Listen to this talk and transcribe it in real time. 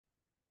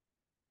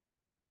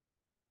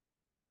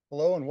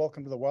Hello and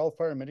welcome to the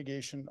Wildfire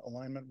Mitigation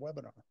Alignment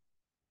webinar.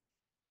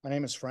 My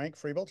name is Frank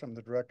Freebolt. I'm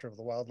the director of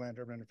the Wildland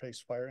Urban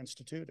Interface Fire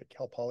Institute at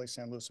Cal Poly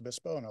San Luis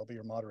Obispo, and I'll be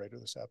your moderator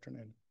this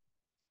afternoon.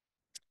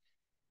 I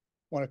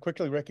want to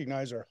quickly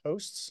recognize our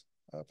hosts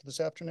for this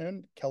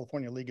afternoon: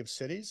 California League of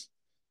Cities,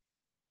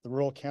 the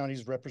Rural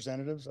Counties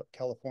Representatives of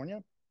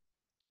California,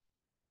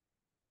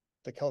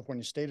 the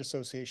California State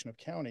Association of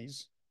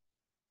Counties.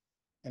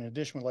 In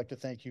addition, we'd like to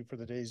thank you for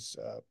the day's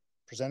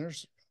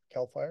presenters,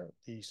 CAL FIRE,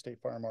 the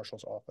State Fire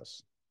Marshal's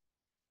Office.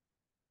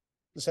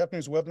 This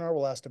afternoon's webinar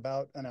will last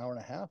about an hour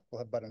and a half. We'll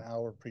have about an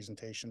hour of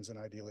presentations and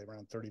ideally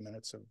around 30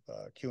 minutes of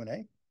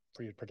Q&A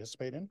for you to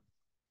participate in.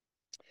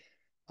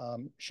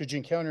 Should you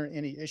encounter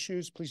any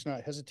issues, please do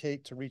not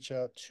hesitate to reach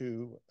out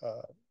to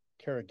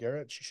Kara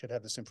Garrett. She should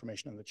have this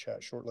information in the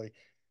chat shortly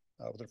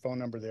with her phone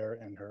number there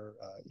and her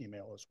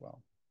email as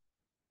well.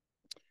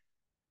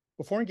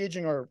 Before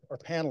engaging our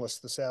panelists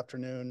this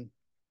afternoon,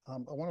 I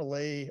want to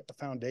lay a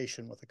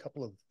foundation with a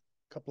couple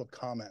of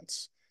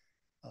comments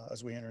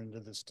as we enter into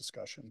this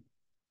discussion.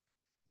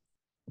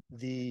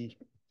 The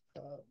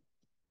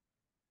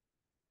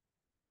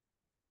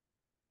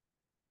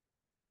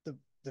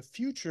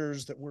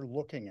futures that we're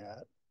looking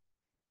at,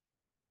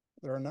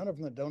 there are none of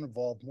them that don't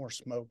involve more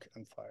smoke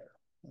and fire.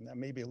 And that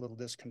may be a little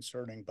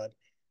disconcerting, but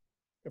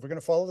if we're going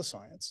to follow the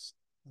science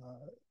and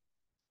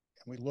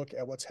we look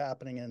at what's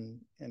happening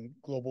in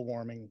global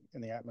warming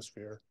in the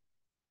atmosphere,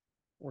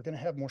 we're going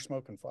to have more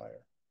smoke and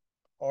fire.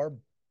 Our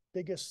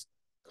biggest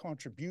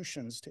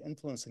contributions to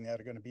influencing that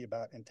are going to be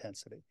about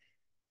intensity.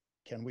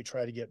 Can we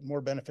try to get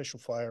more beneficial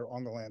fire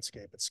on the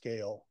landscape at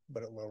scale,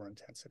 but at lower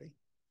intensity?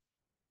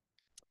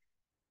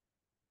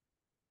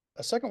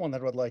 A second one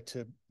that I'd like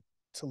to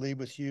leave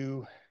with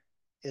you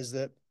is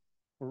that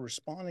we're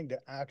responding to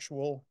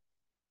actual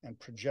and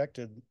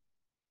projected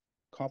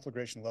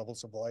conflagration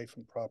levels of life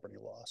and property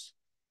loss.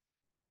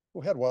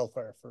 We've had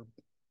wildfire for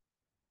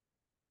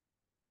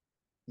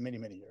many,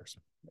 many years,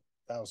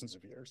 thousands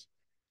of years.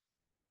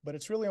 But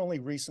it's really only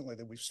recently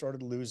that we've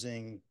started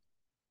losing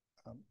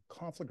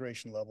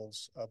conflagration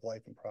levels of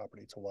life and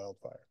property to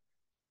wildfire.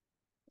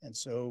 And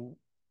so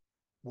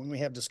when we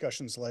have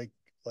discussions like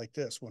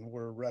this, when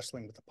we're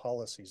wrestling with the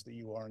policies that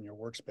you are in your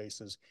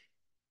workspaces,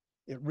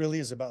 it really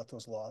is about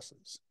those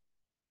losses.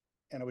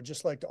 And I would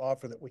just like to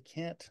offer that we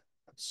can't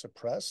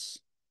suppress,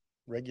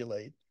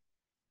 regulate,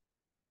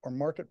 or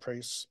market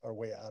price our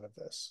way out of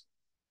this.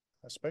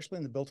 Especially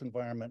in the built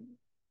environment,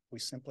 we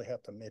simply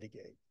have to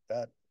mitigate.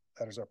 That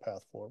is our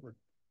path forward.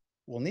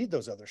 We'll need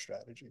those other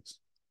strategies,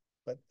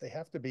 but they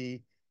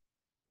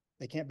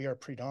can't be our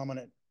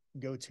predominant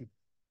go-to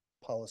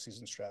policies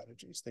and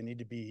strategies. They need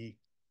to be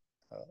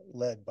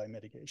led by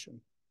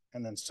mitigation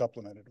and then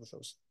supplemented with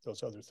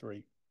those other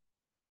three.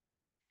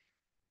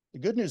 The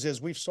good news is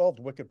we've solved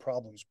wicked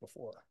problems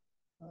before.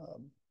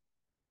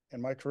 In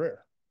my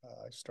career,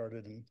 I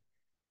started in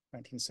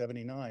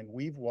 1979.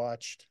 We've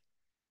watched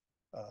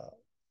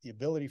the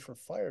ability for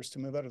fires to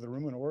move out of the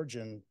room of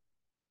origin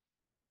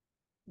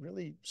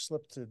really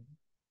slip to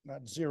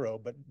not zero,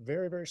 but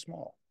very, very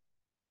small.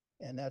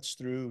 And that's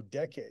through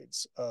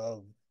decades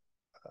of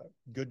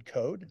good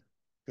code,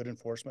 good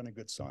enforcement, and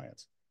good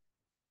science.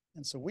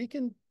 And so we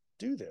can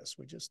do this.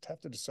 We just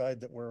have to decide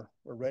that we're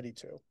ready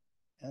to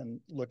and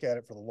look at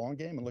it for the long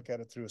game and look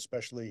at it through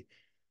especially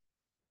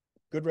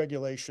good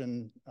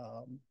regulation,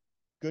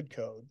 good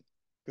code,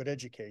 good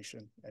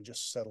education, and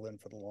just settle in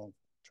for the long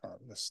term.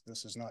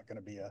 This is not going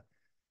to be a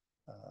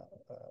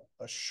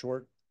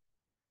short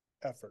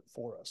effort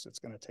for us. It's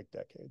going to take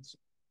decades.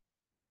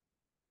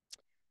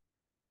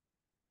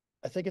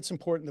 I think it's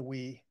important that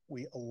we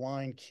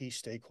align key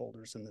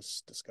stakeholders in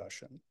this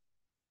discussion.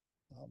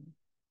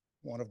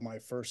 One of my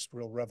first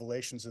real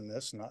revelations in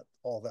this, not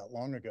all that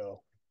long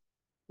ago,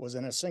 was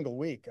in a single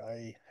week.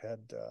 I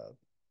had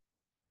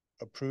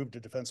approved a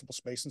defensible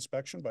space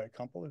inspection by a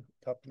couple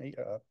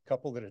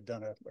that had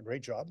done a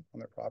great job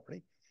on their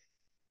property.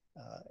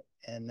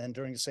 And then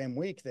during the same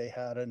week, they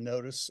had a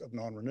notice of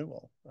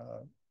non-renewal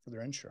for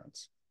their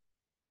insurance.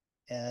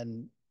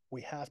 And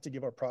we have to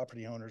give our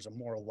property owners a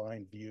more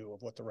aligned view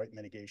of what the right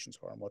mitigations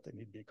are and what they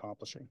need to be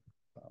accomplishing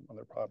on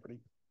their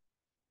property.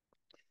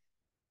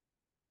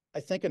 I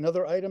think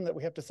another item that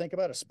we have to think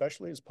about,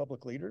 especially as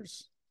public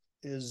leaders,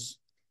 is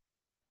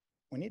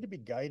we need to be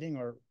guiding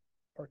our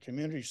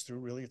communities through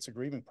really its a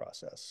grieving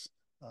process.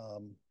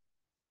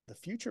 The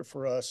future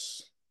for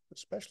us,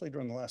 especially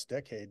during the last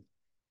decade,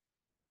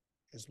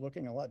 is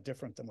looking a lot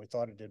different than we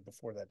thought it did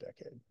before that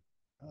decade.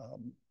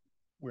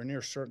 We're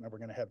near certain that we're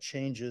going to have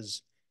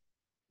changes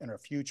in our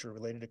future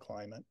related to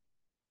climate,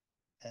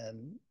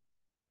 and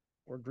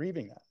we're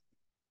grieving that.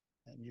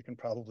 And you can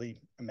probably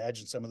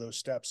imagine some of those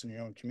steps in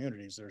your own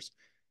communities. There's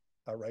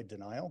outright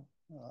denial,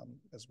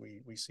 as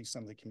we see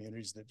some of the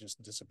communities that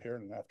just disappear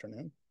in an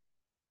afternoon.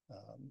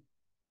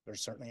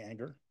 There's certainly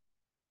anger,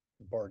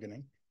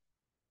 bargaining,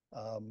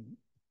 and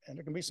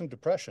there can be some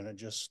depression and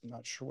just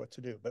not sure what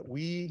to do. But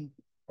we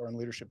are in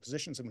leadership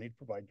positions and we need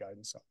to provide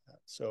guidance on that.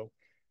 So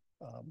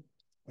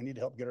We need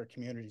to help get our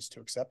communities to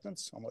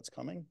acceptance on what's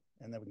coming,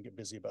 and then we can get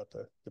busy about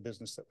the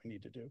business that we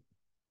need to do.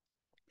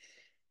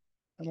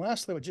 And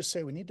lastly, I would just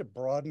say we need to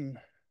broaden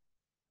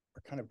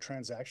our kind of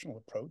transactional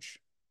approach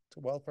to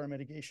wildfire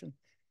mitigation.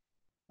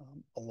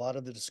 A lot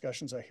of the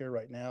discussions I hear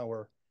right now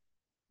are,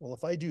 well,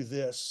 if I do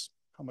this,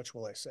 how much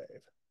will I save?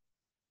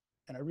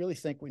 And I really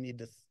think we need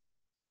to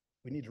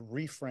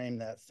reframe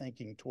that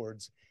thinking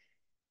towards,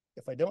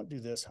 if I don't do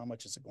this, how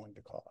much is it going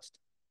to cost?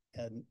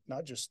 And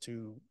not just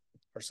to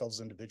ourselves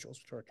as individuals,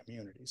 but to our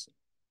communities.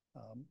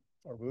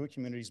 Our WUI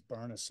communities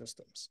burn as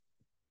systems,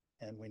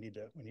 and we need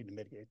to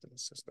mitigate them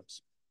as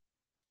systems.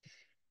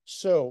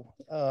 So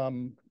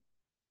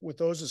with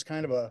those as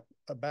kind of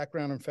a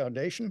background and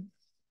foundation,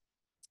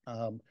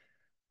 I'd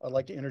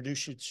like to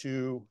introduce you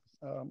to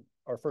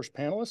our first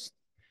panelist.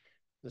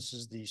 This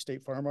is the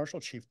State Fire Marshal,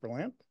 Chief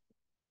Berlant.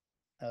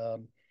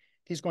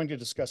 He's going to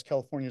discuss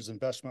California's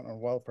investment on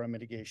wildfire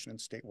mitigation and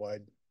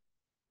statewide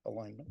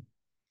alignment.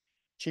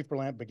 Chief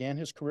Berlant began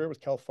his career with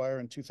CAL FIRE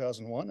in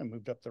 2001 and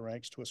moved up the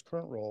ranks to his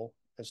current role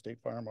as State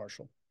Fire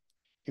Marshal.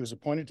 He was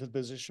appointed to the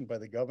position by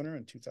the governor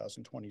in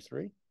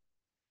 2023,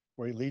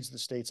 where he leads the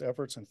state's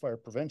efforts in fire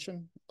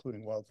prevention,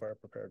 including wildfire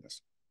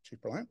preparedness. Chief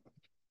Berlant.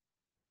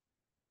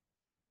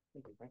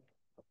 Thank you, Frank.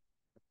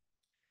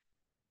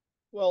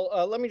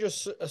 Well, let me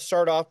just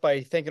start off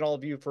by thanking all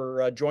of you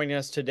for joining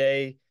us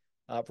today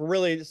for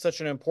really such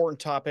an important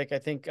topic. I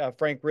think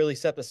Frank really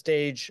set the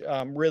stage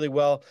really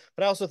well,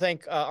 but I also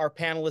thank our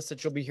panelists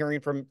that you'll be hearing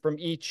from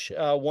each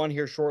one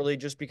here shortly,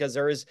 just because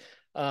there is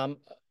a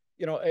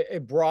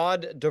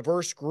broad,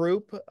 diverse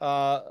group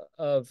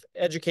of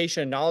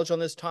education and knowledge on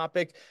this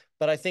topic.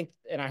 But I think,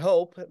 and I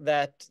hope,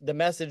 that the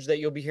message that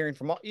you'll be hearing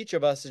from each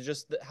of us is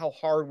just how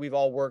hard we've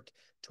all worked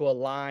to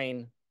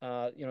align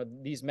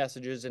these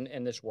messages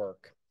and this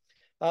work.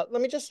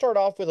 Let me just start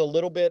off with a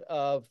little bit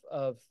of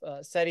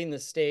setting the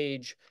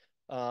stage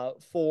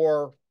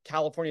for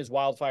California's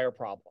wildfire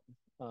problem.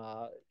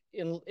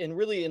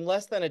 In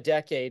less than a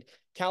decade,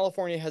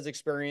 California has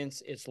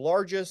experienced its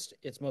largest,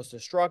 its most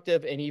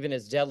destructive, and even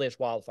its deadliest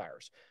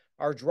wildfires.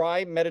 Our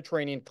dry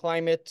Mediterranean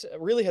climate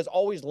really has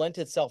always lent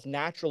itself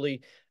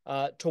naturally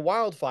to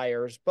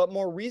wildfires, but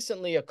more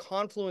recently, a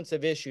confluence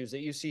of issues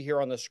that you see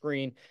here on the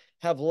screen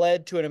have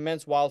led to an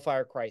immense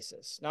wildfire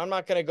crisis. Now, I'm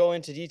not going to go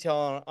into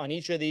detail on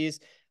each of these,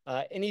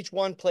 and each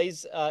one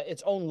plays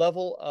its own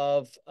level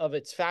of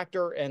its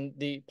factor and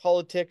the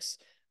politics,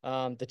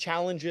 the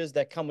challenges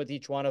that come with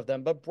each one of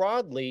them. But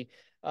broadly,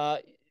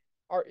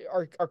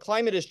 our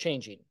climate is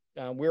changing.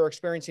 We're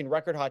experiencing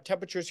record hot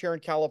temperatures here in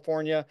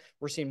California.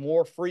 We're seeing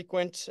more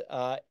frequent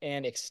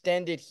and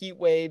extended heat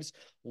waves,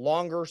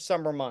 longer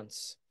summer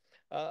months.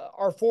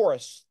 Our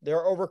forests,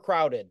 they're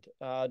overcrowded.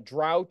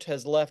 Drought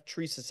has left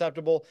trees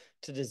susceptible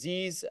to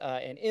disease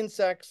and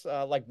insects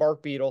like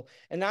bark beetle,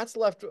 and that's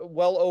left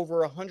well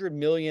over 100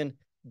 million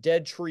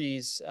dead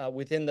trees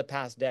within the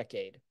past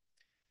decade.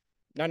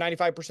 Now,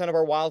 95% of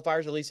our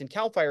wildfires, at least in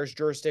CAL FIRE's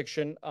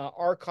jurisdiction,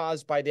 are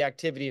caused by the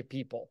activity of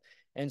people.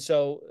 And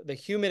so the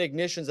human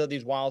ignitions of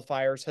these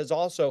wildfires has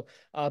also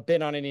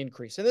been on an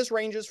increase. And this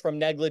ranges from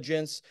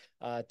negligence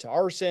to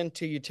arson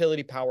to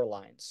utility power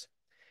lines.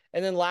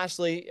 And then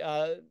lastly,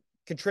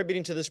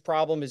 contributing to this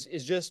problem is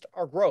just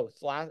our growth.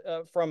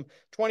 From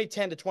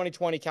 2010 to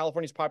 2020,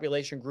 California's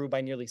population grew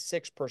by nearly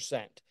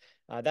 6%.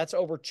 That's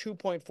over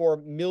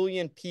 2.4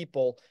 million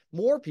people,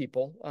 more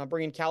people,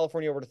 bringing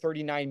California over to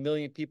 39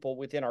 million people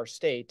within our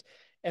state.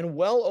 And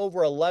well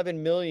over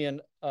 11 million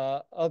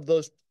of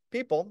those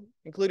people,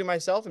 including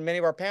myself and many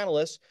of our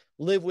panelists,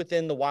 live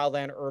within the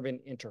wildland-urban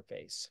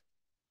interface.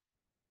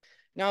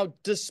 Now,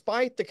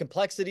 despite the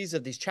complexities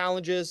of these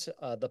challenges,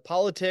 the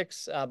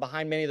politics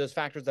behind many of those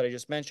factors that I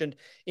just mentioned,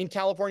 in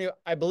California,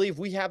 I believe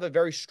we have a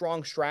very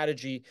strong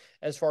strategy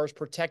as far as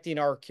protecting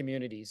our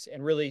communities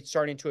and really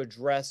starting to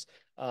address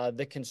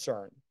the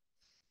concern.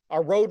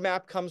 Our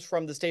roadmap comes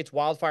from the state's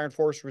Wildfire and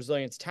Forest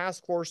Resilience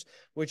Task Force,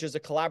 which is a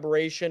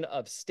collaboration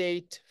of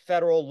state,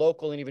 federal,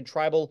 local, and even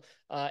tribal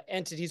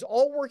entities,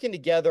 all working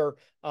together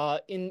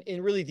in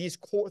really these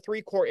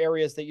three core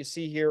areas that you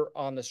see here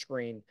on the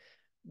screen.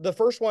 The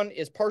first one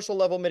is parcel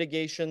level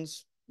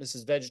mitigations. This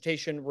is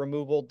vegetation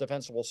removal,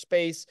 defensible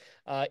space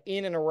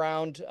in and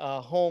around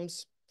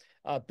homes,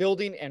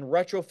 building and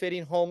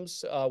retrofitting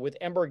homes with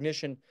ember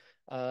ignition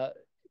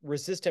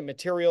resistant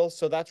materials.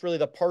 So that's really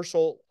the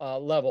parcel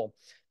level.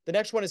 The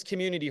next one is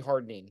community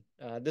hardening.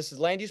 This is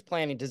land use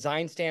planning,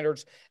 design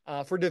standards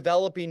for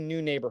developing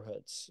new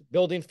neighborhoods,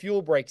 building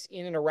fuel breaks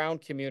in and around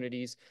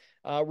communities,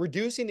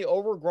 reducing the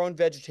overgrown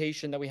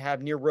vegetation that we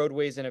have near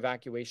roadways and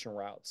evacuation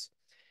routes.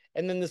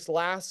 And then this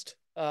last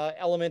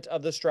element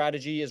of the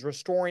strategy is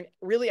restoring,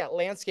 really at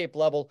landscape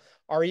level,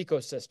 our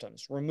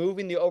ecosystems,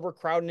 removing the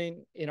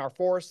overcrowding in our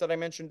forests that I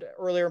mentioned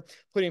earlier,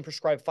 putting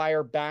prescribed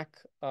fire back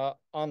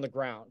on the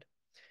ground.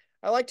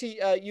 I like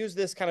to use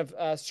this kind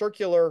of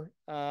circular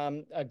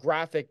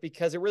graphic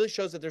because it really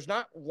shows that there's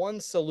not one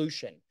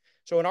solution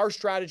So in our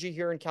strategy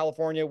here in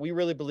California, we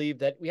really believe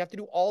that we have to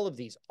do all of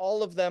these.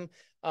 All of them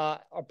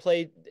are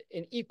played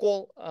an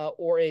equal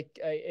or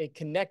a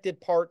connected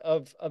part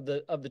of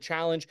the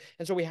challenge.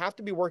 And so we have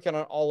to be working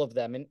on all of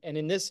them. And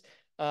in this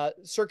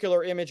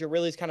circular image, it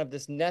really is kind of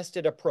this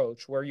nested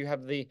approach where you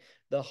have the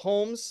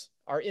homes,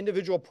 our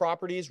individual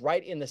properties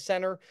right in the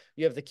center.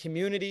 You have the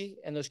community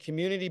and those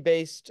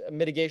community-based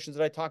mitigations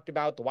that I talked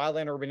about, the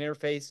wildland-urban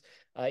interface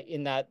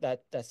in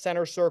that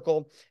center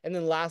circle. And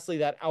then lastly,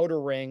 that outer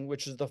ring,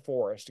 which is the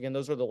forest. Again,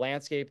 those are the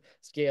landscape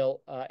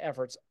scale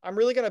efforts. I'm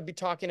really going to be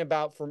talking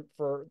about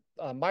for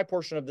my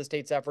portion of the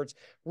state's efforts,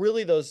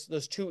 really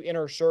those two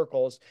inner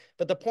circles.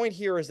 But the point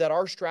here is that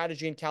our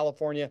strategy in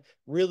California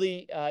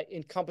really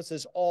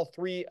encompasses all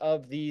three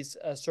of these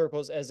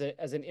circles as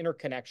an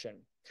interconnection.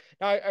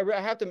 Now,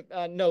 I have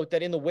to note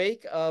that in the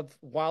wake of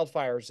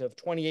wildfires of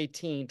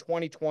 2018,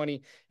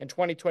 2020, and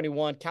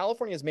 2021,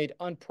 California has made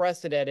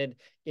unprecedented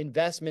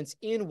investments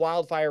in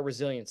wildfire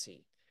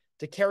resiliency.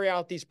 To carry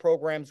out these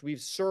programs,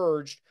 we've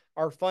surged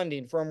our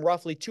funding from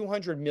roughly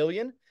 $200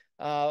 million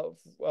of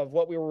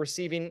what we were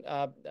receiving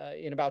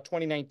in about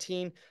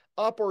 2019,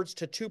 upwards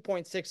to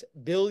 $2.6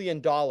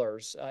 billion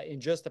in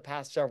just the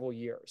past several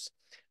years.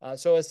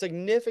 So a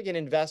significant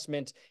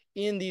investment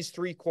in these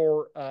three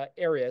core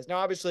areas. Now,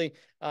 obviously,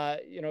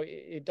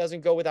 it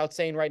doesn't go without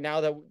saying right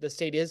now that the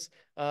state is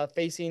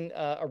facing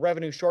a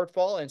revenue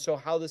shortfall. And so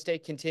how the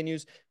state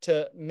continues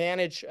to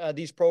manage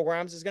these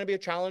programs is going to be a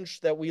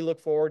challenge that we look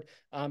forward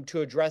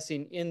to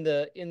addressing in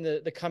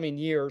the coming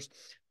years.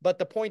 But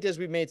the point is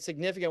we've made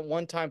significant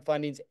one-time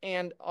fundings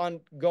and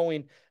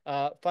ongoing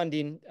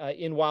funding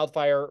in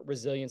wildfire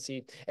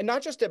resiliency. And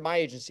not just at my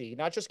agency,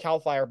 not just CAL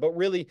FIRE, but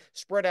really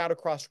spread out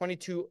across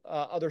 22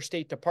 other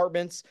state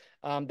departments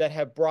that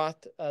have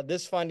brought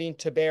this funding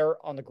to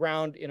bear on the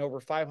ground in over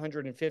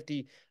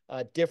 550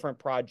 different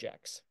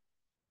projects.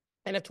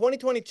 And if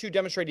 2022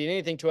 demonstrated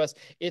anything to us,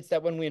 it's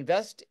that when we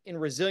invest in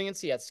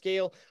resiliency at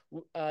scale,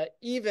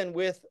 even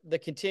with the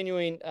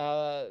continuing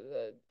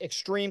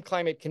extreme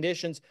climate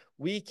conditions,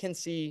 we can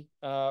see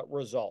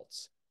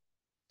results.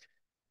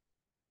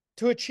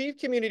 To achieve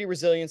community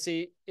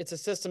resiliency, it's a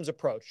systems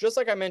approach. Just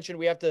like I mentioned,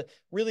 we have to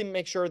really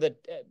make sure that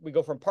we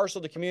go from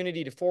parcel to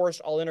community to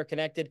forest, all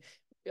interconnected.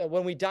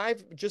 When we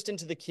dive just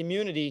into the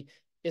community,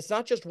 it's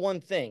not just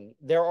one thing.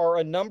 There are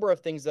a number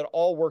of things that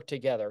all work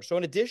together. So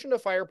in addition to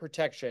fire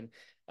protection,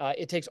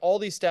 it takes all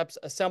these steps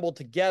assembled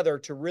together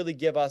to really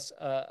give us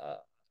a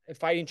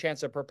fighting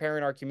chance of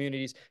preparing our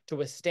communities to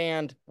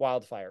withstand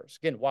wildfires.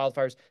 Again,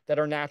 wildfires that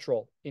are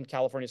natural in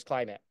California's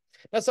climate.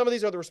 Now, some of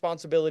these are the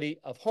responsibility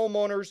of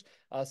homeowners.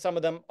 Some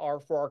of them are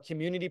for our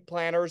community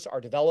planners, our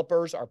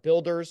developers, our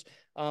builders,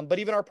 but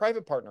even our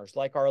private partners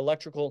like our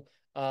electrical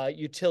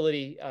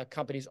utility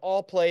companies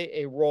all play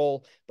a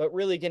role. But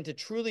really, again, to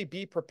truly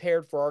be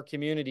prepared for our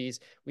communities,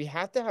 we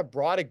have to have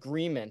broad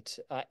agreement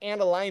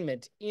and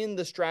alignment in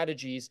the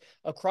strategies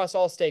across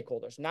all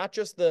stakeholders, not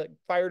just the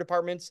fire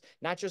departments,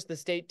 not just the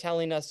state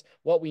telling us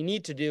what we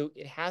need to do.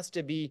 It has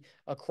to be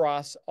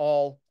across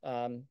all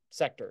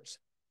sectors.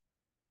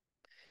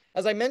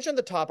 As I mentioned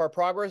at the top, our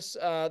progress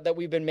that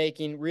we've been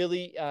making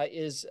really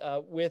is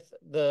with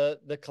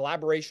the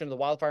collaboration of the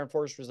Wildfire and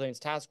Forest Resilience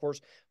Task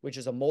Force, which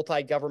is a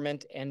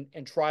multi-government and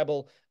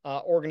tribal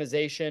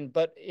organization.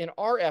 But in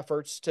our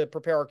efforts to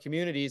prepare our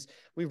communities,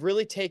 we've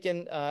really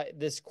taken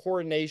this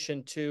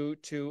coordination to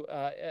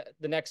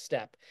the next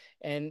step.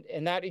 And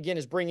that, again,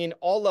 is bringing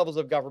all levels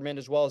of government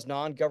as well as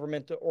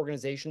non-government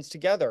organizations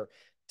together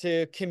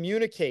to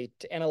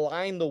communicate and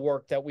align the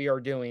work that we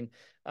are doing.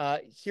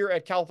 Here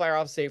at CAL FIRE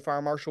Office State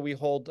Fire Marshal, we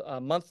hold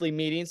monthly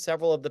meetings.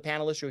 Several of the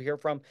panelists you'll hear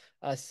from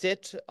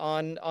sit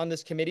on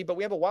this committee, but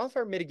we have a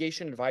Wildfire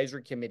Mitigation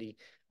Advisory Committee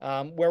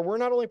where we're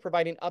not only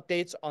providing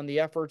updates on the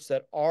efforts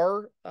that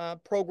our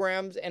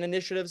programs and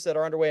initiatives that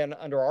are underway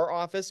under our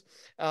office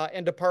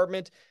and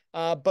department,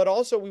 but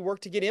also we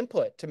work to get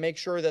input to make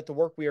sure that the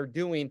work we are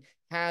doing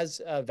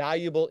has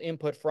valuable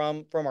input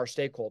from our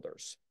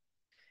stakeholders.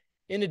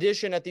 In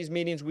addition, at these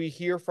meetings, we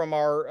hear from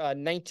our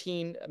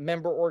 19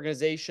 member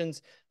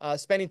organizations,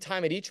 spending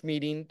time at each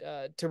meeting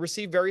to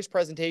receive various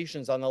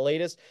presentations on the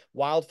latest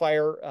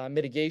wildfire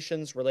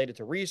mitigations related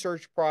to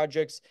research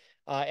projects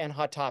and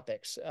hot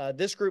topics.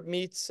 This group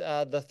meets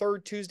the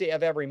third Tuesday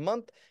of every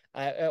month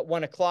at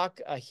 1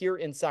 o'clock here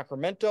in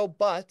Sacramento,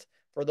 but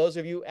for those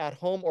of you at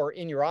home or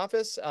in your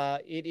office,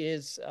 it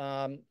is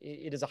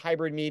a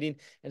hybrid meeting,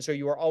 and so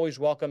you are always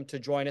welcome to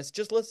join us.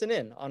 Just listen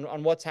in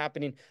on what's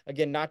happening,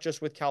 again, not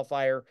just with CAL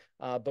FIRE,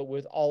 but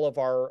with all of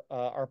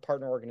our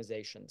partner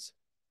organizations.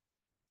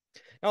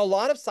 Now, a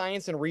lot of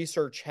science and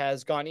research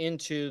has gone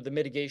into the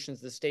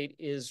mitigations the state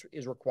is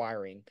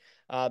requiring.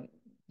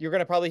 You're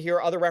going to probably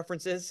hear other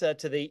references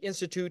to the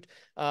Institute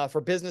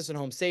for Business and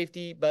Home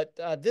Safety, but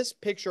this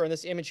picture and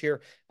this image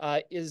here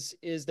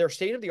is their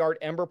state-of-the-art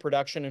ember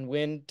production and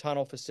wind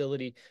tunnel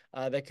facility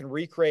that can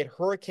recreate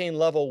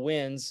hurricane-level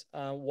winds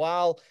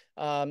while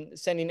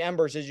sending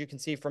embers, as you can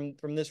see from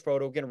this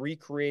photo, again,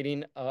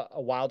 recreating a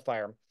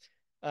wildfire.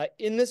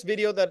 In this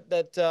video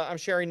that I'm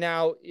sharing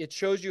now, it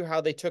shows you how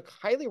they took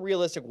highly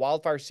realistic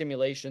wildfire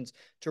simulations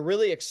to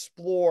really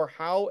explore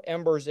how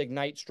embers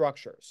ignite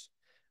structures.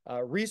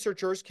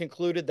 Researchers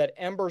concluded that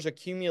embers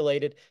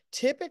accumulated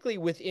typically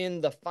within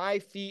the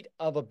 5 feet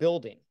of a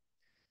building.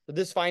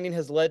 This finding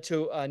has led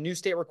to new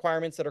state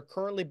requirements that are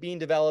currently being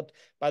developed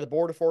by the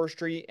Board of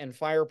Forestry and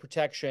Fire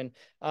Protection.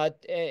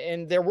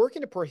 And they're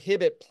working to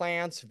prohibit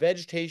plants,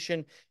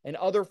 vegetation, and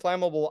other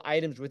flammable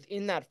items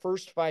within that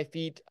first 5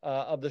 feet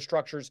of the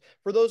structures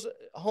for those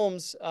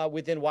homes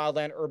within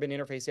wildland urban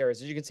interface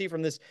areas. As you can see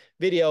from this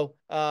video,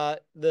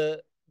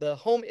 the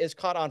home is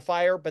caught on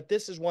fire, but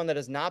this is one that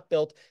is not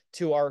built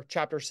to our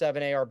Chapter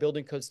 7A, our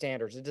building code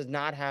standards. It does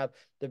not have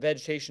the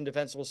vegetation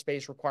defensible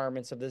space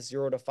requirements of this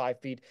 0 to 5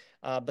 feet.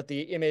 But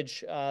the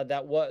image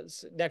that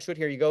was next to it,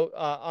 here you go,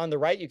 on the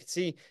right, you can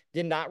see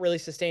did not really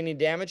sustain any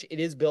damage. It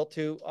is built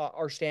to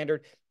our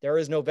standard. There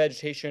is no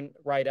vegetation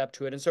right up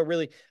to it. And so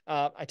really,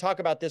 I talk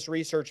about this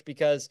research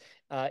because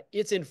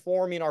it's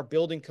informing our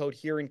building code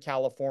here in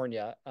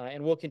California.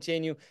 And we'll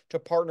continue to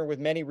partner with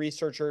many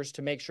researchers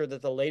to make sure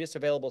that the latest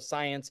available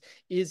science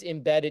is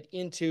embedded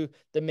into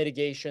the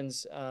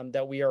mitigations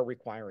that we are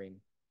requiring.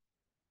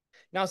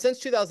 Now, since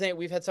 2008,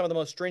 we've had some of the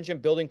most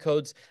stringent building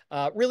codes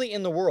really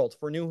in the world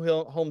for new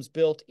homes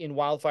built in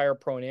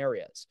wildfire-prone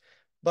areas.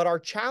 But our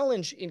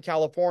challenge in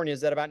California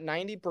is that about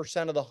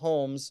 90% of the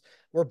homes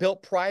were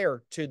built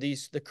prior to the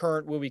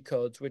current WUI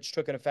codes, which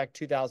took in effect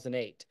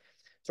 2008.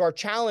 So our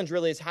challenge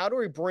really is how do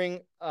we bring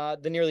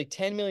the nearly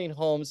 10 million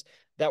homes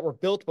that were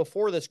built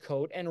before this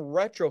code and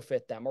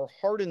retrofit them or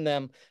harden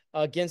them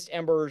against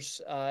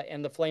embers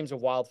and the flames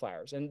of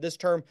wildfires. And this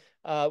term,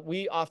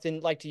 we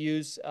often like to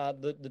use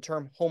the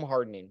term home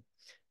hardening.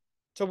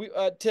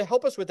 So to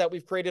help us with that,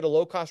 we've created a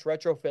low-cost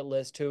retrofit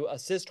list to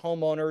assist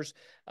homeowners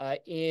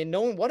in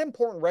knowing what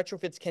important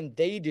retrofits can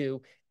they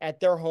do at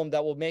their home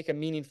that will make a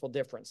meaningful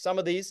difference. Some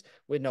of these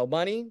with no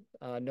money,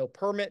 no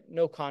permit,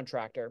 no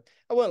contractor.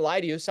 I wouldn't lie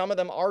to you, some of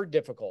them are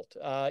difficult.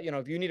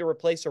 If you need to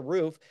replace a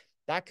roof,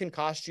 that can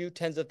cost you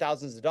tens of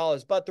thousands of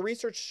dollars. But the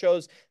research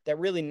shows that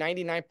really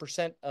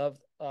 99% of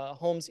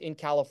homes in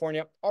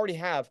California already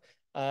have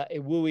a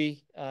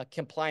WUI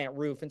compliant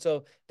roof. And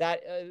so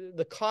that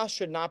the cost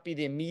should not be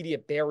the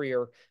immediate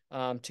barrier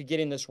to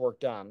getting this work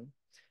done.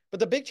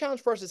 But the big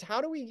challenge for us is how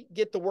do we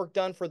get the work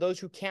done for those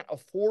who can't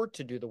afford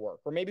to do the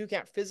work, or maybe who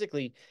can't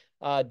physically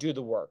do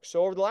the work.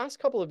 So over the last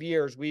couple of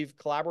years, we've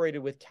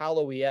collaborated with Cal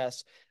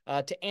OES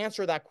to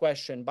answer that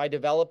question by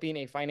developing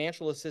a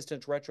financial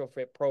assistance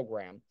retrofit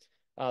program.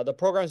 The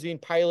program is being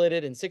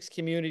piloted in 6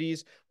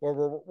 communities where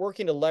we're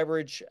working to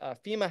leverage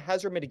FEMA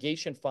hazard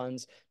mitigation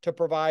funds to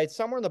provide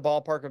somewhere in the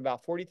ballpark of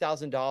about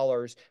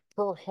 $40,000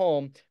 per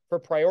home for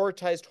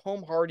prioritized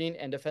home hardening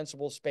and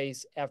defensible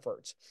space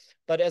efforts.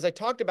 But as I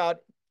talked about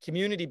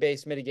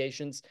community-based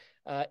mitigations,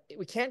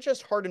 we can't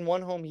just harden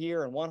one home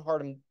here and one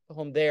hardened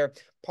home there.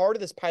 Part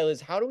of this pilot is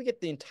how do we get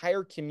the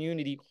entire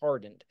community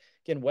hardened?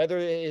 Again, whether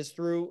it is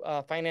through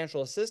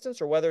financial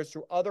assistance or whether it's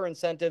through other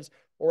incentives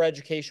or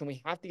education,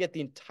 we have to get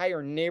the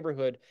entire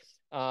neighborhood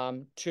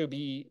to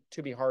be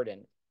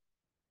hardened.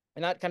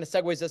 And that kind of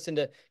segues us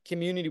into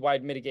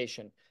community-wide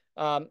mitigation.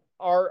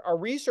 Our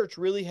research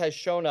really has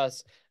shown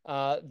us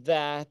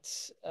that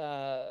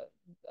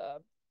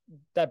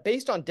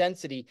based on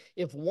density,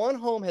 if one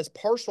home has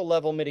parcel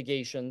level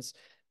mitigations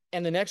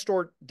and the next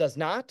door does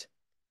not,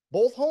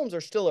 both homes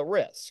are still at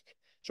risk.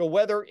 So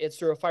whether it's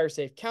through a fire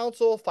safe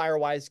council,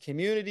 FireWise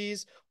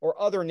communities, or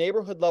other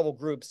neighborhood level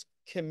groups,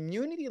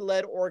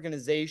 community-led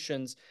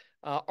organizations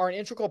are an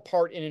integral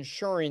part in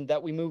ensuring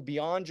that we move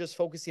beyond just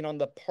focusing on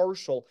the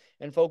partial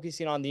and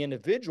focusing on the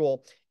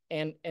individual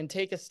and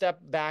take a step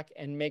back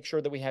and make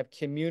sure that we have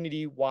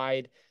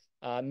community-wide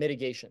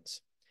mitigations.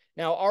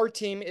 Now, our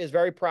team is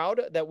very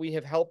proud that we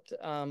have helped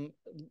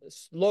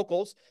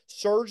locals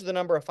surge the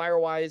number of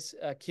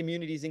FireWise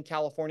communities in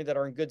California that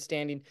are in good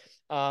standing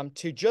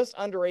to just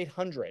under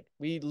 800.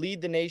 We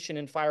lead the nation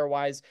in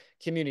FireWise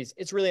communities.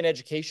 It's really an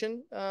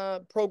education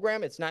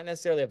program. It's not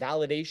necessarily a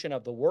validation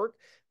of the work,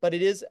 but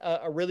it is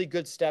a really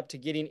good step to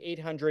getting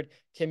 800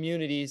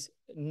 communities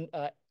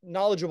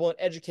knowledgeable and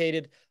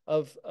educated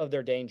of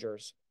their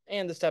dangers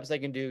and the steps they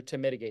can do to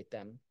mitigate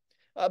them.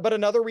 But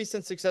another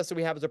recent success that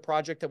we have is a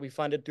project that we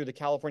funded through the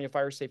California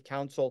Fire Safe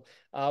Council,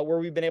 where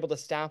we've been able to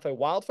staff a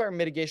wildfire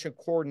mitigation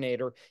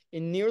coordinator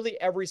in nearly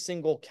every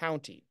single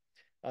county.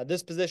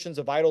 This position is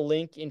a vital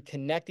link in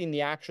connecting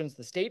the actions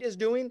the state is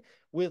doing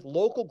with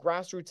local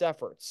grassroots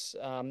efforts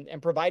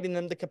and providing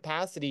them the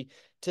capacity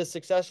to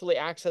successfully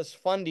access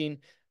funding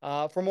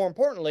for, more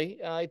importantly,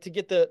 to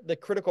get the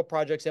critical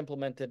projects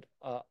implemented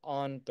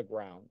on the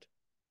ground.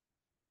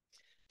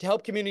 To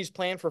help communities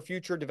plan for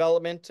future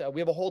development, we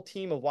have a whole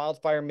team of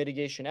wildfire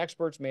mitigation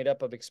experts made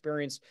up of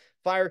experienced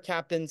fire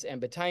captains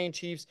and battalion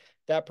chiefs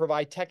that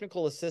provide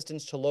technical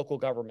assistance to local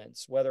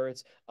governments, whether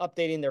it's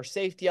updating their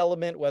safety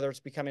element, whether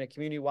it's becoming a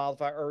community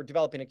wildfire or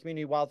developing a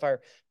community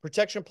wildfire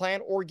protection plan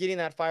or getting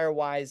that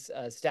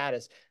FireWise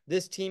status.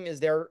 This team is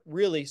there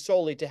really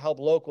solely to help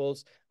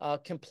locals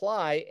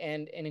comply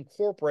and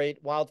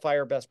incorporate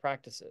wildfire best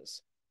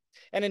practices.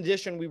 And in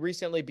addition, we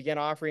recently began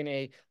offering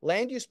a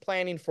land use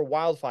planning for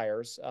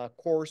wildfires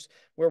course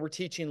where we're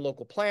teaching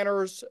local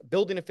planners,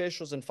 building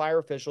officials, and fire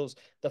officials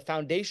the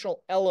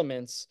foundational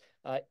elements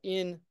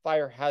in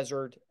fire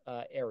hazard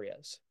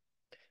areas.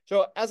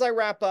 So as I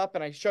wrap up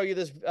and I show you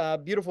this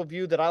beautiful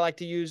view that I like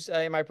to use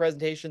in my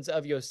presentations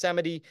of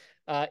Yosemite,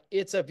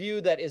 it's a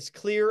view that is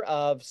clear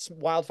of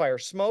wildfire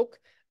smoke.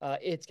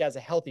 It has a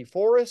healthy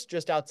forest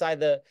just outside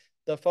the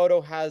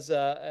photo has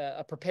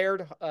a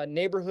prepared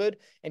neighborhood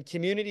and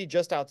community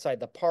just outside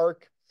the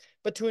park.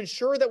 But to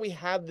ensure that we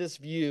have this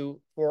view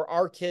for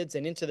our kids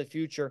and into the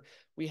future,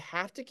 we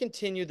have to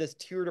continue this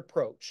tiered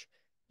approach: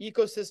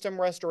 ecosystem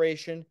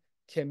restoration,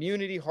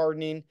 community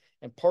hardening,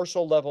 and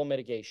parcel level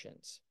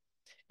mitigations.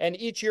 And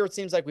each year, it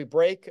seems like we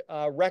break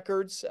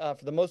records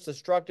for the most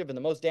destructive and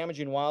the most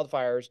damaging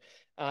wildfires.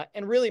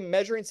 And really,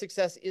 measuring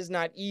success is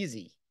not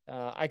easy.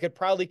 I could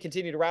probably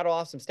continue to rattle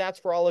off some stats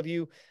for all of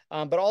you,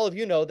 but all of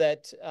you know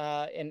that,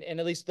 and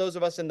at least those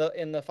of us in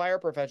the fire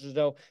professions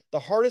know, the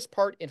hardest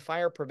part in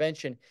fire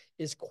prevention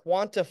is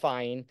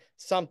quantifying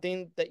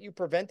something that you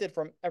prevented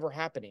from ever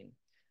happening.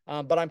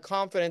 But I'm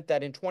confident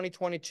that in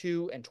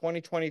 2022 and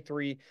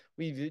 2023,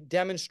 we've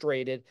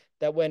demonstrated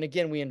that when,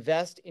 again, we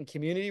invest in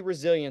community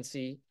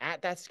resiliency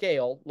at that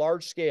scale,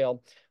 large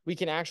scale, we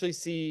can actually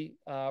see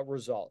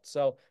results.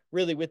 So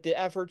really, with the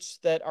efforts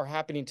that are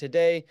happening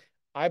today,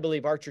 I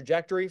believe our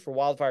trajectory for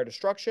wildfire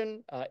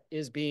destruction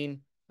is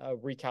being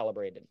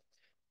recalibrated.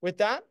 With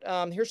that,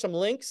 here's some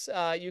links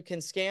you can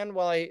scan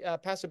while I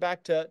pass it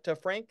back to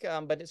Frank,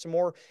 but it's some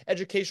more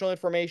educational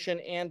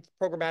information and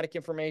programmatic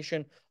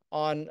information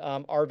on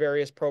our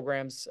various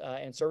programs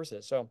and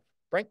services. So,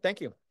 Frank, thank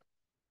you.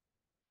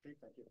 Thank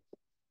you.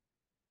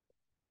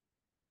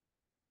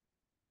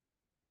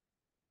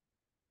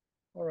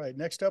 All right,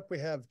 next up we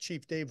have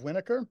Chief Dave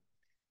Winokur.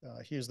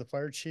 He is the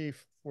fire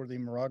chief for the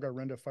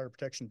Moraga-Orinda Fire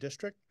Protection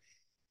District.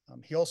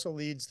 He also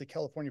leads the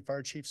California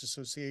Fire Chiefs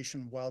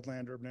Association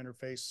Wildland Urban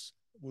Interface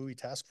WUI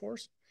Task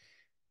Force.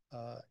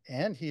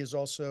 And he is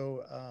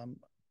also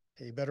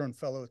a veteran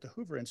fellow at the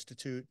Hoover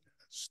Institute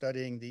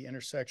studying the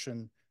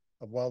intersection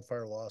of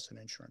wildfire loss and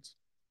insurance.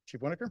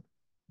 Chief Winokur.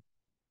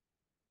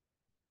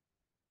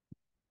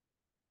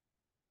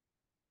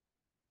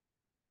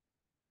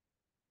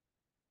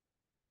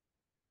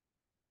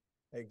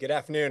 Good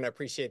afternoon. I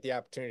appreciate the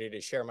opportunity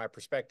to share my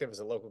perspective as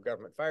a local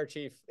government fire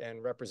chief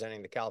and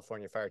representing the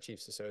California Fire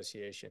Chiefs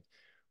Association.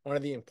 One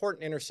of the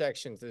important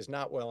intersections that is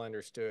not well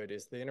understood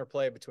is the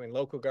interplay between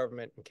local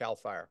government and CAL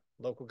FIRE.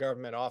 Local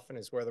government often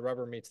is where the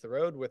rubber meets the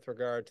road with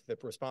regard to the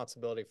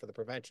responsibility for the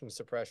prevention and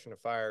suppression of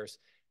fires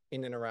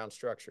in and around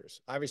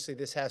structures. Obviously,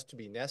 this has to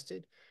be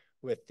nested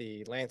with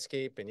the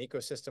landscape and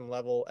ecosystem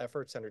level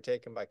efforts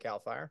undertaken by CAL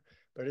FIRE.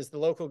 But it is the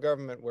local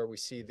government where we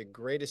see the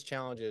greatest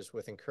challenges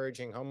with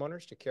encouraging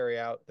homeowners to carry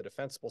out the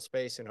defensible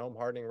space and home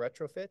hardening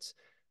retrofits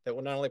that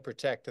will not only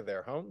protect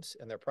their homes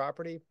and their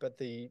property, but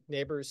the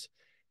neighbors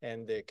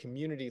and the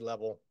community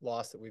level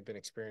loss that we've been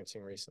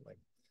experiencing recently.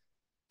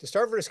 To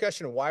start our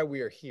discussion of why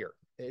we are here,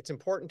 it's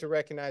important to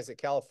recognize that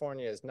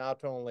California is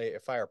not only a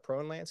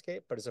fire-prone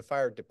landscape, but is a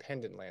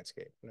fire-dependent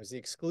landscape. And it was the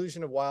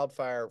exclusion of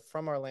wildfire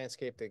from our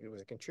landscape that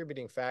was a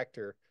contributing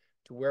factor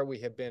to where we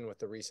have been with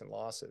the recent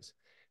losses.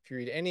 If you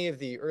read any of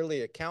the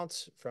early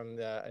accounts from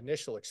the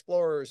initial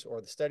explorers or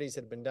the studies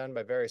that have been done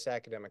by various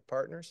academic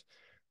partners,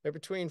 there are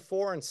between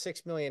 4 and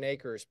 6 million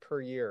acres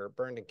per year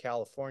burned in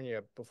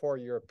California before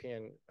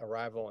European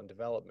arrival and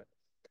development.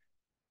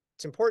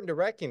 It's important to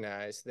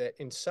recognize that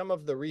in some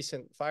of the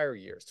recent fire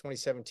years,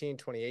 2017,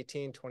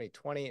 2018,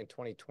 2020, and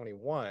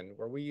 2021,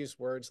 where we use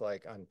words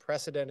like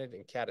unprecedented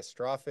and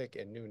catastrophic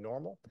and new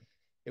normal,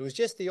 it was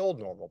just the old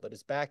normal that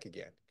is back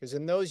again, because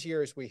in those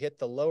years we hit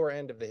the lower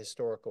end of the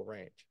historical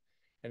range.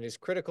 And it is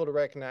critical to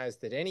recognize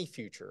that any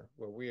future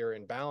where we are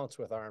in balance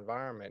with our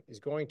environment is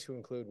going to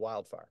include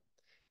wildfire.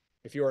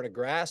 If you are in a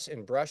grass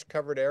and brush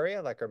covered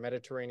area like our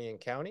Mediterranean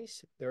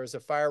counties, there is a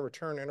fire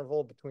return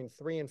interval between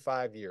 3 and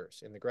 5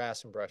 years in the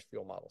grass and brush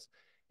fuel models.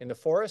 In the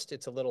forest,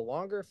 it's a little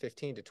longer,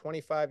 15 to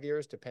 25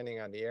 years, depending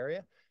on the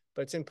area.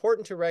 But it's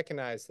important to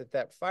recognize that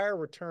that fire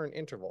return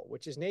interval,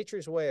 which is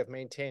nature's way of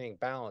maintaining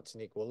balance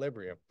and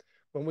equilibrium,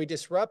 when we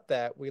disrupt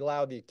that, we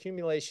allow the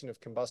accumulation of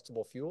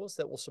combustible fuels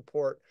that will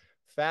support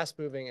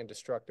fast-moving and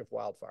destructive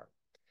wildfire.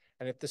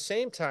 And at the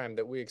same time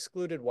that we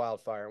excluded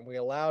wildfire and we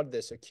allowed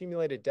this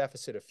accumulated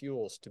deficit of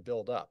fuels to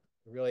build up,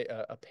 really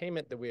a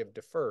payment that we have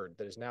deferred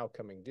that is now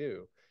coming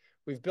due,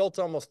 we've built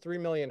almost 3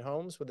 million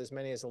homes with as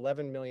many as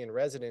 11 million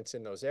residents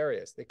in those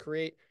areas. They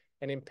create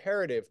an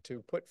imperative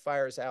to put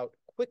fires out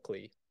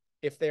quickly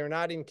if they are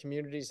not in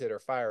communities that are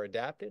fire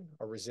adapted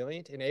or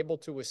resilient and able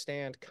to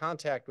withstand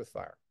contact with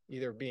fire,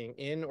 either being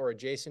in or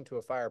adjacent to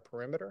a fire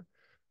perimeter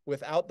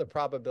without the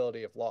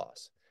probability of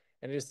loss.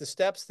 And it is the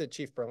steps that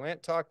Chief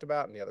Berlant talked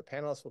about and the other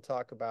panelists will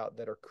talk about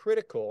that are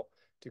critical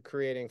to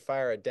creating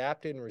fire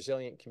adapted and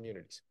resilient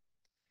communities.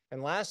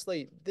 And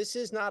lastly, this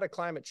is not a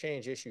climate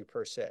change issue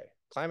per se.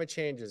 Climate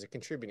change is a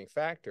contributing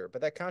factor, but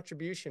that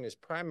contribution is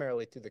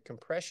primarily through the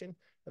compression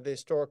of the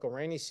historical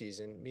rainy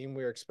season, meaning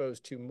we're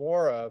exposed to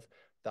more of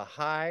the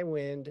high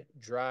wind,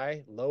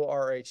 dry, low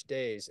RH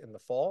days in the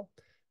fall,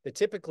 that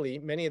typically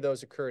many of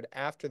those occurred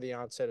after the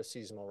onset of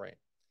seasonal rain.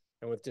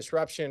 And with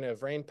disruption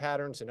of rain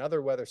patterns and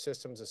other weather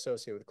systems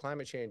associated with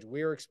climate change,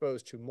 we are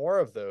exposed to more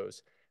of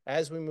those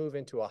as we move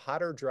into a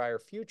hotter, drier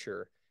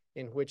future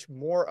in which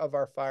more of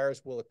our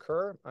fires will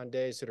occur on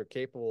days that are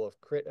capable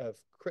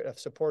of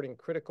supporting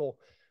critical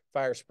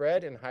fire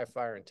spread and high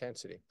fire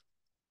intensity.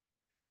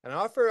 And I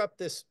offer up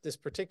this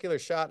particular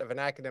shot of an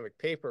academic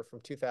paper from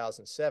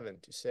 2007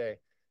 to say,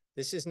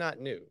 this is not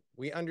new.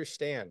 We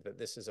understand that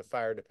this is a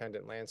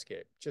fire-dependent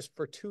landscape. Just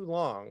for too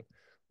long,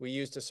 we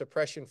used a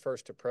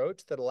suppression-first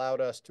approach that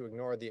allowed us to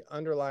ignore the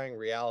underlying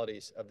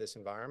realities of this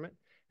environment,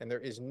 and there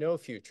is no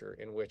future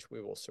in which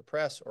we will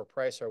suppress or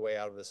price our way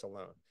out of this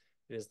alone.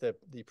 It is the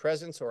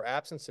presence or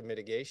absence of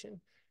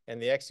mitigation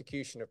and the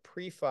execution of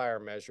pre-fire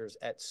measures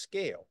at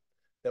scale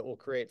that will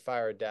create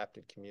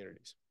fire-adapted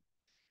communities.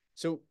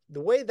 So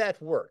the way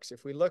that works,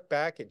 if we look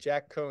back at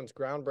Jack Cohn's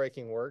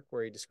groundbreaking work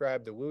where he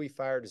described the WUI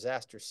fire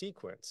disaster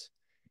sequence,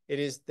 it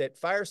is that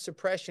fire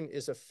suppression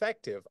is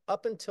effective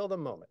up until the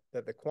moment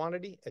that the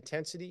quantity,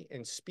 intensity,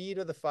 and speed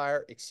of the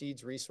fire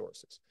exceeds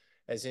resources.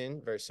 As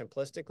in, very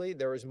simplistically,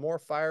 there is more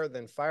fire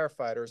than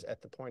firefighters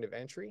at the point of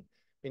entry,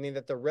 meaning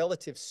that the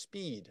relative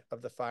speed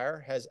of the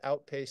fire has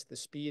outpaced the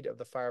speed of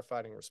the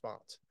firefighting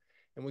response.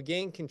 And we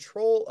gain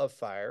control of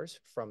fires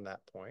from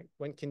that point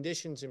when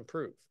conditions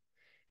improve.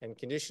 And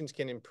conditions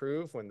can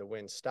improve when the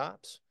wind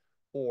stops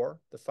or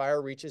the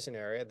fire reaches an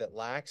area that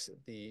lacks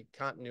the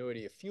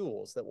continuity of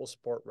fuels that will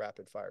support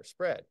rapid fire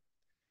spread.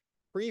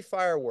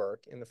 Pre-fire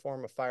work in the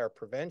form of fire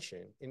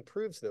prevention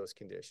improves those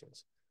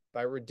conditions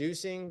by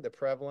reducing the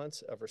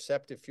prevalence of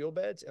receptive fuel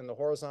beds and the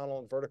horizontal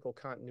and vertical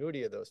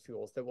continuity of those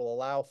fuels that will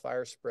allow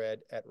fire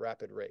spread at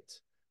rapid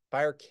rates.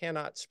 Fire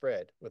cannot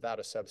spread without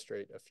a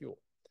substrate of fuel.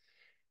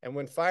 And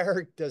when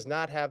fire does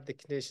not have the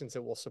conditions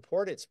that will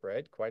support its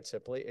spread, quite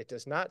simply, it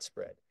does not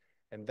spread.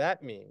 And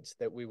that means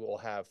that we will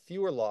have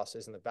fewer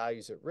losses and the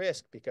values at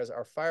risk because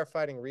our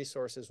firefighting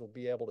resources will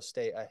be able to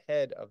stay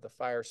ahead of the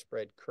fire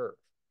spread curve.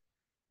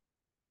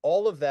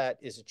 All of that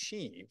is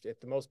achieved at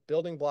the most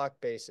building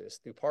block basis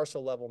through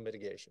parcel level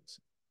mitigations.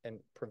 And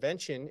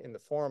prevention in the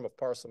form of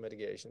parcel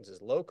mitigations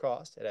is low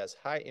cost, it has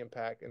high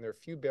impact, and there are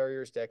few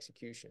barriers to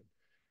execution.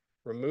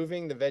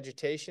 Removing the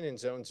vegetation in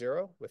zone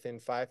 0 within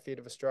 5 feet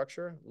of a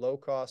structure, low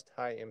cost,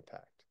 high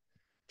impact.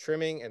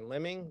 Trimming and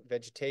limbing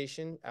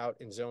vegetation out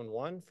in zone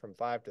 1 from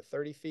 5 to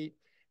 30 feet,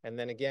 and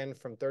then again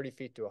from 30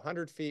 feet to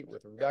 100 feet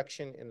with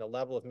reduction in the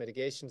level of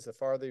mitigations the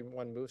farther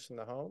one moves from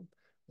the home.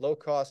 Low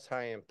cost,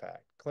 high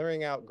impact.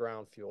 Clearing out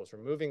ground fuels,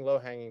 removing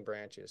low-hanging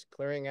branches,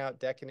 clearing out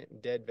decadent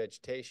and dead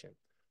vegetation.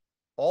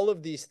 All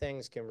of these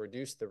things can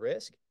reduce the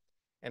risk,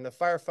 and the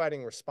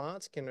firefighting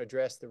response can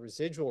address the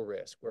residual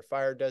risk where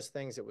fire does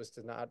things it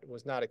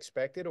was not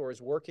expected or is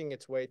working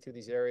its way through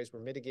these areas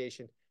where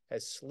mitigation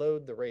has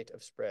slowed the rate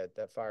of spread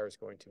that fire is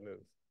going to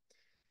move.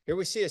 Here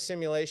we see a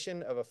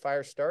simulation of a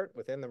fire start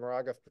within the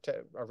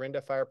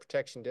Moraga-Orinda Fire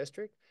Protection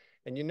District.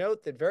 And you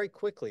note that very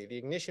quickly, the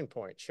ignition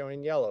point shown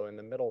in yellow in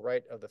the middle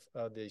right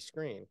of the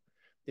screen,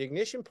 the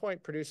ignition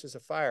point produces a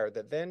fire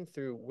that then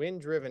through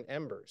wind-driven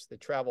embers that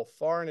travel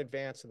far in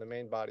advance of the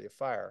main body of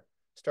fire,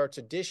 starts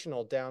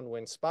additional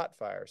downwind spot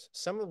fires,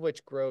 some of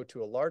which grow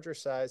to a larger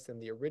size than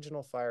the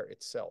original fire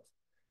itself.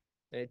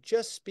 And it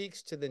just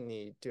speaks to the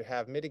need to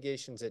have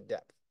mitigations at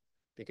depth,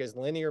 because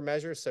linear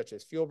measures such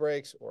as fuel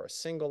breaks or a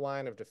single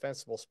line of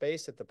defensible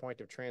space at the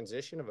point of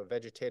transition of a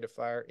vegetative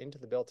fire into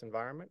the built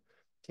environment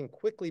can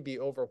quickly be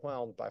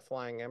overwhelmed by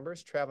flying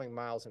embers traveling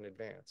miles in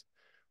advance,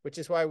 which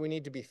is why we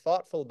need to be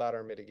thoughtful about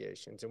our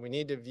mitigations. And we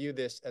need to view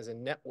this as a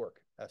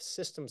network, a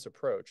systems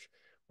approach,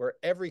 where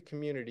every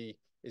community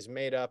is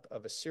made up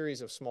of a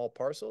series of small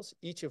parcels,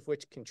 each of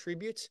which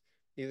contributes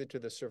either to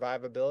the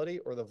survivability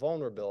or the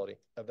vulnerability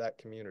of that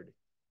community.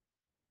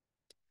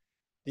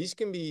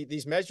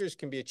 These measures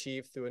can be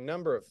achieved through a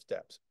number of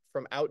steps.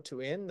 From out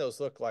to in, those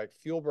look like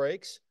fuel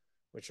breaks,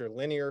 which are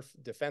linear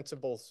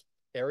defensible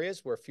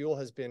areas where fuel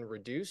has been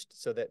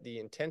reduced so that the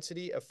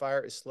intensity of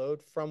fire is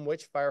slowed, from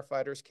which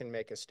firefighters can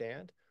make a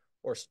stand,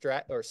 or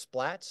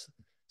splats,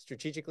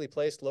 strategically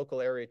placed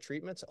local area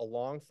treatments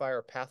along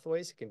fire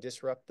pathways that can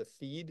disrupt the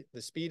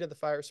speed of the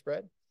fire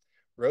spread.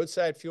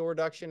 Roadside fuel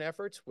reduction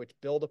efforts, which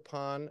build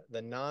upon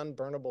the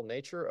non-burnable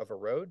nature of a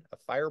road, a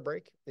fire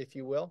break, if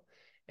you will,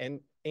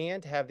 and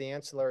have the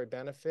ancillary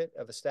benefit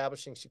of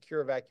establishing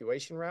secure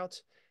evacuation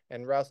routes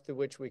and routes through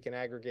which we can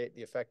aggregate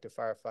the effective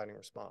firefighting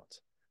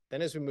response.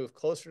 Then as we move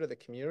closer to the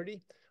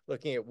community,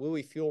 looking at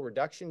WUI fuel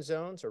reduction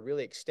zones or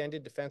really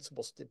extended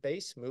defensible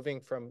space, moving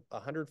from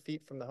 100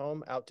 feet from the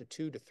home out to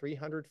 200 to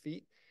 300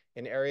 feet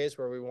in areas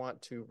where we want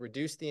to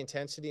reduce the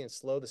intensity and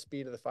slow the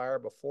speed of the fire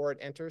before it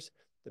enters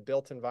the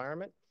built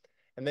environment.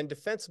 And then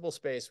defensible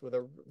space with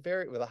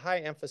a high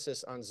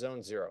emphasis on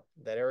zone 0,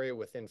 that area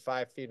within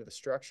 5 feet of the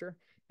structure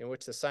in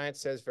which the science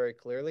says very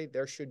clearly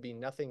there should be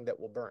nothing that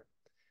will burn.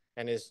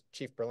 And as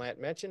Chief Berlant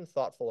mentioned,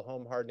 thoughtful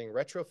home hardening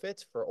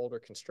retrofits for older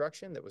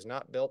construction that was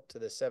not built to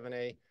the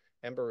 7A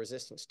ember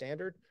resistant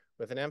standard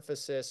with an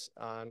emphasis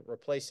on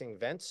replacing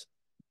vents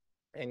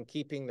and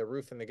keeping the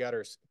roof and the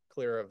gutters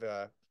clear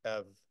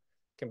of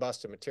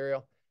combusted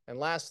material. And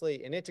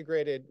lastly, an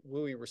integrated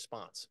WUI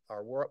response,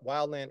 our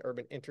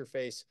wildland-urban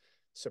interface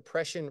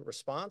suppression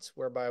response,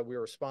 whereby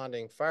we're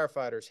responding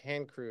firefighters,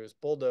 hand crews,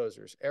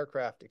 bulldozers,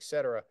 aircraft,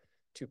 etc.,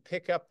 to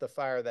pick up the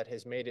fire that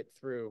has made it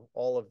through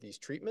all of these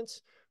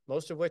treatments,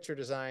 most of which are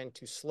designed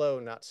to slow,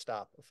 not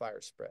stop, a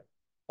fire spread.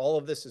 All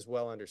of this is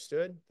well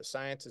understood. The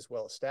science is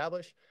well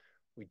established.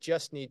 We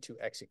just need to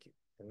execute.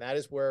 And that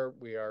is where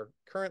we are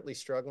currently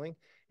struggling,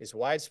 is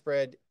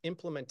widespread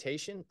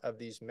implementation of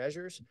these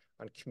measures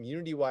on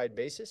community-wide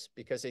basis,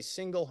 because a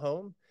single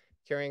home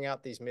carrying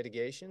out these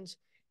mitigations,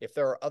 if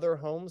there are other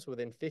homes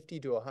within 50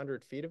 to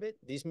 100 feet of it,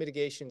 these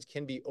mitigations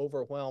can be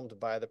overwhelmed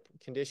by the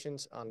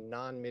conditions on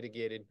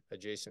non-mitigated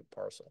adjacent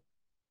parcel.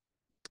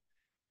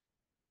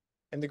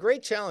 And the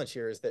great challenge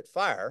here is that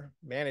fire,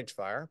 managed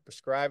fire,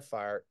 prescribed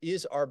fire,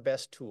 is our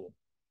best tool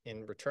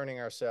in returning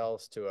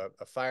ourselves to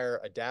a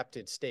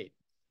fire-adapted state.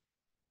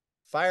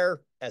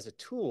 Fire as a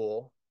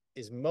tool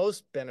is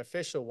most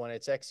beneficial when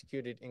it's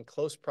executed in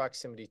close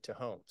proximity to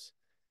homes.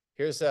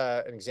 Here's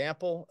an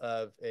example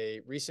of a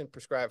recent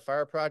prescribed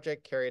fire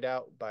project carried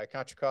out by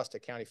Contra Costa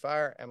County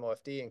Fire,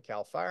 MOFD, and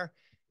CAL FIRE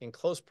in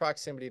close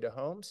proximity to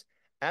homes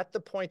at the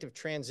point of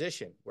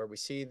transition, where we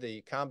see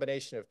the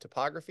combination of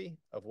topography,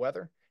 of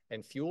weather,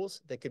 and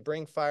fuels that could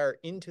bring fire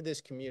into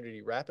this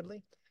community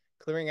rapidly,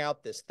 clearing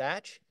out this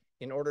thatch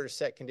in order to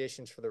set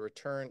conditions for the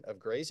return of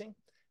grazing.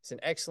 It's an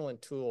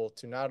excellent tool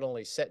to not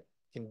only set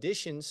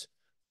conditions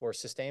for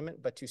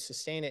sustainment, but to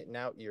sustain it in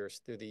out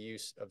years through the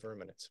use of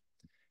ruminants.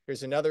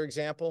 Here's another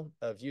example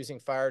of using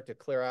fire to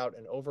clear out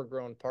an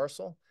overgrown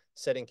parcel,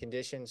 setting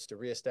conditions to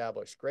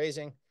reestablish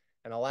grazing.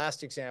 And a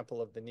last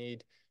example of the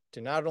need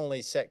to not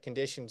only set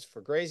conditions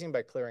for grazing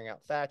by clearing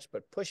out thatch,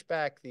 but push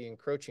back the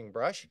encroaching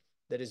brush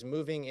that is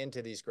moving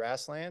into these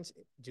grasslands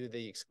due to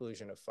the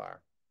exclusion of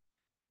fire.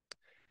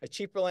 As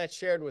Chief Berlant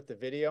shared with the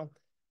video,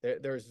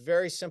 there's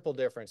very simple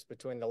difference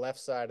between the left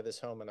side of this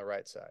home and the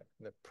right side.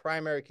 The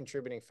primary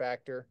contributing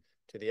factor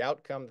to the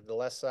outcome that the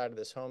left side of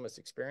this home is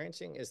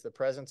experiencing is the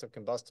presence of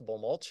combustible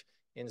mulch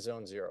in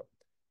zone 0.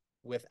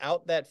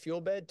 Without that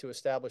fuel bed to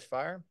establish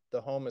fire,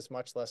 the home is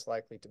much less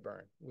likely to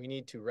burn. We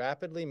need to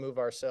rapidly move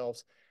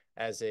ourselves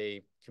as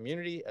a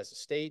community, as a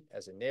state,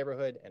 as a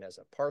neighborhood, and as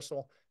a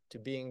parcel to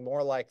being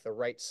more like the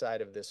right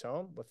side of this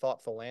home with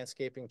thoughtful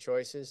landscaping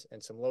choices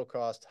and some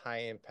low-cost,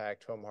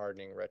 high-impact home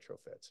hardening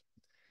retrofits.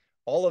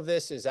 All of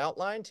this is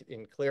outlined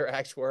in clear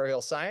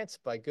actuarial science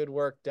by good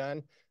work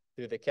done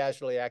through the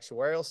Casualty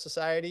Actuarial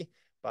Society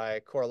by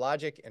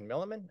CoreLogic and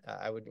Milliman.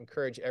 I would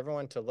encourage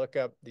everyone to look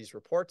up these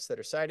reports that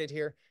are cited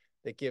here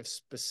that give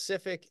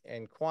specific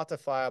and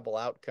quantifiable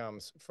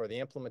outcomes for the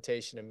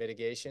implementation of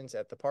mitigations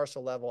at the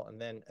parcel level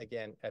and then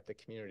again at the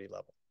community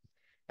level.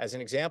 As an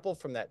example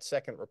from that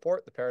second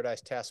report, the Paradise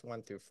Tasks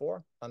 1 through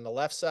 4, on the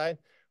left side,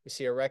 we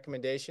see a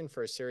recommendation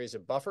for a series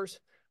of buffers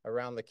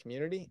around the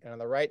community. And on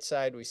the right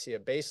side, we see a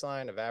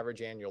baseline of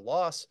average annual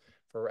loss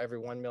for every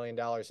 $1 million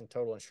in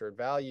total insured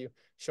value,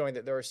 showing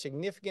that there are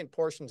significant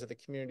portions of the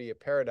community of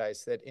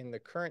Paradise that in the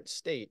current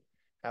state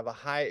have a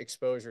high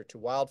exposure to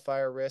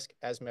wildfire risk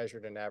as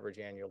measured in average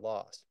annual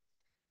loss.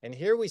 And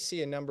here we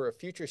see a number of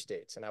future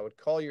states, and I would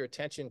call your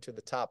attention to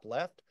the top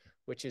left,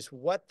 which is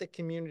what the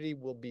community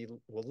will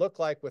look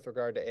like with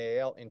regard to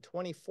AAL in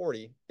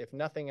 2040 if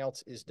nothing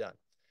else is done.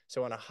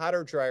 So in a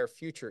hotter, drier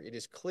future, it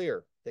is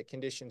clear that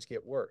conditions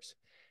get worse.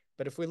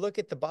 But if we look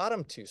at the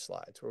bottom two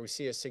slides, where we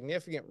see a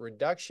significant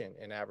reduction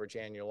in average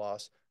annual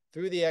loss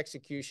through the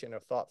execution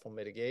of thoughtful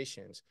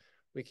mitigations,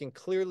 we can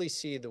clearly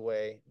see the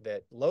way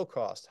that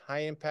low-cost,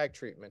 high-impact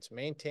treatments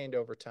maintained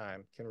over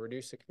time can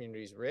reduce the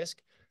community's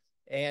risk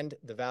and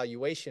the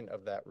valuation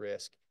of that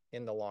risk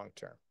in the long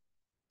term.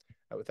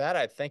 With that,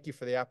 I thank you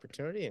for the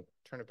opportunity and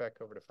turn it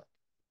back over to Frank.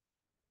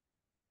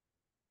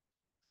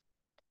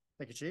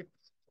 Thank you, Chief.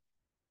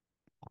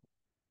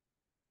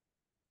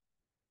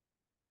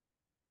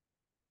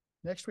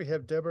 Next, we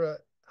have Deborah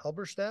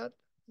Halberstadt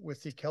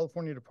with the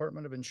California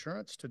Department of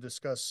Insurance to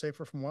discuss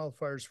Safer from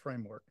Wildfires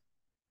framework.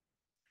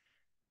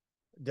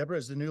 Deborah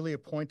is the newly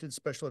appointed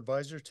Special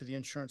Advisor to the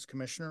Insurance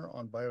Commissioner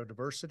on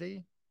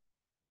Biodiversity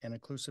and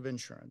Inclusive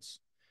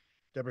Insurance.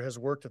 Deborah has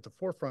worked at the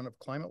forefront of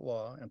climate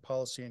law and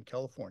policy in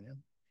California,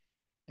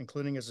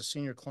 including as a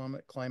Senior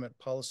Climate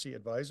Policy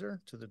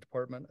Advisor to the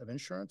Department of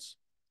Insurance,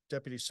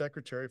 Deputy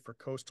Secretary for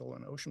Coastal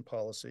and Ocean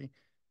Policy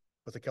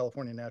with the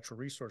California Natural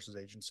Resources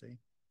Agency,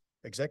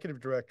 Executive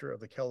Director of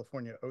the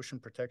California Ocean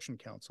Protection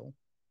Council,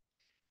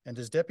 and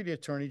as Deputy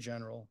Attorney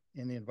General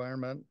in the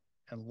Environment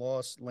and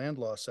Land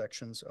Law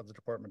sections of the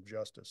Department of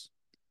Justice.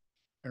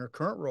 In her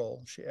current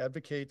role, she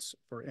advocates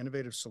for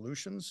innovative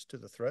solutions to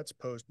the threats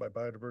posed by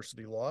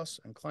biodiversity loss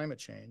and climate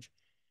change,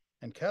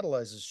 and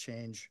catalyzes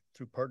change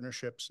through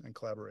partnerships and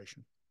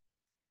collaboration.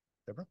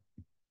 Deborah?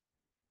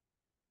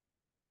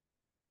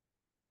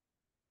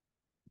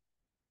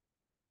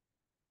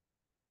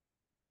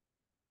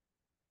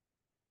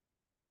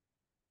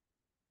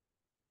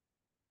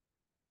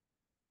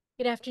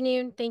 Good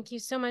afternoon. Thank you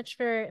so much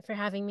for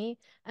having me.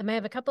 I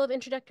have a couple of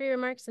introductory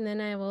remarks, and then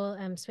I will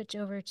switch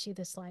over to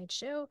the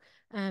slideshow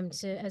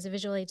as a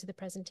visual aid to the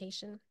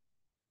presentation.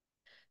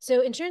 So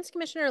Insurance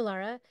Commissioner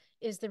Lara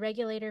is the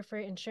regulator for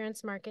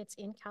insurance markets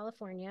in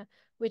California,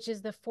 which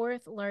is the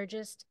 4th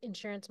largest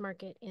insurance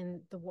market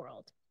in the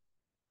world.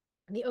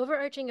 The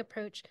overarching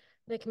approach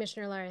that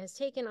Commissioner Lara has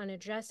taken on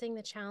addressing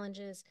the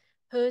challenges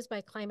posed by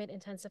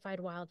climate-intensified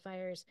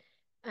wildfires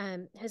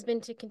has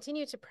been to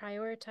continue to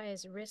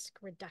prioritize risk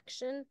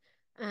reduction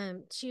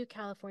to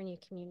California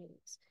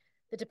communities.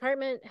 The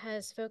department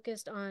has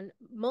focused on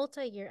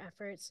multi-year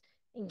efforts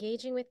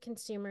engaging with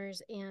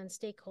consumers and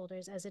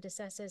stakeholders as it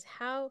assesses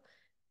how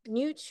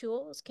new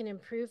tools can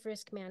improve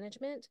risk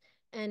management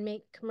and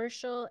make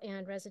commercial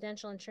and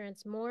residential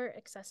insurance more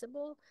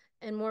accessible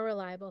and more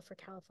reliable for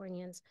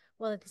Californians,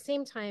 while at the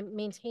same time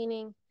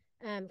maintaining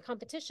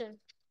competition.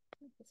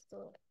 It's a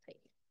little tight.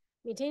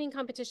 Maintaining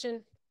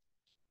competition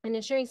and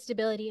ensuring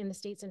stability in the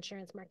state's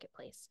insurance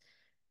marketplace.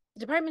 The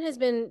department has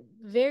been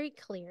very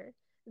clear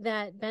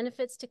that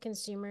benefits to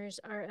consumers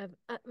are of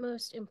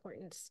utmost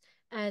importance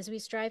as we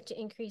strive to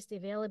increase the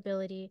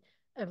availability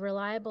of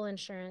reliable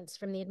insurance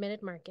from the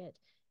admitted market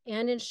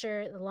and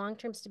ensure the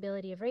long-term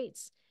stability of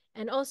rates,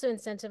 and also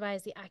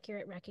incentivize the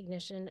accurate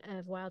recognition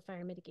of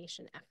wildfire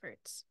mitigation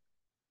efforts.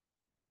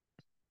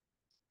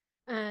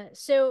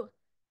 So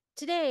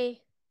today,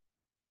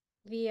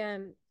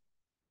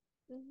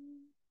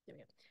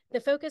 the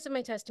focus of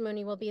my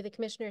testimony will be the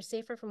Commissioner's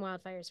Safer from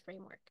Wildfires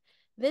framework.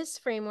 This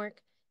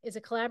framework is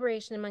a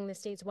collaboration among the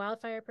state's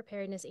wildfire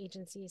preparedness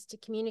agencies to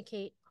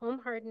communicate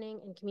home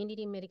hardening and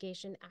community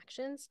mitigation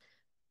actions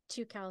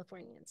to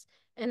Californians.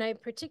 And I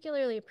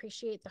particularly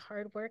appreciate the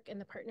hard work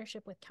and the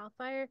partnership with CAL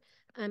FIRE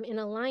in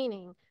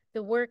aligning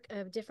the work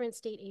of different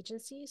state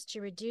agencies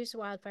to reduce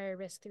wildfire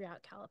risk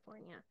throughout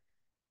California.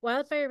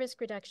 Wildfire risk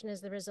reduction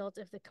is the result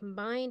of the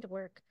combined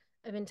work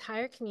of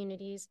entire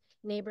communities,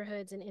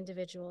 neighborhoods, and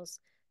individuals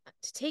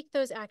to take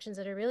those actions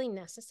that are really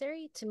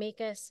necessary to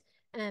make us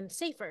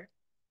safer.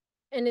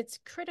 And it's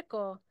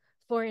critical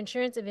for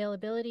insurance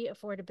availability,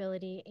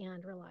 affordability,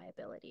 and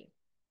reliability.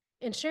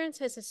 Insurance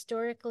has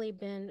historically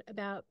been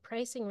about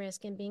pricing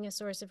risk and being a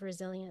source of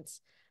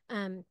resilience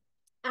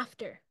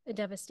after a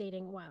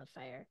devastating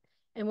wildfire.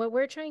 And what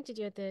we're trying to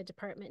do at the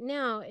department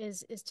now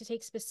is to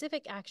take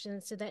specific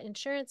actions so that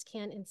insurance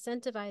can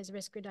incentivize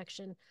risk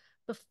reduction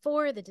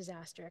before the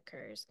disaster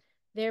occurs,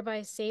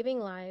 thereby saving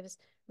lives,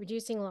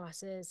 reducing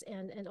losses,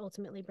 and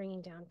ultimately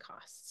bringing down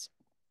costs.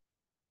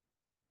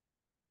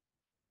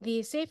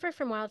 The Safer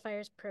from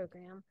Wildfires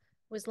program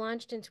was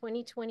launched in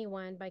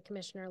 2021 by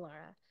Commissioner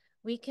Lara.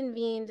 We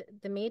convened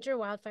the major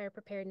wildfire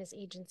preparedness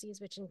agencies,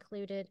 which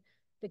included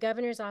the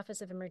Governor's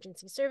Office of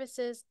Emergency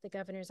Services, the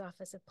Governor's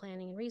Office of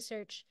Planning and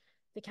Research,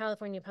 the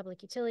California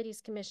Public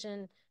Utilities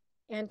Commission,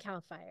 and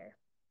CAL FIRE.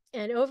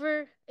 And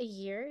over a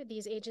year,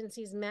 these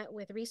agencies met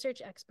with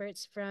research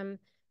experts from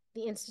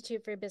the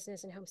Institute for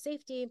Business and Home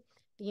Safety,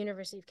 the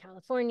University of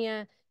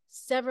California,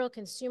 several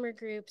consumer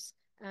groups,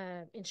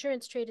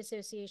 insurance trade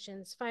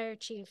associations, fire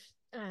chiefs,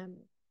 and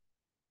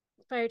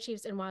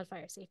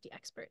wildfire safety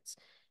experts.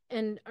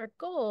 And our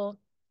goal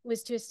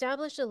was to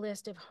establish a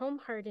list of home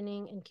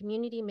hardening and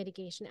community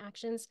mitigation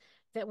actions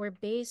that were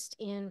based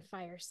in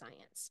fire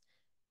science.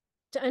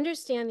 To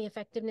understand the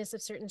effectiveness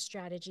of certain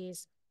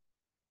strategies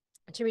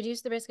to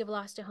reduce the risk of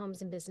loss to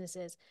homes and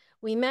businesses,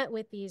 we met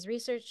with these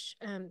risk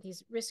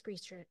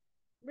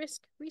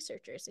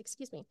researchers,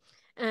 excuse me.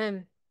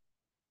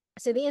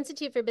 So the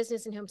Institute for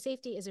Business and Home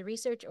Safety is a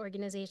research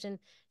organization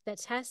that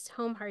tests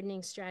home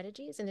hardening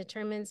strategies and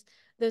determines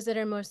those that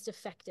are most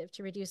effective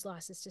to reduce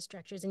losses to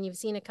structures. And you've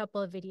seen a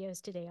couple of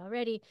videos today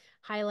already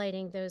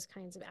highlighting those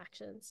kinds of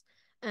actions.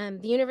 The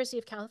University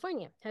of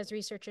California has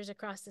researchers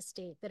across the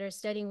state that are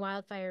studying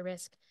wildfire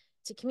risk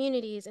to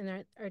communities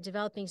and are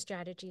developing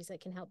strategies that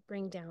can help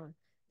bring down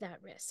that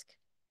risk.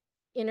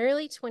 In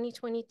early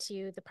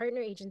 2022, the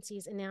partner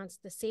agencies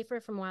announced the Safer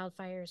from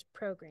Wildfires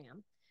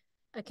program,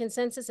 a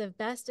consensus of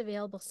best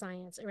available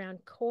science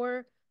around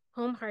core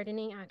home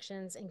hardening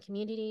actions and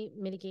community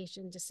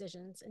mitigation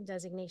decisions and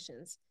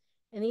designations.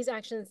 And these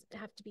actions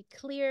have to be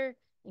clear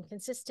and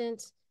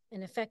consistent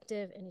and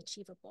effective and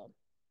achievable.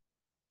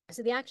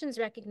 So the actions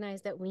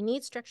recognize that we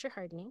need structure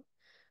hardening.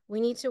 We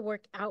need to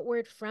work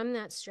outward from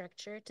that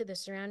structure to the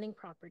surrounding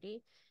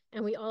property.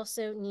 And we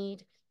also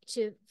need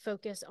to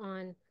focus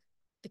on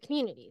the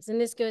communities.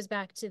 And this goes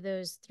back to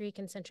those 3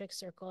 concentric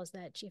circles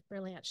that Chief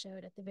Berlant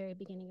showed at the very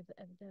beginning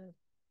of the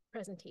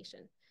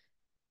presentation.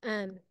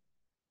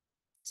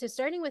 So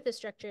starting with the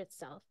structure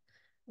itself,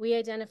 we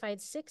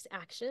identified 6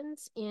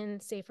 actions in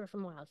Safer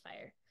from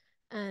Wildfire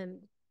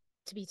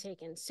to be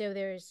taken. So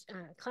there's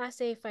Class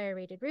A fire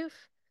rated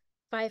roof,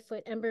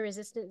 5-foot ember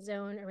resistant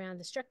zone around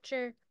the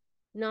structure,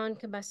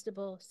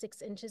 non-combustible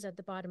 6 inches at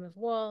the bottom of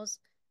walls,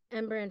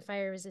 ember and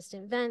fire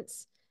resistant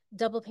vents,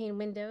 double pane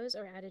windows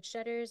or added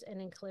shutters,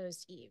 and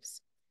enclosed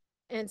eaves.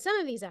 And some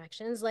of these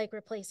actions, like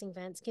replacing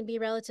vents, can be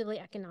relatively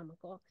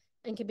economical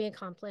and can be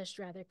accomplished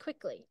rather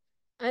quickly.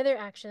 Other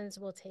actions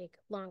will take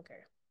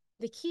longer.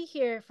 The key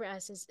here for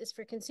us is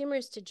for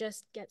consumers to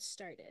just get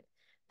started.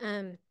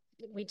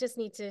 We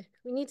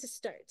need to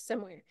start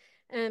somewhere.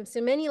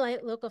 So many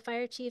local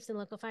fire chiefs and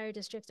local fire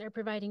districts are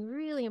providing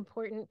really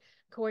important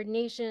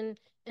coordination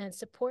and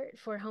support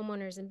for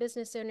homeowners and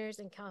business owners,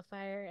 and CAL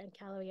FIRE and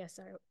Cal OES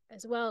are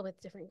as well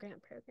with different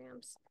grant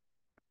programs.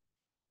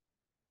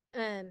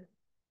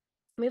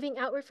 Moving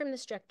outward from the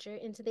structure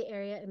into the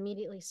area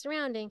immediately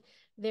surrounding,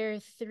 there are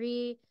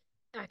 3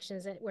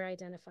 actions that were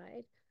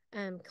identified.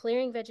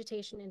 Clearing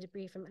vegetation and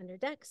debris from under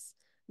decks,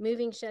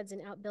 moving sheds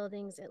and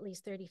outbuildings at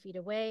least 30 feet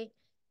away,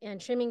 and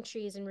trimming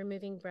trees and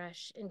removing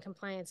brush in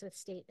compliance with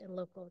state and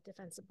local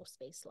defensible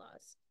space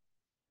laws.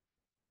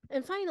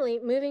 And finally,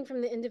 moving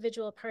from the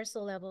individual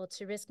parcel level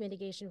to risk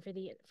mitigation for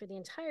the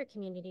entire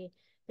community,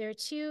 there are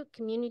 2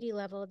 community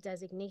level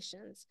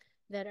designations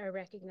that are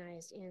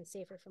recognized in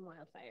Safer from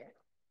Wildfire.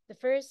 The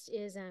first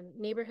is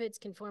neighborhoods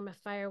can form a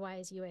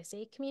FireWise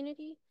USA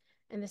community.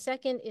 And the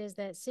second is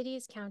that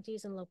cities,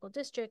 counties, and local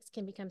districts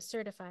can become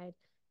certified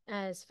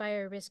as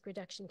fire risk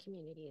reduction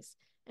communities.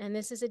 And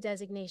this is a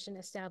designation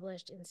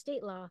established in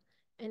state law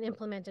and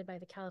implemented by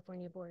the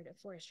California Board of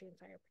Forestry and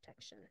Fire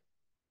Protection.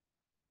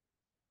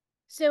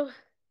 So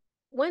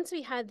once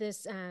we had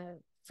this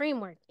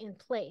framework in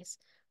place,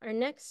 our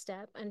next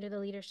step under the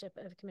leadership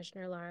of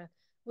Commissioner Lara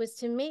was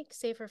to make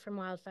Safer from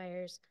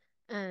Wildfires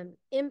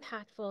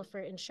impactful for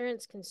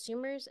insurance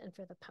consumers and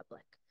for the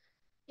public.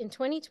 In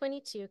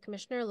 2022,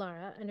 Commissioner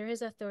Lara, under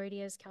his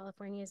authority as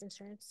California's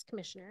insurance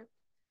commissioner,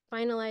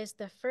 finalized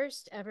the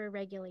first ever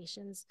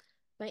regulations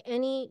by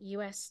any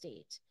U.S.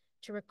 state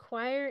to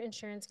require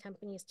insurance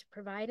companies to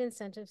provide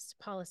incentives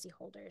to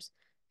policyholders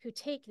who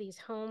take these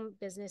home,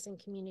 business,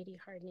 and community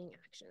hardening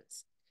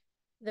actions.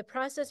 The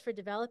process for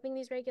developing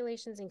these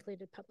regulations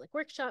included public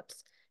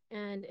workshops,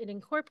 and it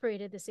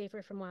incorporated the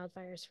Safer from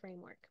Wildfires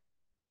framework.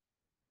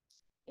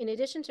 In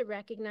addition to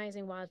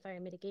recognizing wildfire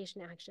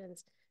mitigation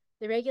actions,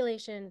 the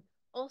regulation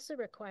also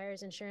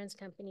requires insurance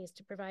companies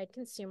to provide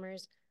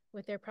consumers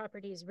with their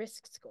property's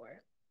risk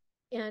score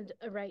and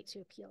a right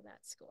to appeal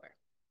that score.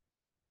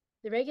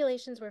 The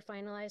regulations were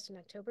finalized in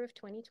October of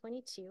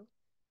 2022,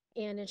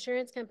 and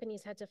insurance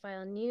companies had to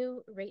file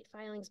new rate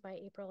filings by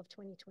April of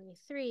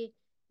 2023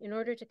 in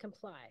order to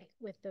comply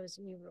with those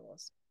new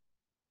rules.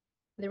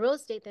 The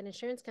rules state that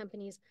insurance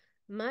companies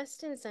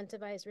must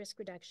incentivize risk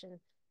reduction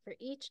for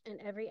each and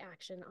every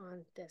action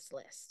on this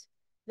list.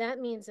 That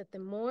means that the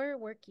more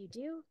work you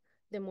do,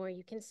 the more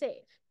you can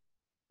save.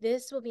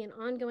 This will be an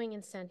ongoing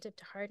incentive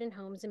to harden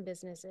homes and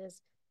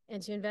businesses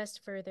and to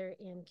invest further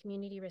in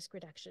community risk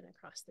reduction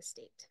across the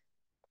state.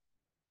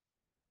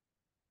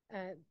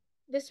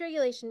 This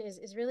regulation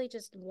is really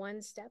just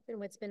one step in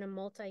what's been a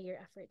multi-year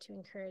effort to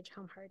encourage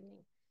home hardening.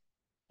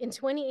 In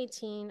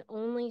 2018,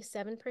 only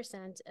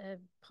 7% of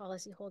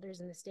policyholders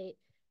in the state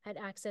had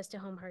access to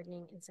home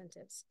hardening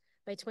incentives.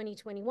 By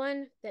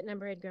 2021, that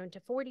number had grown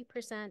to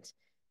 40%,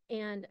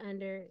 and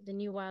under the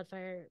new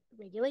wildfire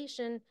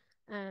regulation,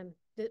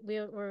 we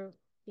were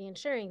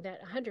ensuring that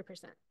 100%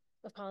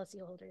 of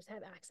policyholders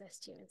have access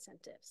to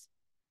incentives.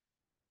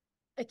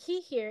 A key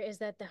here is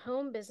that the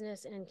home,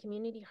 business, and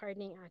community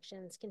hardening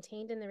actions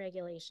contained in the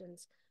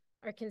regulations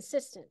are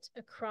consistent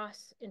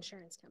across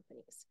insurance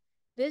companies.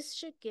 This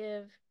should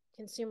give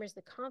consumers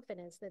the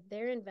confidence that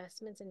their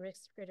investments in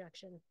risk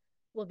reduction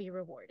will be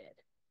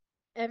rewarded.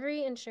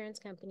 Every insurance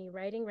company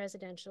writing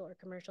residential or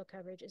commercial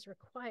coverage is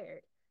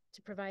required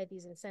to provide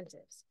these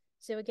incentives.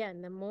 So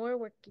again, the more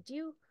work you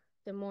do,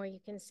 the more you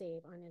can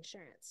save on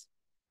insurance.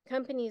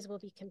 Companies will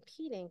be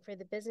competing for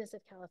the business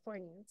of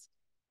Californians,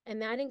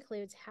 and that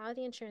includes how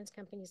the insurance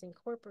companies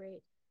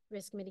incorporate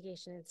risk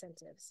mitigation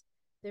incentives.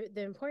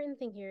 The important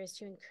thing here is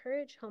to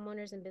encourage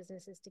homeowners and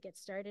businesses to get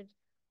started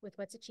with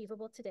what's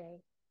achievable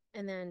today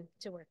and then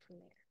to work from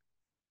there.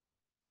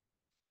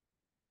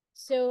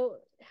 So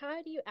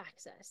how do you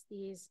access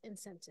these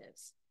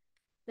incentives?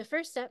 The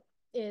first step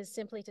is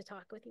simply to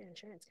talk with your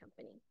insurance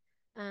company.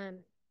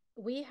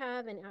 We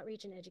have an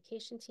outreach and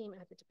education team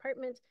at the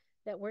department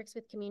that works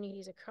with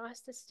communities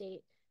across the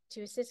state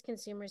to assist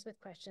consumers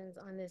with questions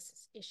on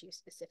this issue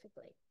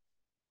specifically.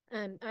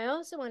 I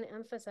also want to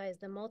emphasize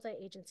the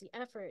multi-agency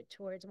effort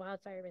towards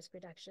wildfire risk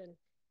reduction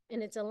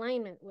and its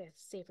alignment with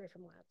Safer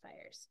from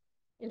Wildfires.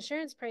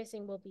 Insurance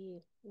pricing will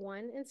be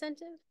one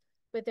incentive,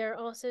 but there are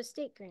also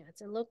state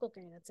grants and local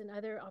grants and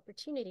other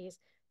opportunities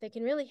that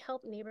can really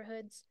help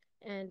neighborhoods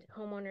and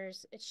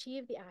homeowners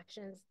achieve the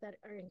actions that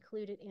are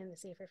included in the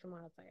Safer from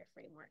Wildfire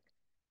framework.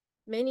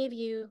 Many of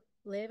you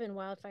live in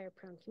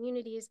wildfire-prone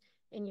communities,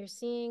 and you're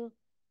seeing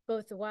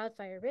both the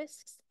wildfire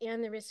risks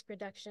and the risk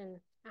reduction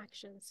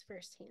actions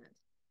firsthand.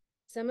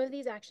 Some of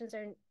these actions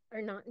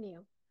are not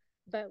new,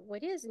 but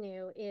what is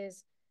new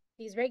is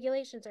these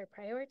regulations are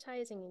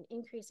prioritizing and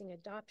increasing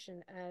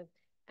adoption of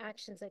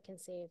actions that can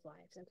save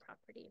lives and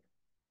property.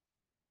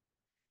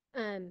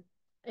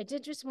 I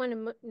did just want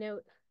to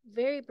note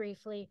very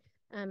briefly,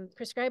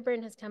 prescribed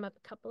burn has come up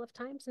a couple of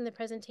times in the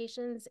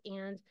presentations,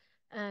 and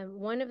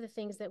one of the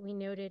things that we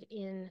noted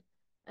in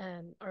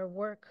our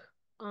work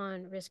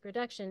on risk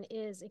reduction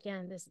is,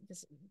 again,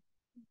 this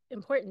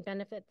important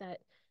benefit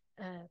that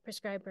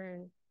prescribed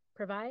burn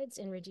provides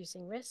in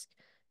reducing risk.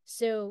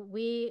 So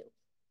we,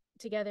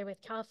 together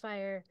with CAL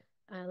FIRE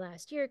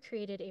last year,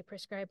 created a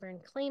prescribed burn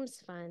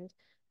claims fund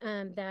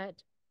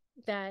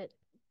that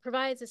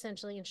provides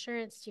essentially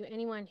insurance to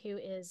anyone who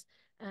is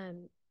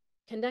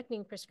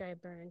conducting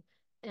prescribed burn.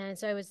 And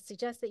so I would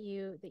suggest that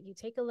you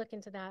take a look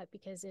into that,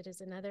 because it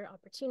is another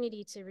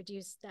opportunity to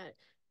reduce that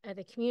at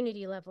the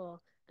community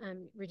level,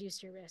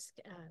 reduce your risk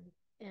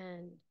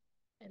and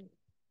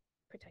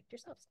protect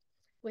yourselves.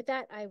 With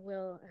that, I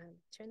will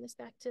turn this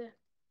back to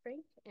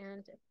Frank,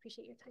 and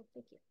appreciate your time.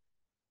 Thank you.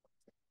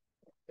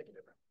 Thank you,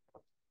 Deborah.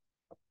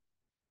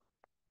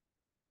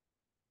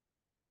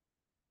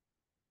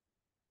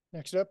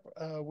 Next up,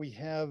 we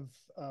have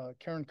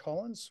Karen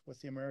Collins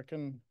with the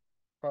American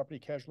Property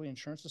Casualty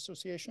Insurance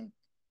Association.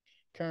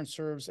 Karen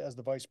serves as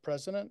the Vice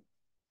President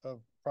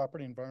of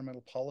Property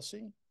Environmental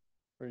Policy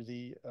for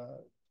the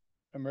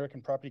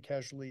American Property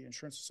Casualty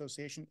Insurance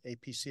Association,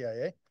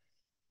 APCIA.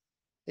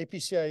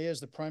 APCIA is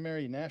the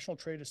primary national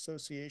trade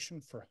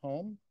association for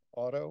home,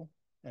 auto,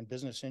 and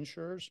business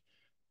insurers,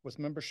 with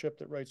membership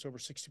that writes over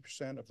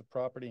 60% of the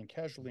property and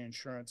casualty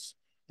insurance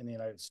in the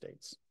United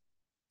States.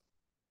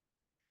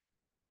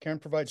 Karen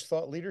provides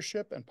thought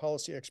leadership and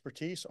policy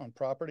expertise on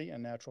property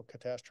and natural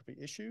catastrophe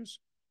issues,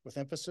 with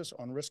emphasis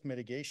on risk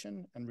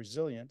mitigation and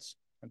resilience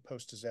and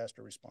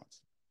post-disaster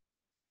response.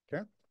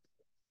 Karen?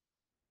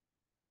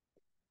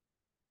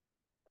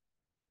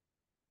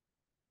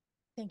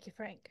 Thank you,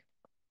 Frank.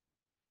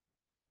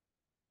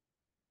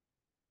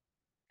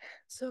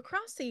 So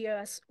across the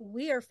U.S.,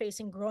 we are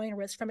facing growing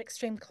risks from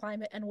extreme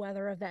climate and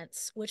weather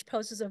events, which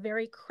poses a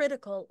very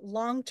critical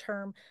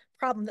long-term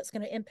problem that's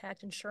going to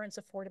impact insurance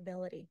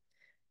affordability.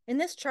 In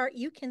this chart,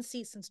 you can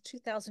see since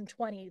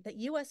 2020 that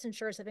U.S.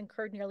 insurers have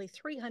incurred nearly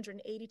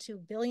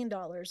 $382 billion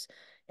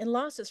in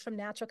losses from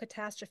natural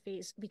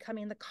catastrophes,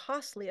 becoming the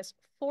costliest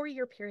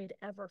four-year period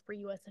ever for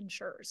U.S.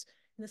 insurers.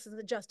 And this is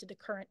adjusted to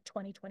current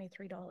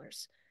 2023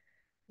 dollars.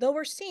 Though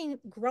we're seeing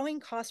growing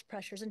cost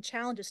pressures and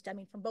challenges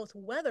stemming from both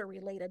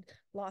weather-related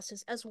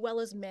losses as well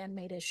as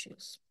man-made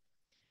issues.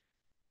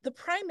 The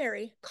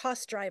primary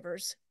cost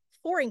drivers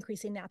for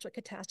increasing natural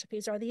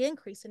catastrophes are the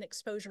increase in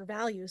exposure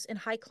values in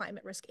high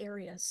climate risk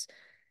areas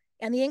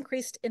and the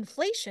increased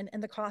inflation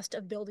in the cost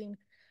of building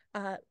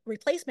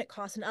replacement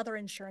costs and other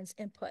insurance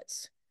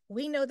inputs.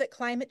 We know that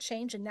climate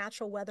change and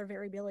natural weather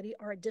variability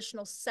are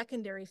additional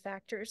secondary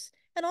factors,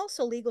 and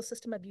also legal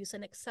system abuse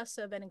and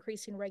excessive and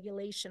increasing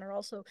regulation are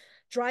also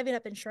driving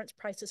up insurance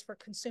prices for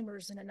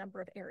consumers in a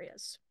number of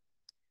areas.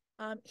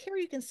 Here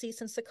you can see,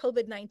 since the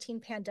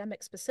COVID-19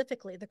 pandemic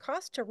specifically, the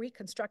cost to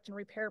reconstruct and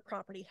repair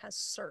property has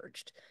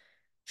surged.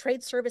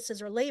 Trade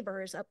services or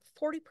labor is up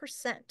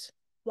 40%,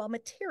 while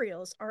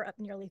materials are up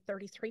nearly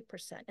 33%.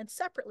 And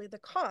separately, the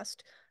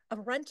cost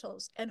of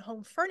rentals and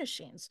home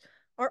furnishings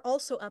are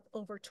also up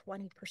over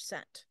 20%.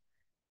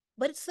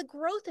 But it's the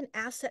growth in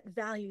asset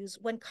values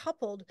when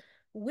coupled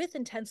with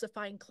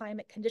intensifying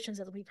climate conditions,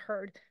 as we've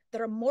heard, that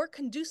are more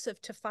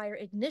conducive to fire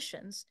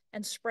ignitions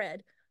and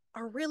spread,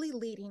 are really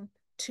leading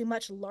to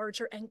much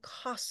larger and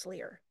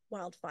costlier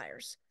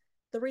wildfires.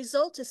 The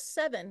result is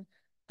 7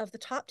 of the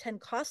top 10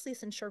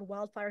 costliest insured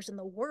wildfires in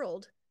the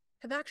world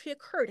have actually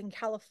occurred in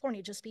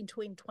California just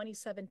between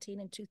 2017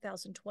 and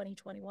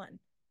 2021.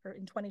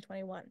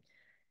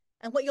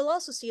 And what you'll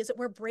also see is that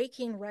we're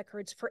breaking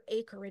records for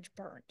acreage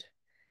burned.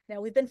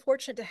 Now, we've been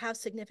fortunate to have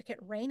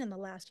significant rain in the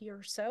last year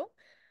or so,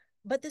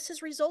 but this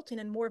is resulting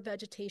in more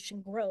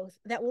vegetation growth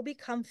that will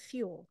become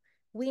fuel.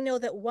 We know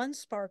that one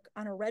spark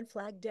on a red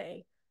flag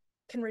day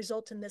can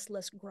result in this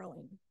list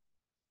growing.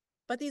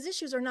 But these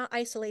issues are not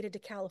isolated to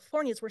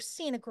California, as we're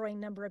seeing a growing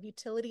number of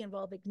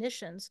utility-involved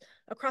ignitions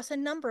across a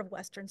number of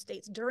Western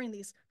states during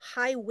these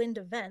high wind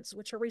events,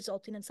 which are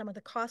resulting in some of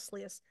the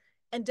costliest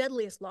and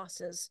deadliest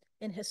losses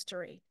in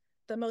history.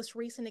 The most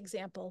recent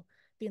example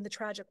being the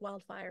tragic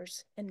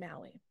wildfires in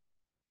Maui.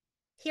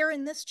 Here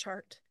in this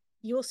chart,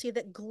 you will see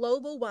that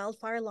global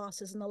wildfire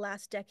losses in the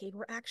last decade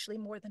were actually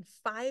more than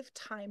 5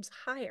 times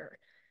higher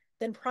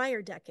than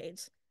prior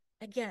decades,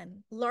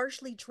 again,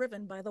 largely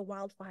driven by the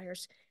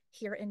wildfires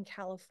here in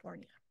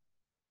California.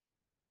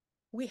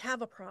 We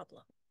have a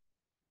problem.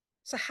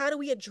 So how do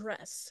we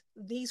address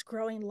these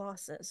growing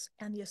losses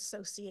and the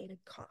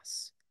associated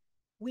costs?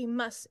 We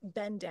must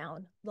bend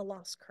down the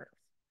loss curve.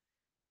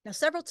 Now,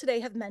 several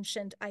today have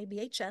mentioned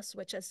IBHS,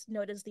 which is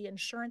known as the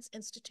Insurance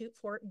Institute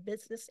for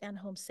Business and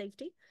Home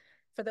Safety.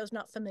 For those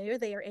not familiar,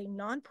 they are a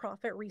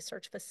nonprofit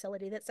research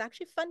facility that's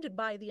actually funded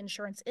by the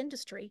insurance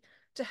industry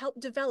to help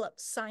develop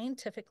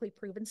scientifically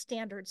proven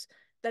standards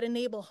that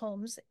enable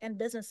homes and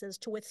businesses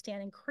to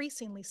withstand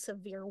increasingly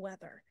severe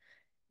weather.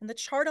 In the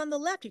chart on the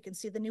left, you can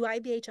see the new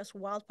IBHS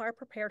Wildfire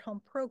Prepared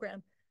Home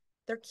Program.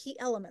 There are key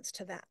elements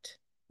to that.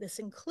 This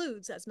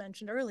includes, as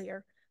mentioned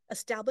earlier,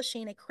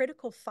 establishing a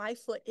critical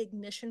 5-foot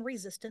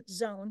ignition-resistant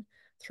zone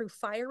through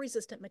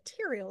fire-resistant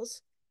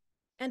materials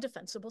and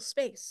defensible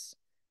space.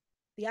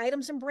 The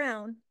items in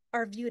brown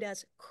are viewed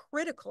as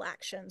critical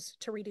actions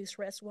to reduce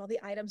risk, while the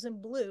items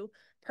in blue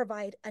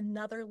provide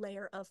another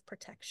layer of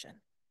protection.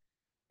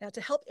 Now,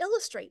 to help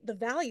illustrate the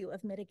value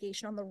of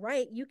mitigation on the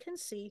right, you can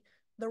see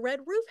the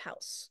red roof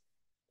house,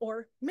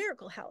 or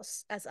Miracle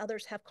House, as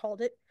others have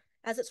called it,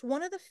 as it's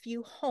one of the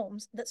few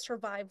homes that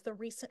survived the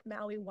recent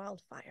Maui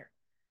wildfire.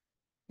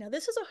 Now,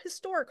 this is a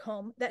historic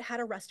home that had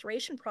a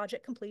restoration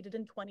project completed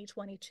in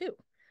 2022.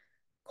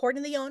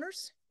 According to the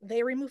owners,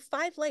 they removed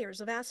 5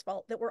 layers of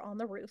asphalt that were on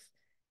the roof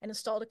and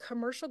installed a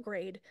commercial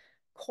grade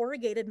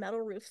corrugated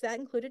metal roof that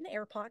included an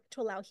air pocket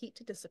to allow heat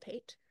to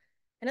dissipate.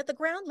 And at the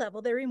ground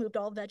level, they removed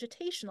all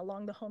vegetation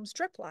along the home's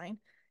drip line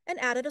and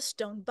added a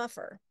stone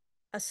buffer,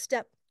 a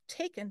step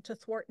taken to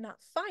thwart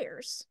not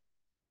fires,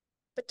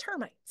 but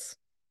termites.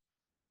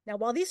 Now,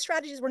 while these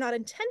strategies were not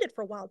intended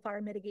for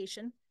wildfire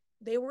mitigation,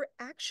 they were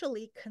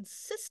actually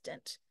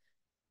consistent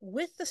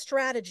with the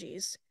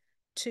strategies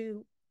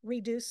to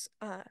reduce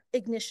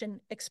ignition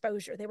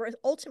exposure. They were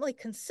ultimately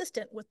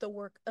consistent with the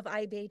work of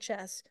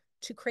IBHS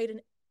to create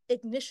an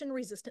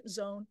ignition-resistant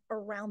zone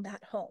around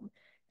that home.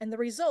 And the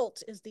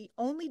result is the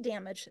only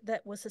damage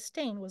that was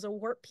sustained was a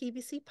warped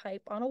PVC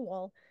pipe on a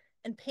wall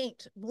and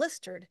paint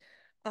blistered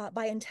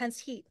by intense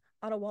heat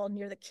on a wall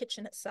near the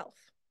kitchen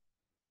itself.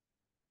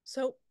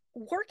 So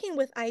working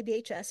with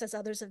IBHS, as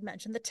others have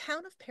mentioned, the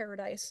town of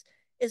Paradise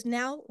is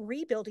now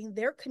rebuilding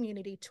their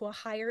community to a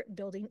higher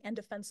building and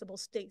defensible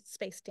space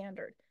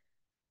standard.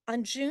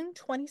 On June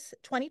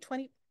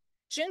 22nd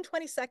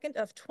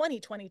of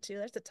 2022,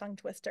 that's a tongue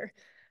twister,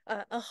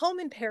 a home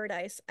in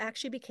Paradise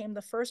actually became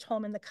the first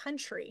home in the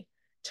country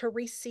to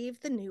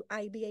receive the new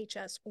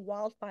IBHS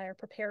Wildfire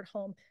Prepared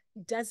Home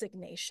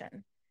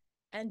designation.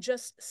 And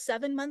just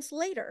 7 months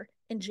later,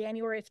 in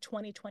January of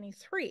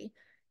 2023,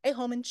 a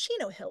home in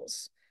Chino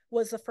Hills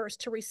was the first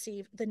to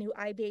receive the new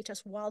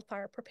IBHS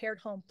Wildfire Prepared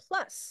Home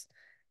Plus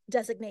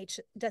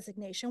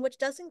designation, which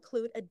does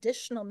include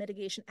additional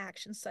mitigation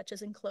actions such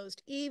as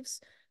enclosed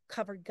eaves,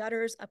 covered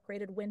gutters,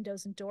 upgraded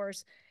windows and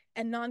doors,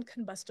 and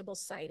non-combustible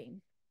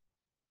siding.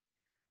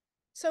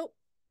 So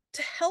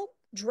to help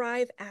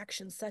drive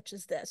actions such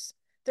as this,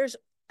 there's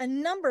a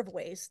number of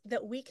ways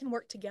that we can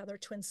work together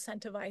to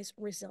incentivize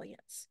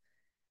resilience.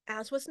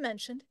 As was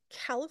mentioned,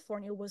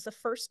 California was the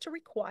first to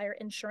require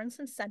insurance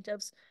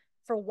incentives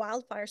for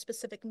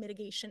wildfire-specific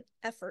mitigation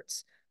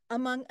efforts,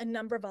 among a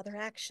number of other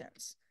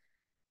actions.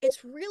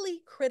 It's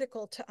really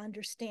critical to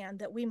understand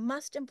that we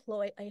must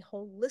employ a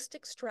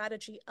holistic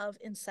strategy of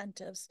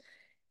incentives,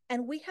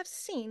 and we have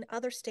seen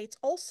other states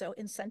also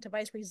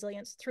incentivize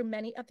resilience through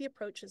many of the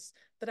approaches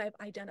that I've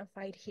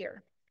identified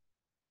here.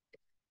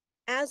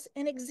 As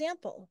an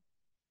example,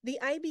 the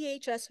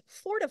IBHS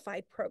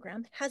Fortified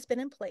program has been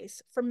in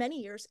place for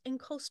many years in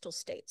coastal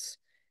states.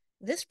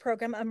 This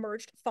program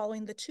emerged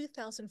following the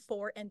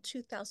 2004 and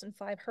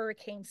 2005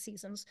 hurricane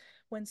seasons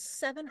when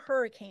 7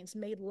 hurricanes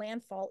made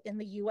landfall in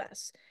the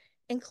US,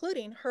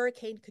 including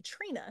Hurricane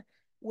Katrina,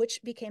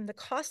 which became the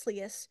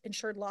costliest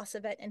insured loss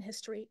event in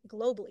history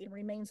globally and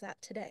remains that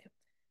today.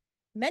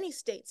 Many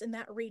states in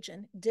that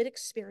region did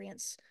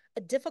experience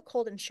a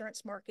difficult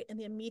insurance market in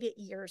the immediate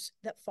years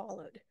that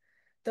followed.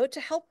 Though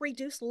to help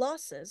reduce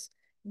losses,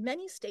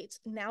 many states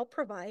now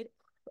provide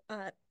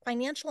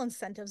financial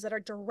incentives that are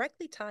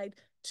directly tied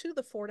to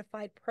the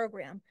Fortified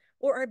program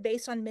or are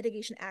based on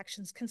mitigation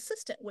actions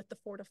consistent with the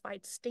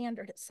Fortified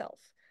standard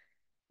itself,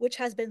 which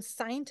has been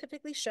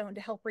scientifically shown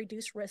to help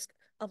reduce risk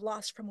of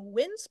loss from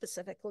wind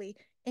specifically,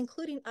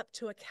 including up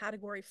to a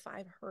Category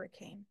 5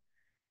 hurricane.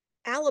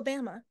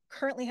 Alabama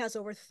currently has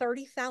over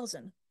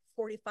 30,000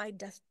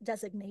 Fortified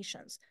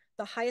designations,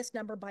 the highest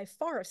number by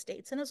far of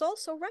states, and is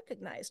also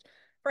recognized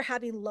for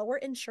having lower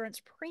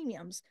insurance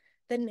premiums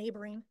than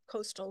neighboring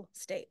coastal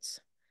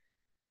states.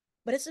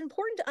 But it's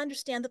important to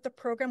understand that the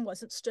program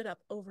wasn't stood up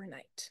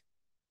overnight.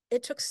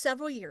 It took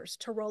several years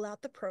to roll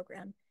out the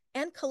program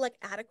and collect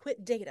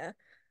adequate data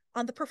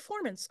on the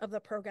performance of the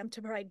program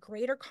to provide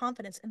greater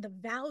confidence in the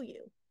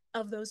value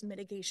of those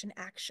mitigation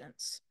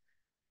actions.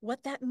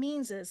 What that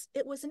means is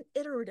it was an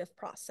iterative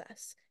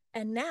process.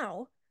 And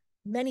now,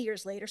 many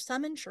years later,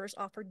 some insurers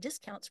offer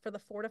discounts for the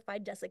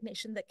Fortified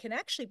designation that can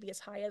actually be as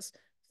high as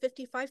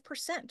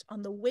 55%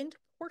 on the wind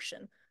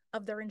portion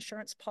of their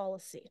insurance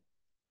policy.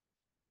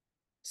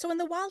 So in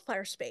the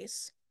wildfire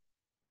space,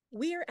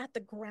 we are at the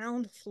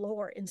ground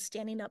floor in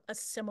standing up a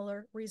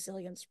similar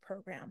resilience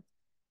program.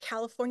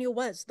 California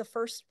was the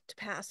first to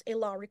pass a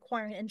law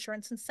requiring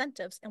insurance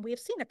incentives, and we have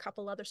seen a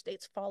couple other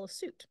states follow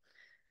suit.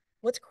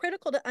 What's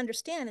critical to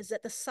understand is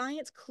that the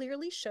science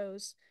clearly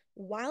shows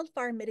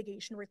wildfire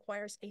mitigation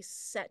requires a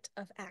set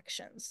of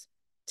actions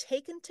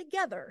taken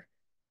together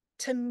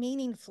to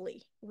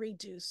meaningfully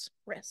reduce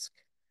risk.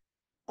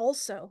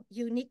 Also,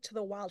 unique to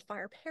the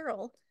wildfire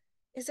peril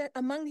is that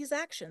among these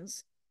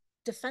actions,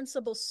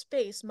 defensible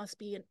space must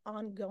be an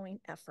ongoing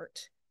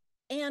effort.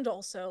 And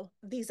also,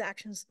 these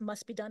actions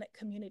must be done at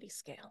community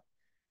scale.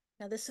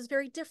 Now, this is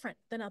very different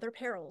than other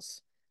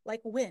perils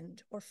like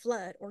wind or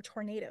flood or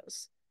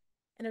tornadoes.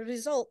 And as a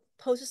result,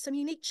 poses some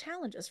unique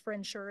challenges for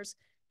insurers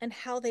and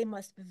how they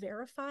must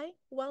verify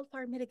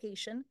wildfire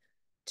mitigation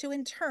to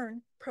in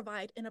turn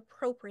provide an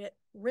appropriate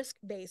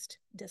risk-based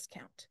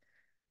discount.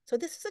 So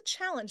this is a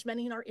challenge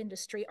many in our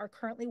industry are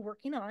currently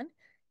working on,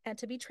 And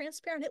to be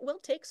transparent, it will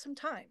take some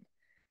time.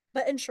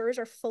 But insurers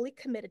are fully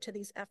committed to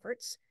these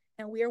efforts,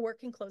 and we are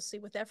working closely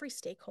with every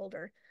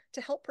stakeholder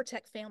to help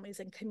protect families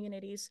and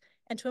communities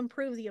and to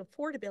improve the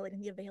affordability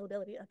and the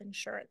availability of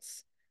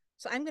insurance.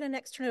 So I'm going to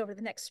next turn it over to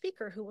the next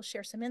speaker who will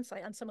share some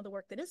insight on some of the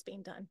work that is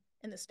being done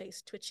in the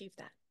space to achieve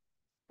that.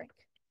 Frank.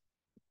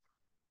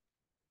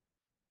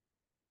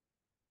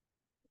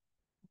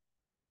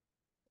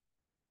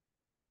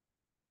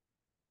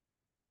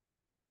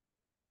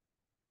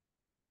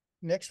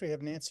 Next, we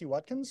have Nancy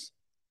Watkins.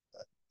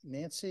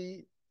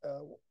 Nancy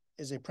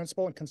is a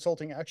principal and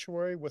consulting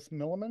actuary with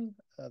Milliman,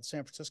 the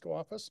San Francisco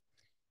office.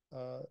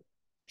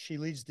 She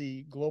leads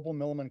the Global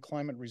Milliman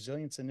Climate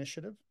Resilience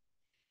Initiative.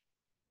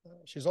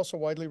 She's also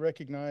widely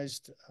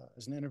recognized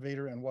as an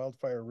innovator in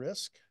wildfire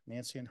risk.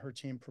 Nancy and her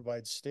team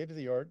provide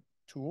state-of-the-art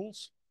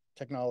tools,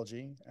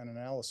 technology, and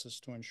analysis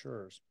to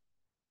insurers.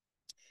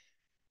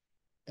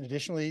 And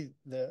additionally,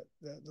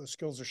 those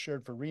skills are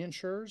shared for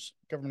reinsurers,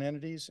 government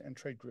entities, and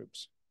trade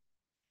groups.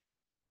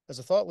 As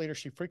a thought leader,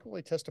 she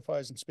frequently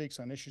testifies and speaks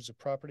on issues of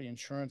property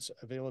insurance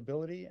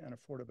availability and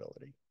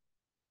affordability.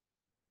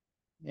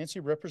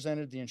 Nancy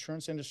represented the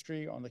insurance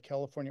industry on the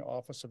California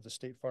Office of the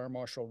State Fire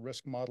Marshal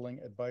Risk Modeling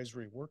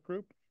Advisory Work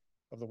Group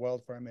of the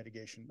Wildfire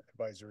Mitigation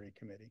Advisory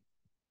Committee.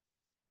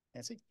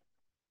 Nancy?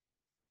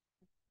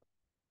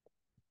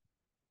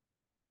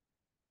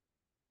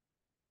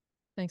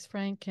 Thanks,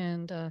 Frank,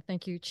 and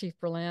thank you, Chief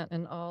Berlant,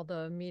 and all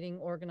the meeting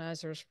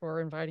organizers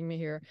for inviting me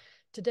here.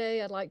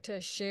 Today, I'd like to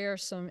share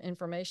some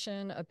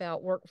information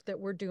about work that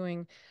we're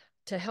doing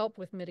to help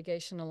with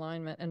mitigation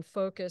alignment and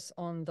focus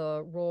on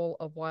the role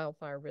of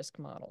wildfire risk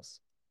models.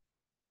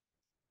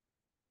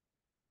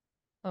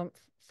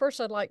 First,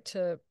 I'd like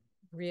to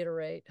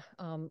reiterate,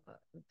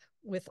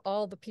 with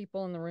all the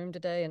people in the room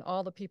today and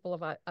all the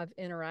people I've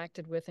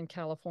interacted with in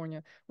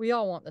California, we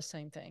all want the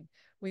same thing.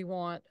 We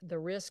want the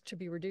risk to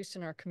be reduced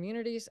in our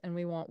communities, and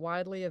we want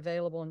widely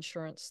available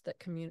insurance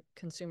that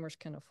consumers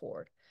can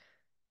afford.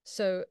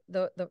 So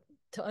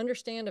to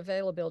understand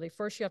availability,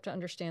 first you have to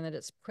understand that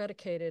it's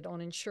predicated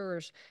on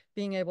insurers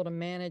being able to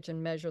manage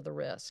and measure the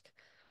risk.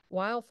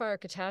 Wildfire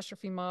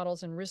catastrophe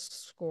models and risk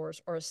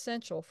scores are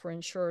essential for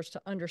insurers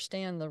to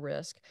understand the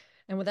risk,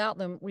 and without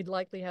them, we'd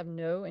likely have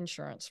no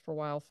insurance for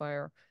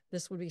wildfire.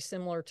 This would be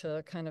similar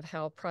to kind of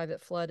how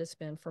private flood has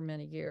been for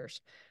many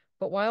years.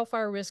 But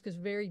wildfire risk is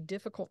very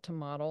difficult to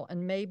model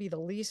and may be the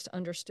least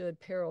understood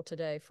peril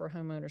today for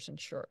homeowners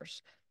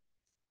insurers.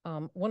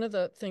 One of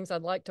the things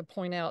I'd like to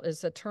point out is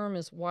the term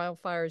is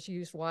wildfires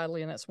used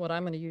widely, and that's what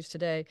I'm going to use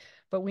today.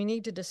 But we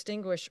need to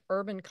distinguish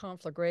urban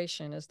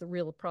conflagration as the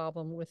real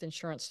problem with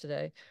insurance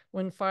today,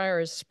 when fire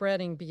is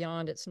spreading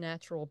beyond its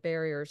natural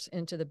barriers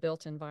into the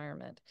built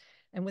environment.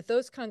 And with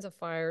those kinds of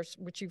fires,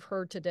 which you've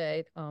heard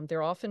today,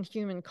 they're often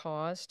human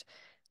caused.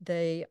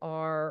 They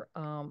are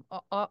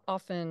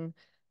often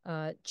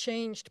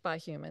changed by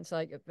humans.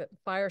 Like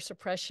fire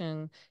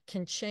suppression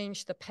can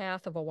change the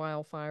path of a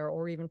wildfire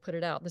or even put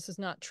it out. This is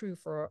not true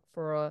for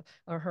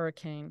a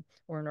hurricane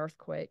or an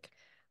earthquake.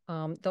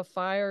 The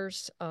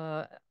fires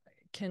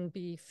can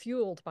be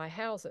fueled by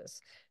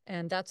houses,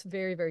 and that's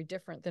very, very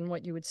different than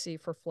what you would see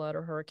for flood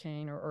or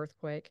hurricane or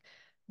earthquake.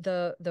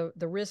 The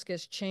risk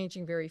is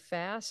changing very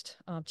fast.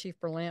 Chief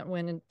Berlant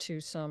went into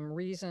some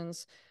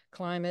reasons,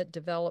 climate,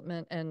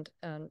 development, and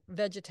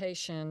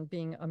vegetation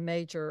being a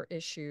major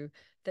issue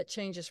that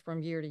changes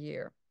from year to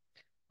year.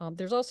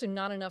 There's also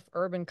not enough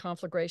urban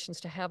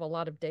conflagrations to have a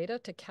lot of data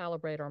to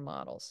calibrate our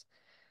models.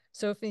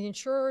 So if the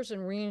insurers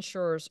and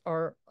reinsurers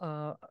are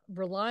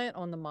reliant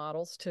on the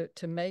models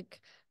to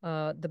make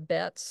the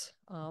bets,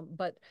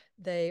 but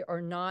they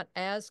are not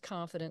as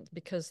confident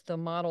because the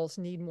models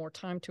need more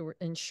time to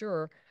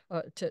ensure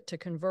to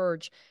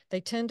converge, they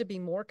tend to be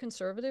more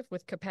conservative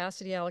with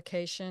capacity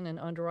allocation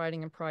and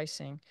underwriting and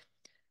pricing.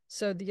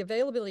 So the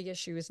availability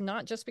issue is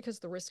not just because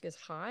the risk is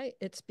high,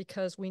 it's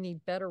because we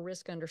need better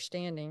risk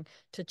understanding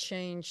to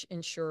change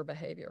insurer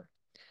behavior.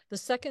 The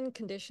second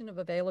condition of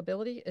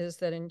availability is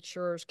that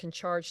insurers can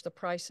charge the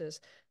prices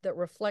that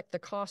reflect the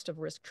cost of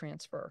risk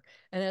transfer.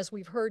 And as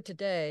we've heard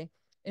today,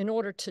 in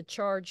order to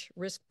charge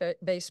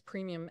risk-based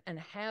premium and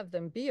have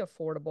them be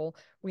affordable,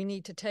 we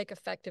need to take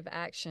effective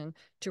action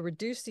to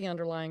reduce the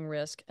underlying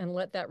risk and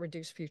let that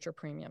reduce future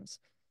premiums.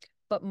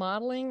 But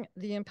modeling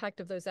the impact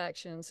of those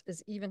actions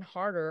is even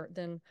harder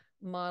than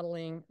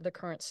modeling the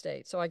current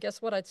state. So I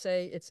guess what I'd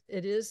say,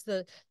 it is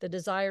the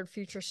desired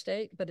future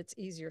state, but it's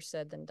easier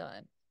said than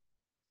done.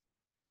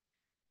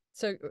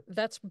 So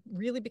that's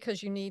really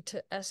because you need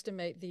to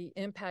estimate the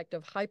impact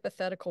of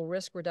hypothetical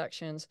risk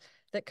reductions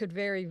that could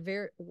vary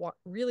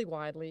really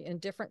widely in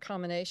different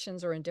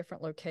combinations or in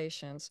different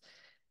locations.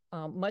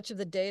 Much of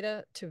the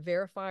data to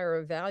verify or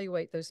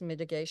evaluate those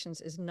mitigations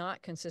is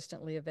not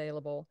consistently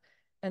available.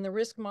 And the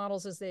risk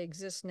models as they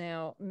exist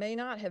now may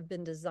not have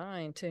been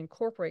designed to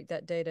incorporate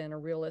that data in a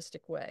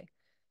realistic way.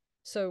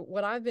 So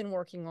what I've been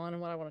working on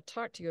and what I want to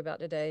talk to you about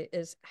today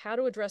is how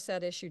to address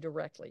that issue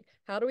directly.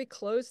 How do we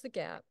close the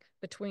gap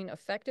between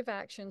effective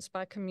actions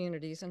by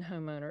communities and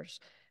homeowners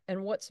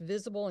and what's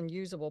visible and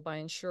usable by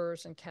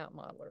insurers and CAT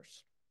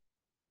modelers?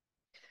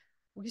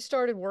 We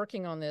started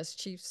working on this,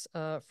 Chiefs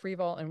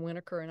Freevault and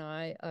Winokur and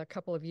I, a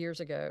couple of years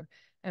ago,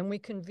 and we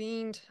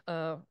convened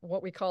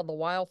what we called the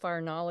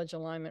Wildfire Knowledge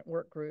Alignment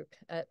Work Group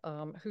at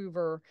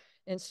Hoover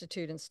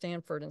Institute in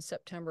Stanford in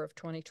September of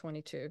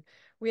 2022.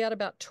 We had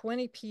about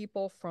 20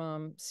 people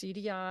from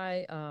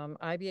CDI,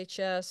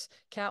 IBHS,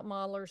 CAP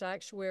modelers,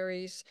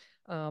 actuaries,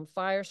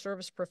 fire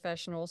service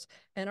professionals.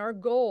 And our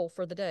goal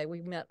for the day,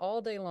 we met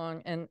all day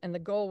long, and the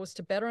goal was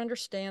to better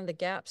understand the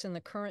gaps in the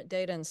current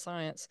data and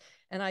science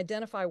and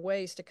identify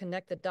ways to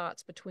connect the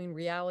dots between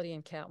reality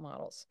and CAP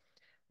models.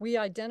 We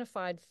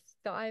identified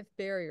 5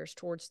 barriers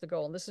towards the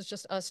goal. And this is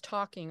just us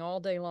talking all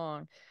day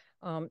long.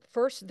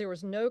 First, there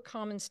was no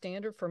common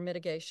standard for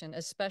mitigation,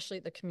 especially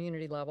at the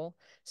community level.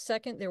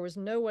 Second, there was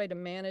no way to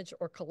manage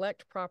or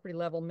collect property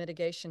level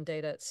mitigation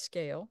data at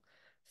scale.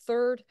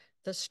 Third,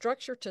 the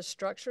structure to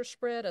structure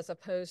spread as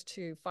opposed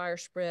to fire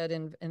spread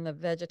in the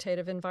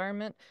vegetative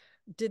environment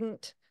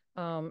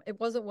it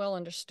wasn't well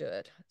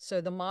understood. So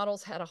the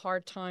models had a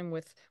hard time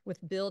with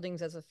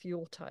buildings as a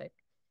fuel type.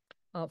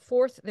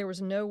 Fourth, there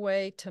was no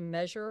way to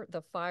measure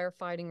the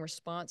firefighting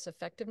response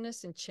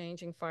effectiveness in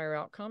changing fire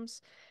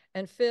outcomes.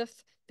 And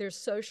fifth, there's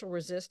social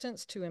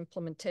resistance to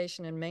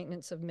implementation and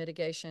maintenance of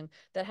mitigation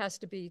that has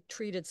to be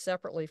treated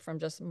separately from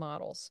just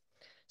models.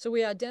 So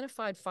we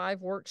identified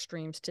 5 work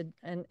streams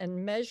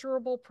and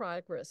measurable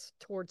progress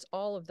towards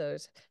all of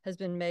those has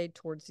been made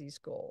towards these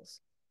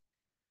goals.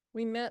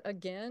 We met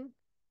again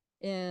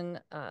in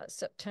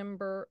August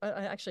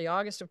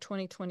of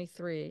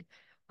 2023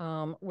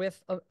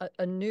 with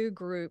a new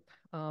group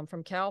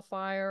from CAL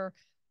FIRE,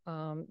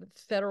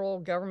 federal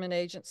government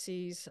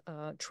agencies,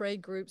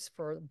 trade groups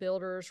for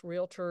builders,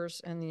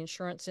 realtors, and the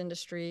insurance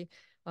industry,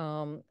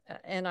 and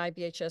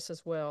IBHS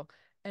as well.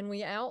 And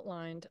we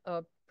outlined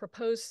a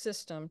proposed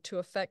system to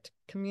affect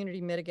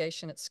community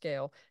mitigation at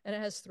scale, and it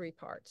has 3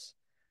 parts.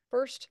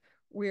 First,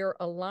 we're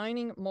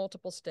aligning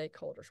multiple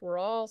stakeholders. We're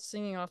all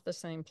singing off the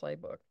same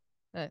playbook.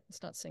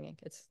 It's not singing,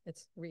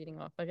 it's reading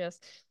off, I guess.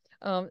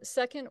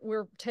 Second,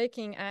 we're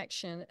taking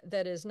action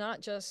that is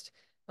not just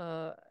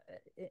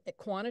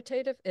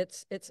quantitative,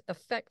 it's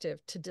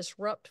effective to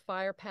disrupt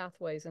fire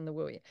pathways in the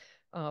WUI.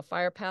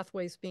 Fire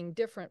pathways being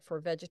different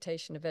for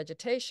vegetation to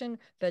vegetation,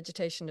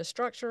 vegetation to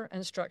structure,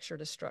 and structure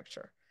to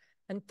structure.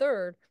 And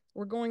third,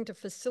 we're going to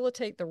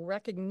facilitate the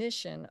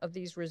recognition of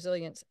these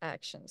resilience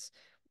actions.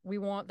 We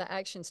want the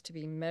actions to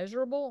be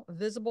measurable,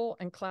 visible,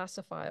 and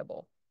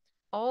classifiable.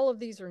 All of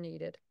these are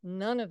needed.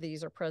 None of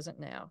these are present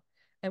now.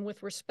 And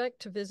with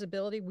respect to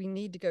visibility, we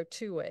need to go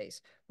 2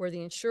 ways, where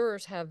the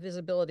insurers have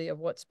visibility of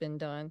what's been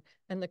done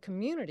and the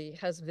community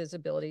has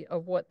visibility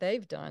of what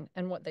they've done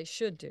and what they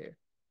should do.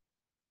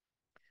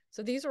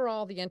 So these are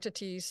all the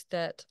entities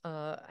that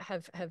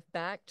have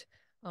backed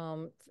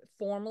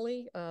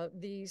formally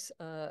this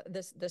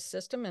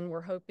system, and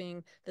we're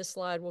hoping this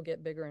slide will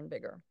get bigger and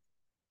bigger.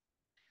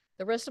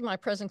 The rest of my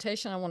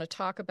presentation, I want to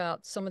talk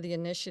about some of the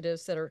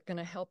initiatives that are going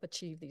to help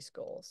achieve these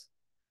goals.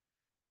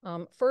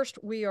 First,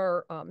 we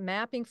are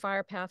mapping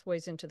fire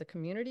pathways into the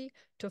community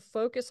to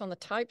focus on the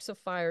types of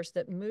fires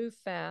that move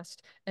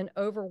fast and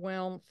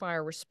overwhelm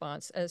fire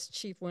response, as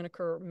Chief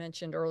Winokur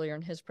mentioned earlier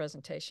in his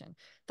presentation.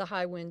 The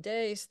high wind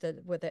days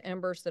with the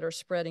embers that are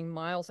spreading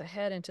miles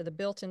ahead into the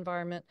built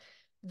environment.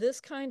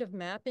 This kind of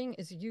mapping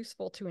is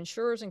useful to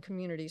insurers and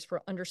communities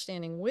for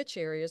understanding which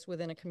areas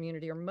within a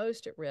community are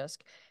most at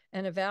risk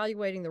and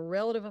evaluating the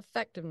relative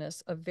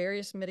effectiveness of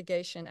various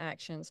mitigation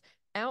actions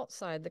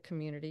outside the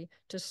community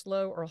to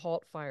slow or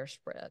halt fire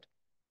spread.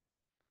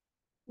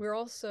 We're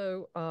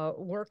also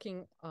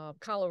working,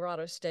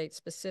 Colorado State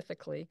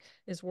specifically,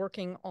 is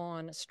working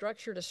on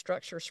structure to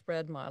structure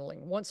spread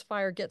modeling. Once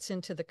fire gets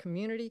into the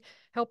community,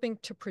 helping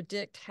to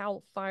predict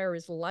how fire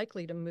is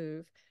likely to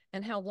move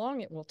and how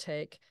long it will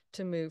take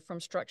to move from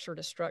structure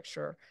to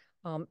structure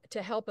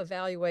to help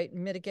evaluate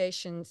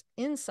mitigations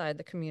inside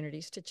the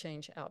communities to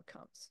change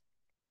outcomes.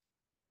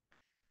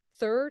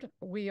 Third,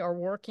 we are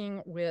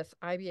working with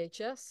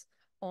IBHS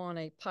on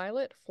a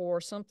pilot for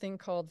something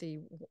called the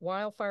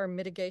Wildfire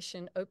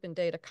Mitigation Open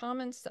Data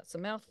Commons. That's a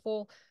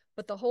mouthful,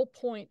 but the whole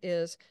point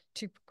is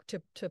to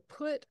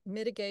put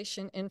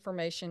mitigation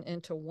information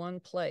into one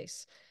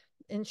place.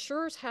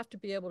 Insurers have to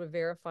be able to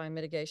verify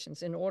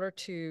mitigations in order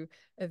to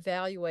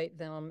evaluate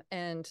them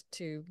and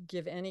to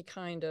give any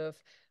kind of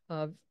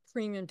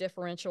premium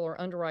differential or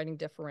underwriting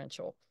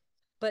differential.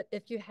 But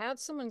if you have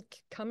someone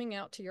coming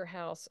out to your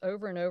house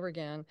over and over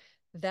again,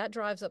 that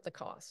drives up the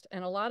cost.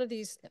 And a lot of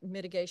these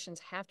mitigations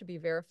have to be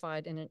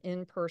verified in an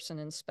in-person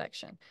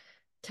inspection.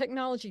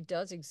 Technology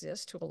does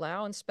exist to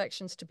allow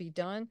inspections to be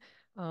done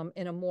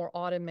in a more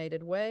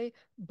automated way.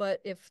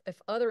 But if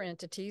other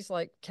entities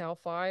like CAL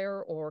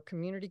FIRE or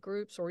community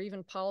groups or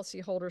even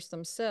policyholders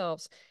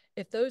themselves,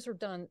 if those are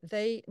done,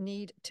 they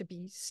need to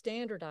be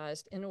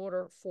standardized in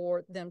order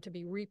for them to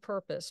be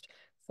repurposed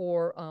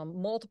for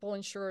multiple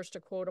insurers to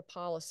quote a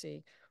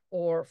policy,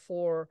 or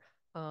for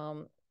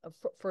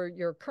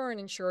your current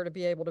insurer to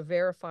be able to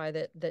verify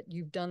that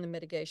you've done the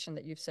mitigation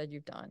that you've said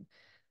you've done.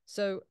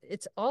 So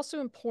it's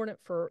also important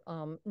for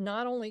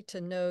not only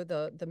to know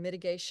the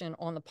mitigation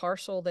on the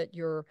parcel that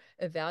you're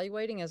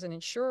evaluating as an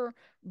insurer,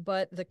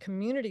 but the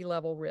community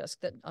level risk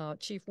that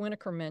Chief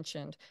Winokur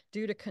mentioned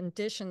due to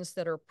conditions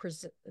that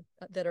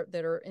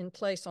are in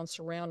place on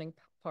surrounding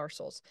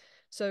parcels.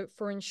 So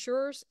for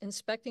insurers,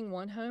 inspecting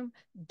one home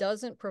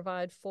doesn't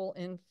provide full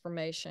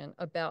information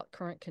about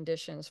current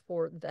conditions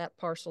for that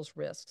parcel's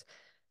risks.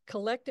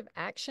 Collective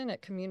action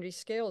at community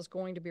scale is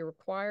going to be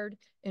required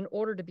in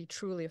order to be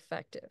truly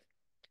effective.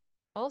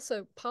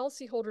 Also,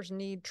 policyholders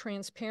need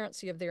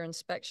transparency of their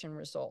inspection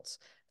results,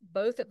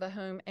 both at the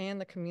home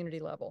and the community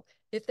level.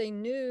 If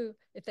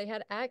they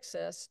had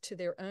access to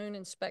their own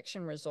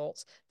inspection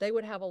results, they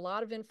would have a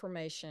lot of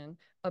information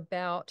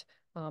about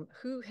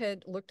who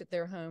had looked at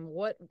their home,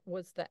 what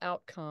was the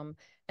outcome,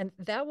 and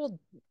that will,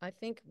 I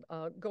think,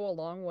 go a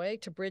long way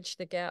to bridge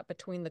the gap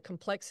between the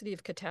complexity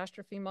of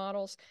catastrophe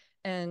models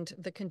and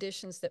the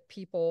conditions that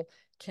people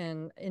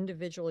can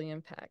individually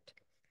impact.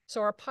 So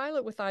our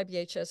pilot with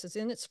IBHS is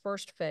in its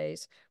first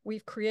phase.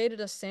 We've created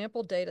a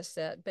sample data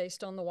set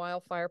based on the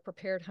Wildfire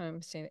Prepared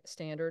Home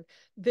Standard,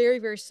 very,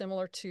 very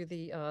similar to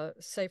the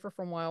Safer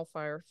from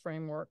Wildfire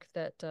framework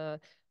that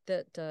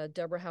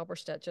Deborah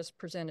Halberstadt just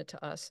presented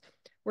to us.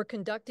 We're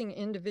conducting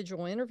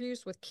individual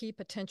interviews with key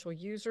potential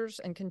users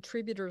and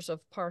contributors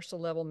of parcel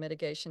level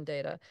mitigation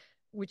data,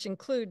 which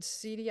includes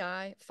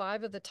CDI,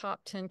 5 of the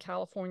top 10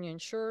 California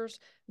insurers,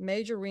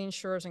 major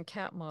reinsurers, and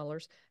cap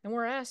modelers. And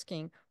we're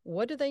asking,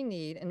 what do they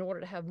need in order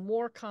to have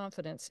more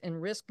confidence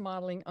in risk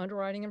modeling,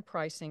 underwriting, and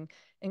pricing,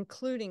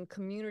 including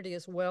community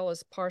as well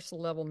as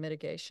parcel level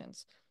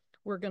mitigations?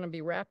 We're going to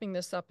be wrapping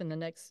this up in the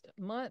next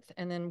month,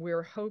 and then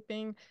we're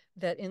hoping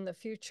that in the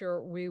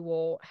future we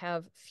will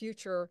have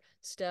future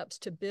steps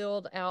to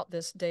build out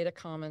this data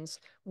commons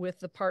with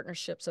the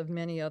partnerships of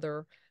many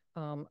other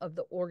of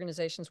the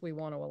organizations we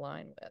want to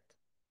align with.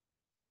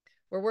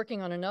 We're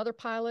working on another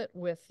pilot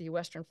with the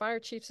Western Fire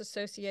Chiefs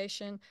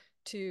Association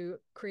to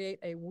create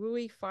a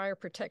WUI fire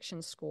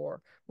protection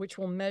score, which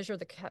will measure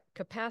the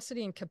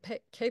capacity and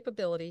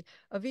capability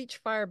of each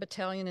fire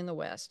battalion in the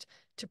West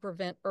to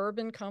prevent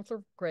urban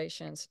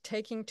conflagrations,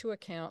 taking into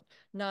account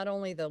not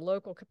only the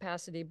local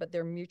capacity, but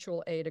their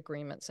mutual aid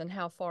agreements and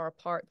how far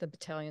apart the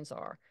battalions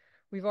are.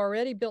 We've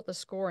already built the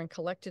score and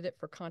collected it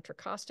for Contra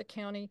Costa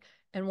County.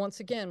 And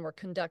once again, we're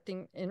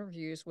conducting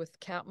interviews with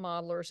cap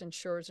modelers,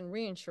 insurers, and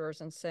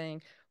reinsurers and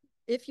saying,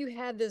 if you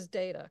had this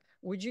data,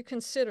 would you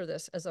consider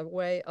this as a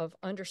way of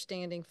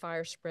understanding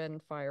fire spread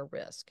and fire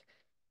risk?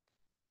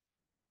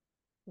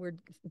 We're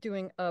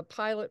doing a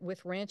pilot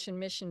with Ranch and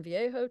Mission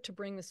Viejo to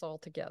bring this all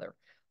together.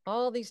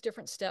 All these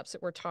different steps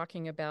that we're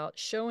talking about,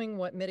 showing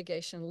what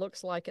mitigation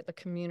looks like at the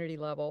community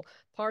level,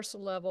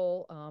 parcel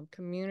level,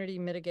 community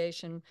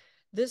mitigation.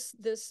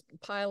 This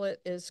pilot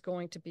is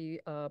going to be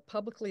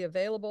publicly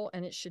available,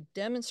 and it should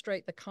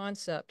demonstrate the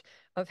concept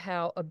of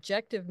how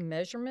objective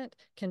measurement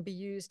can be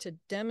used to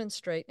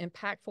demonstrate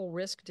impactful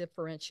risk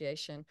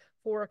differentiation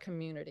for a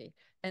community,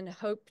 and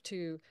hope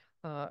to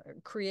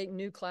create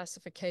new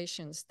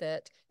classifications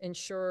that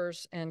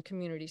insurers and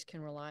communities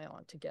can rely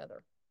on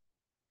together.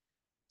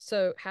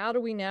 So how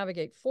do we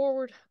navigate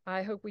forward?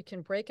 I hope we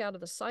can break out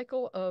of the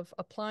cycle of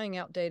applying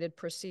outdated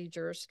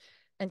procedures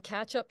and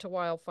catch up to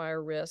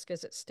wildfire risk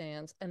as it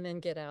stands, and then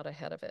get out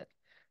ahead of it.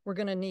 We're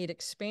going to need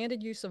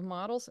expanded use of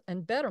models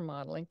and better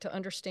modeling to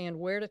understand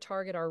where to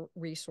target our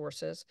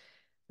resources.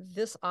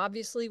 This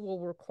obviously will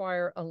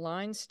require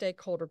aligned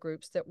stakeholder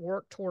groups that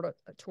work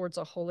towards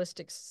a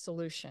holistic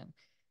solution.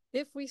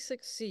 If we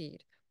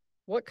succeed,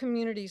 what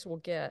communities will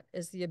get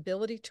is the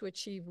ability to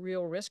achieve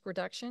real risk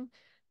reduction,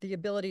 the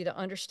ability to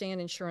understand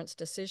insurance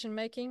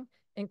decision-making,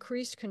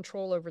 increased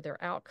control over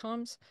their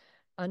outcomes,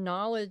 a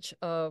knowledge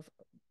of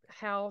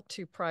how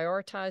to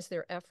prioritize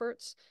their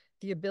efforts,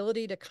 the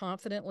ability to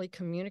confidently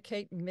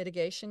communicate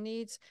mitigation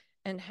needs,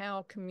 and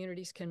how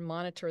communities can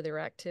monitor their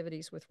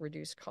activities with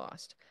reduced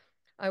cost.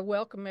 I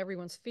welcome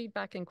everyone's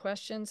feedback and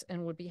questions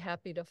and would be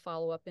happy to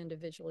follow up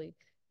individually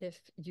if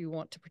you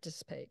want to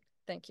participate.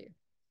 Thank you.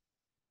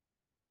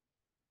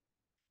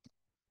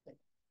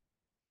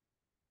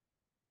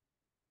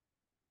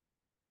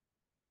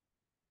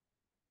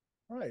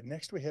 All right,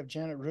 next we have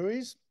Janet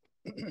Ruiz.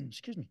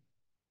 Excuse me.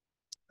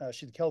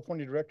 She's the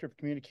California Director of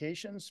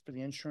Communications for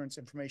the Insurance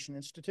Information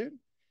Institute.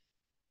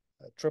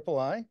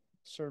 III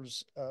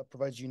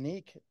provides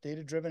unique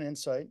data-driven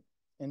insight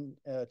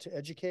to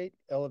educate,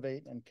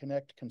 elevate, and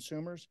connect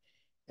consumers,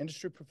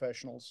 industry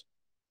professionals,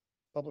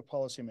 public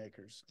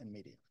policymakers, and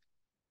media.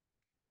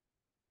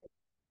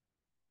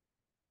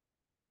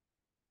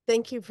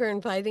 Thank you for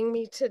inviting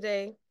me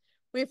today.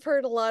 We've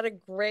heard a lot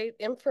of great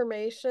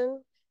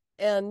information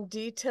and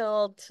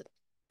detailed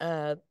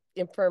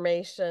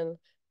information.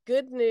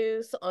 Good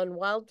news on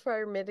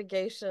wildfire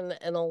mitigation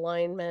and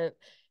alignment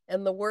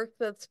and the work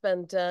that's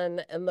been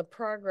done and the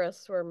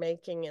progress we're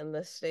making in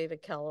the state of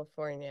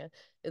California.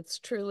 It's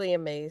truly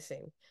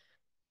amazing.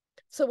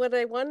 So what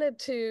I wanted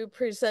to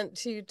present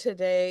to you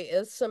today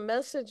is some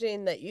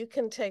messaging that you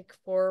can take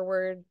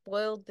forward,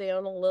 boiled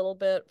down a little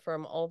bit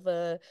from all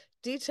the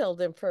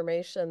detailed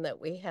information that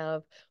we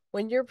have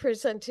when you're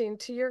presenting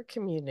to your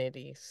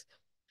communities.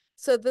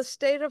 So the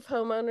state of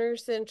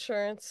homeowners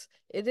insurance,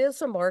 it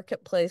is a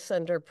marketplace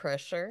under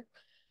pressure.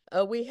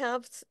 We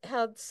have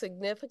had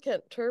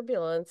significant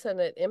turbulence,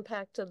 and it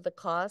impacted the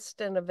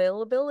cost and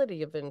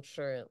availability of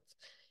insurance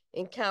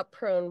in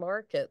cap-prone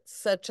markets,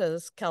 such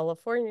as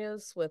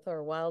California's with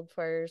our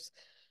wildfires.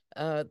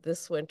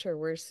 This winter,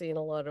 we're seeing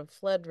a lot of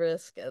flood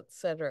risk,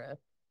 etc.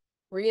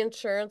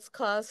 Reinsurance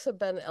costs have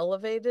been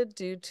elevated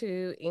due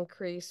to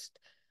increased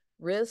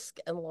risk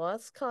and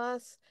loss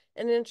costs,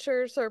 and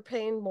insurers are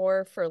paying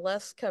more for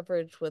less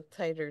coverage with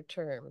tighter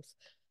terms.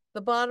 The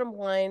bottom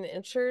line,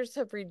 insurers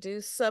have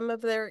reduced some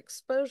of their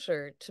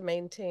exposure to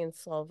maintain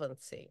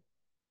solvency.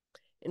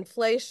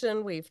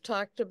 Inflation, we've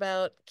talked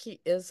about,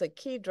 is a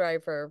key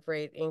driver of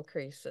rate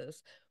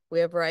increases. We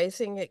have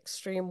rising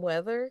extreme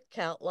weather,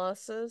 cat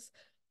losses,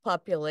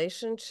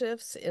 population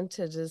shifts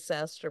into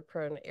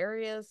disaster-prone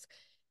areas,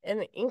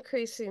 and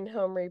increasing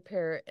home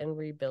repair and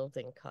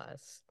rebuilding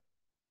costs.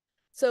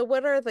 So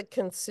what are the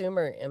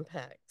consumer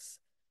impacts?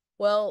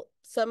 Well,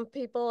 some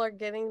people are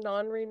getting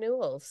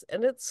non-renewals,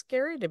 and it's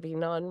scary to be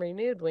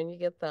non-renewed when you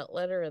get that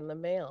letter in the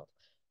mail.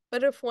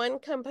 But if one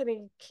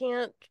company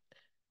can't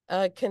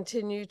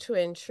continue to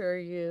insure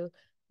you,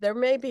 there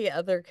may be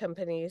other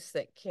companies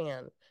that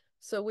can.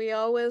 So we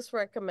always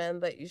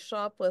recommend that you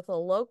shop with a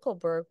local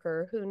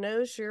broker who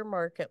knows your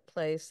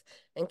marketplace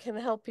and can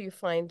help you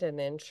find an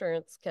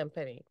insurance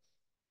company.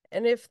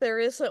 And if there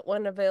isn't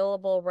one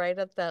available right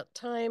at that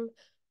time,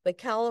 the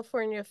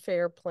California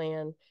Fair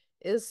Plan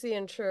is the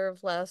insurer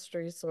of last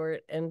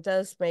resort and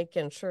does make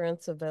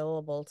insurance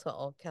available to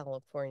all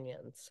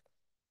Californians.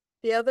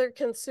 The other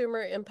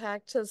consumer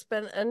impact has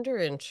been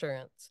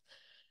underinsurance.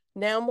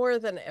 Now more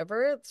than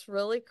ever, it's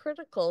really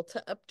critical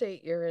to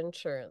update your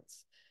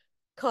insurance.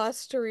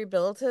 Cost to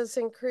rebuild has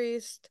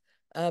increased.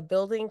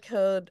 Building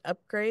code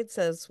upgrades,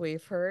 as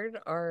we've heard,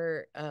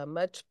 are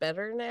much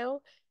better now,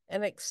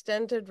 and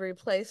extended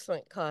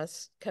replacement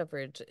cost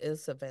coverage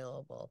is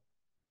available.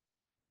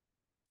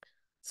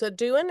 So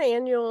do an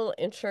annual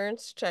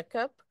insurance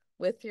checkup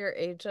with your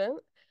agent.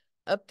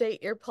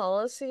 Update your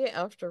policy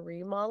after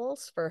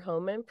remodels for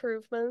home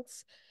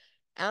improvements.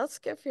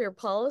 Ask if your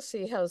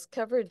policy has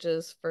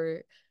coverages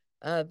for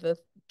the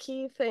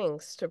key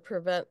things to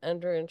prevent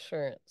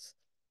underinsurance.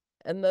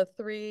 And the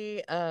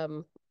 3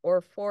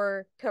 or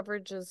 4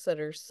 coverages that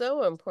are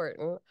so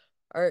important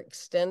are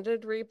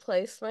extended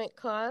replacement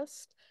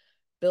cost,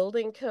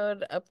 building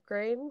code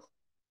upgrade,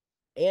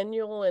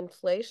 annual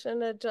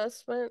inflation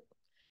adjustment,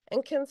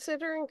 and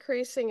consider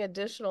increasing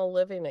additional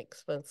living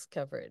expense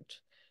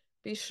coverage.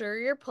 Be sure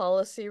your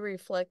policy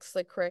reflects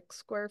the correct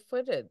square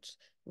footage,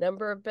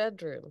 number of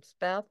bedrooms,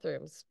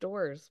 bathrooms,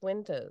 doors,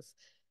 windows.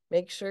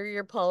 Make sure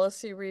your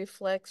policy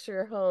reflects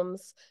your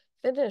home's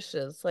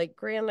finishes like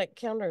granite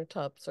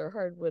countertops or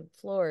hardwood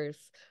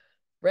floors.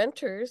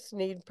 Renters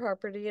need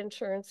property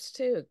insurance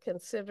too.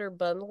 Consider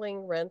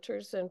bundling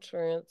renters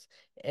insurance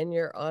and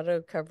your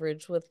auto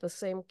coverage with the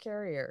same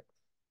carrier.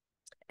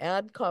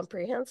 Add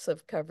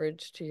comprehensive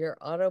coverage to your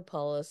auto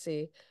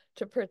policy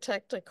to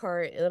protect a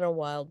car in a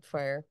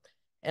wildfire.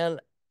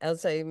 And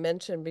as I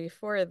mentioned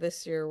before,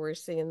 this year we're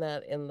seeing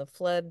that in the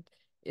flood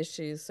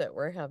issues that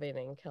we're having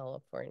in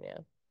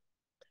California.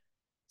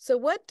 So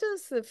what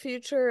does the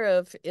future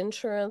of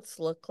insurance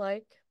look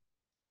like?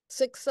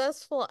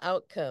 Successful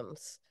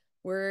outcomes.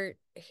 We're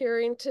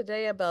hearing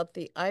today about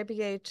the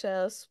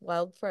IBHS,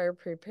 Wildfire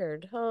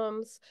Prepared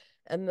Homes,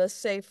 and the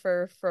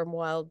Safer from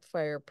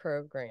Wildfire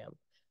program,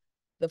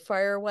 the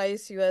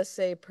FireWise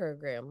USA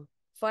program,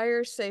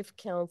 Fire Safe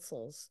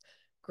Councils.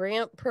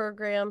 Grant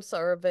programs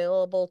are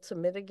available to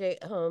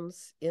mitigate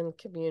homes in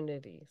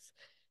communities,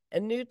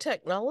 and new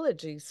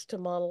technologies to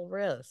model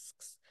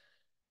risks.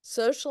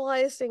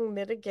 Socializing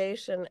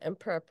mitigation and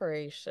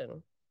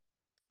preparation.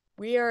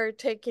 We are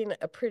taking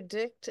a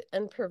predict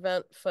and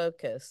prevent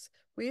focus.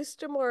 We used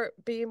to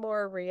be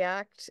more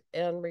react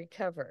and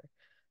recover,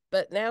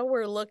 but now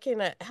we're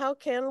looking at how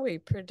can we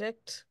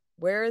predict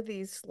where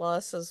these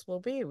losses will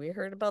be. We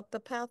heard about the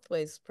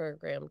Pathways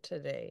program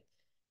today.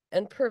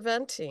 And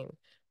preventing.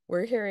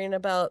 We're hearing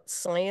about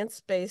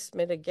science-based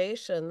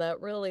mitigation that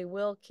really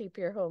will keep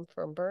your home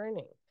from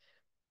burning.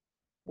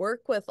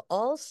 Work with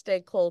all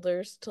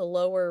stakeholders to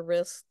lower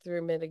risk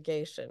through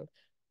mitigation.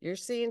 You're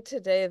seeing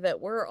today that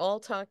we're all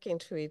talking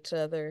to each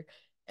other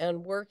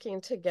and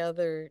working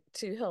together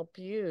to help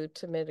you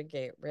to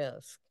mitigate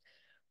risk.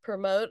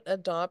 Promote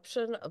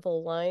adoption of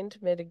aligned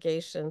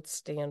mitigation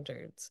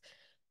standards.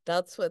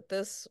 That's what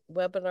this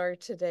webinar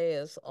today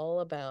is all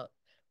about.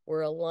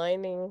 We're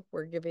aligning,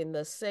 we're giving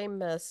the same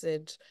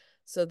message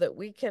so that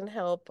we can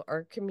help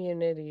our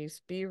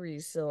communities be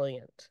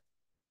resilient.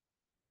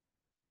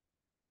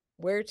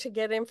 Where to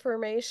get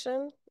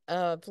information?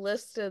 I've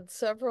listed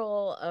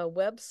several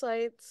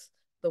websites.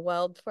 The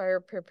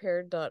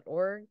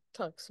wildfireprepared.org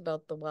talks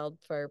about the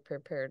wildfire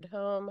prepared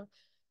home.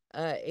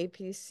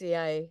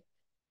 APCI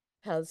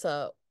has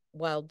a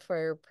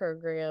wildfire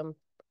program.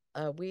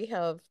 We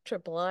have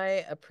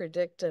III, a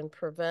Predict and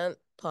Prevent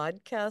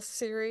podcast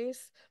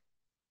series.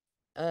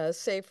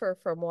 Safer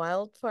from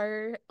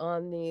Wildfire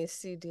on the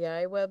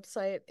CDI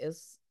website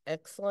is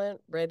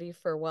excellent.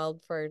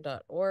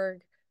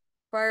 Readyforwildfire.org,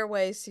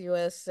 Fireways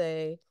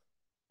USA,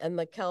 and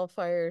the Cal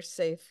Fire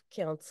Safe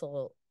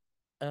Council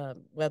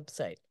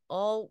website.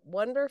 All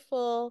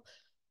wonderful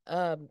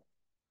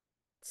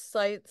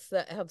sites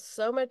that have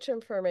so much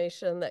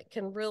information that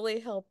can really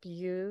help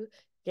you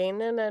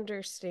gain an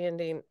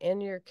understanding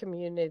in your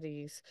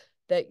communities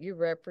that you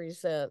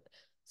represent,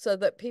 so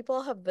that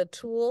people have the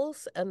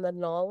tools and the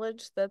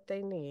knowledge that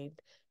they need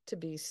to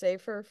be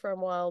safer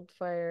from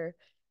wildfire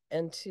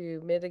and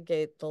to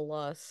mitigate the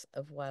loss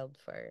of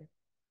wildfire.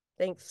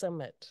 Thanks so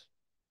much.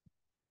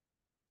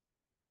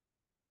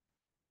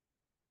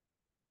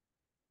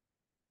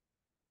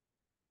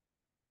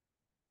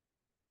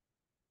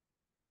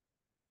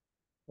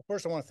 Well,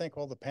 first, I want to thank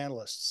all the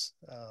panelists.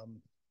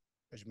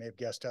 As you may have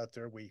guessed out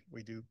there, we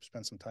do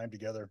spend some time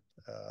together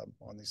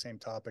on these same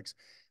topics.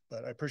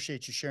 But I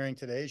appreciate you sharing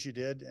today as you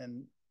did,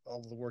 and all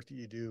of the work that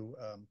you do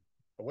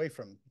away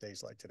from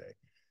days like today.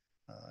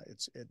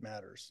 It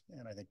matters,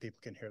 and I think people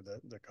can hear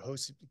the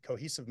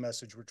cohesive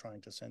message we're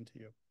trying to send to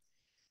you.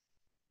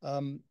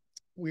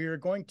 We're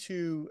going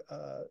to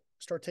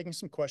start taking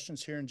some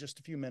questions here in just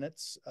a few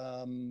minutes.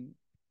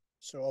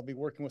 So I'll be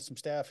working with some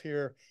staff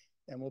here,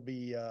 and we'll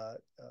be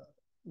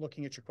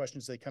looking at your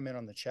questions. They come in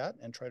on the chat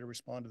and try to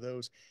respond to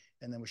those.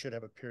 And then we should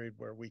have a period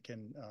where we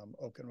can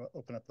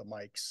open up the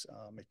mics,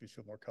 make you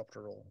feel more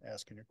comfortable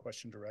asking your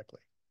question directly.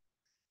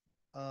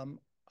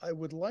 I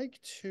would like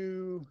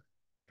to,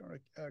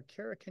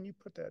 Kara, can you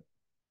put that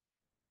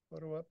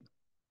photo up?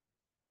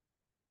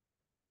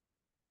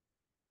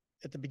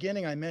 At the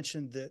beginning, I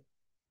mentioned that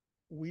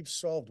we've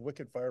solved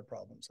wicked fire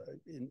problems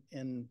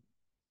in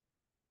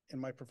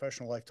my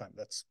professional lifetime.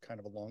 That's kind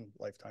of a long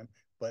lifetime,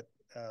 but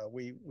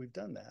we've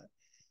done that.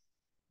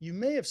 You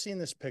may have seen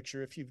this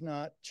picture. If you've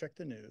not, check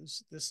the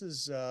news. This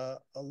is a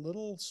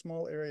little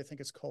small area. I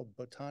think it's called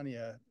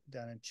Botania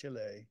down in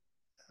Chile.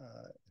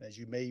 As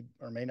you may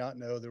or may not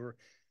know, there were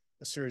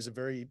a series of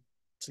very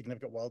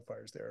significant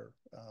wildfires there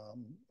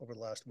over the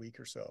last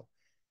week or so.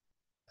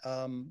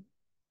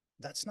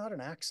 That's not an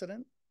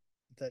accident.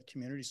 That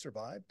community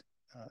survived.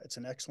 It's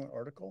an excellent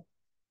article.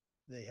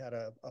 They had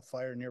a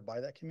fire nearby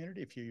that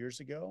community a few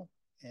years ago,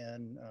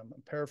 and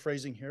I'm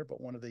paraphrasing here,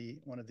 but one of the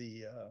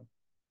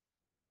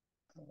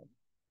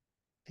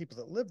people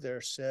that lived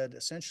there said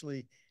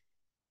essentially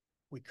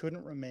we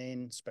couldn't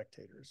remain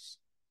spectators,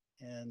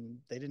 and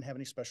they didn't have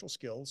any special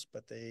skills,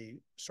 but they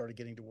started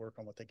getting to work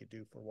on what they could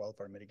do for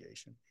wildfire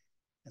mitigation.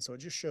 And so it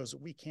just shows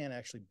that we can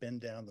actually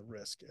bend down the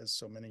risk, as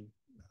so many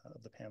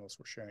of the panelists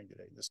were sharing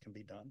today. This can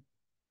be done.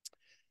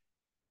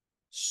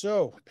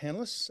 So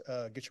panelists,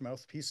 get your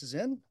mouthpieces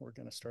in. We're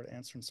going to start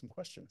answering some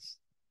questions.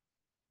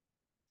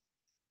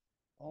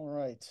 All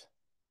right.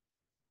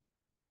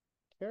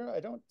 Kara, I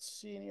don't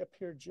see any up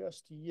here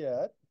just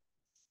yet.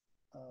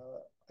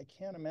 I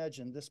can't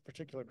imagine this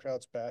particular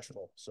crowd's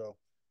bashful. So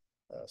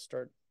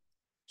start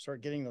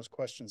getting those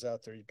questions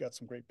out there. You've got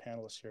some great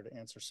panelists here to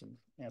answer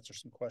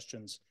some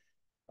questions.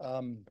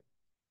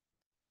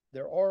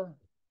 There are.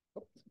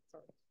 Oh,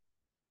 sorry.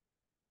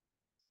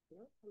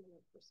 Not from the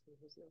person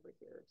who's over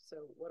here. So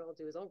what I'll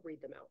do is I'll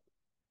read them out.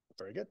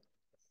 Very good.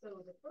 So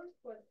the first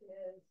question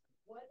is,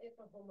 what if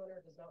a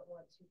homeowner does not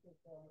want to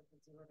conform with the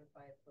 0 to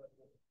 5 foot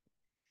rule?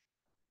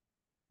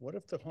 What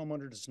if the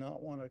homeowner does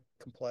not want to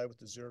comply with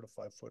the 0 to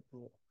 5 foot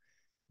rule?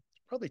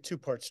 There's probably two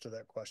parts to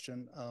that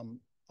question.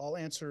 I'll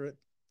answer it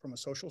from a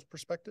social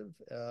perspective,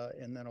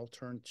 and then I'll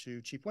turn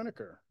to Chief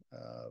Winokur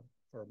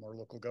for a more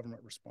local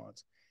government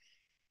response.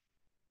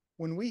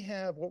 When we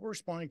have, what we're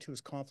responding to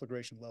is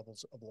conflagration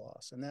levels of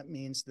loss, and that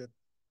means that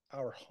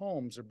our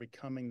homes are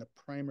becoming the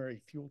primary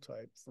fuel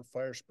type for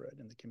fire spread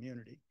in the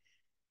community.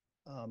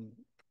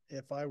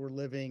 If I were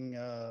living,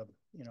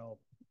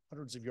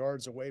 hundreds of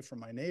yards away from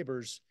my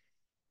neighbors,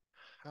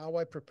 how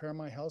I prepare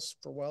my house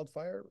for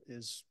wildfire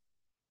is,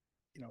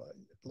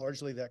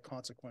 largely that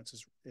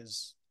consequence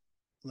is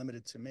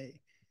limited to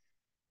me.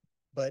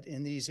 But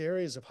in these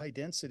areas of high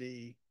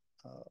density,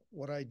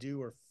 what I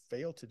do or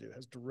fail to do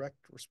has direct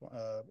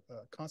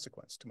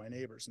consequence to my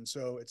neighbors. And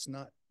so it's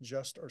not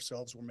just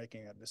ourselves we're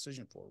making that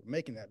decision for. We're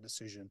making that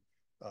decision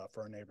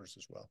for our neighbors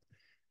as well.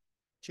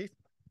 Chief?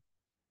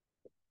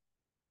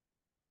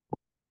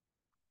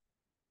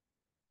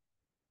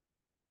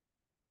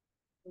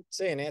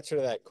 Say in answer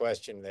to that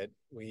question that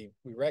we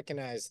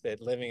recognize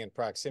that living in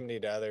proximity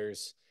to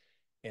others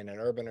in an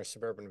urban or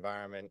suburban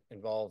environment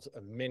involves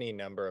a many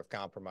number of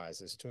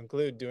compromises, to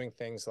include doing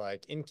things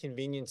like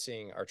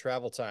inconveniencing our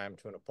travel time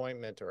to an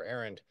appointment or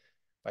errand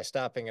by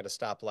stopping at a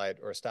stoplight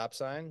or a stop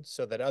sign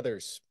so that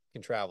others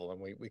can travel.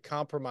 And we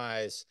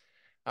compromise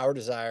our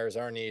desires,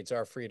 our needs,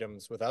 our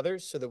freedoms with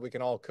others so that we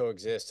can all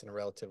coexist in a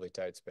relatively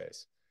tight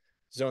space.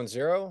 Zone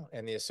 0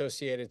 and the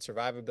associated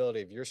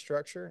survivability of your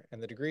structure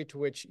and the degree to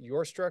which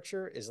your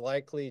structure is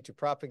likely to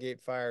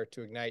propagate fire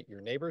to ignite your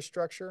neighbor's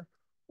structure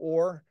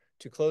or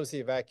to close the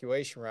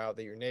evacuation route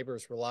that your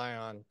neighbors rely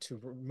on to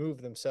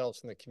remove themselves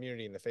from the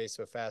community in the face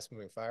of a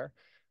fast-moving fire.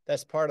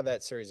 That's part of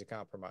that series of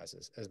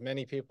compromises. As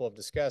many people have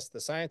discussed,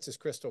 the science is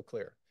crystal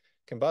clear.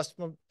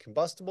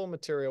 Combustible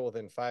material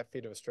within 5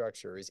 feet of a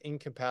structure is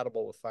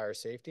incompatible with fire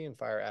safety and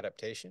fire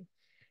adaptation.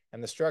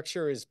 And the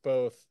structure is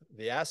both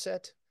the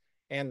asset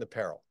and the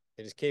peril.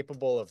 It is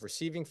capable of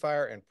receiving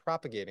fire and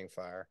propagating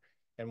fire.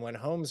 And when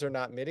homes are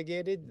not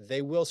mitigated,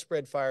 they will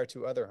spread fire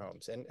to other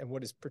homes. And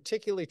what is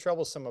particularly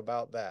troublesome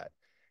about that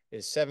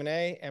is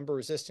 7A,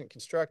 ember-resistant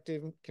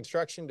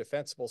construction,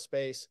 defensible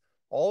space.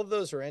 All of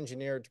those are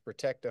engineered to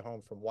protect a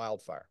home from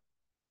wildfire.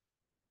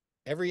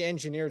 Every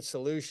engineered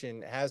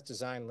solution has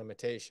design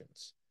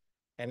limitations.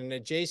 And an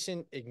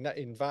adjacent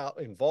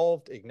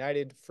involved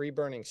ignited free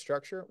burning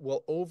structure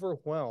will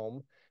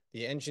overwhelm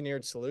the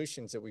engineered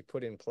solutions that we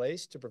put in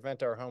place to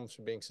prevent our homes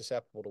from being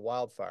susceptible to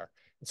wildfire.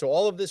 And so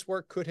all of this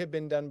work could have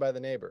been done by the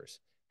neighbors.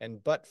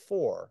 And but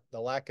for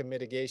the lack of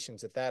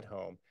mitigations at that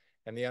home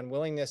and the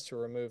unwillingness to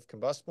remove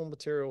combustible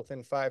material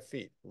within 5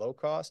 feet, low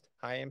cost,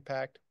 high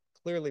impact,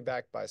 clearly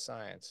backed by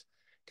science,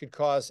 could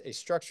cause a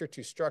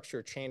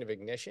structure-to-structure chain of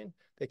ignition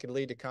that could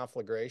lead to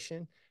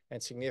conflagration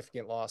and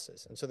significant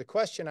losses. And so the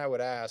question I would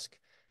ask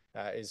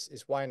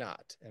is why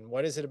not? And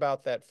what is it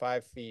about that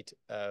 5 feet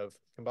of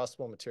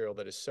combustible material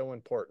that is so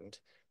important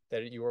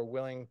that you are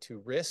willing to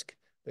risk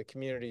the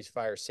community's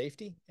fire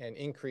safety and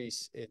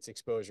increase its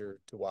exposure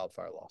to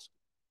wildfire loss?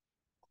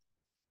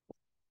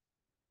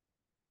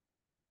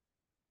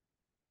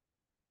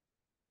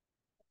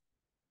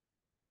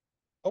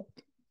 Oh,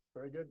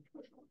 very good.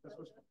 This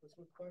was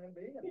plan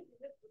B, and I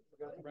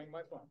forgot to bring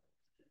my phone.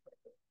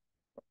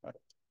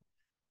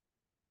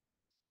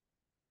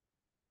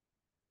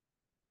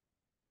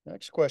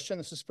 Next question,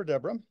 this is for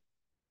Deborah.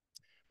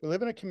 We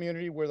live in a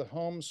community where the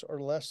homes are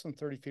less than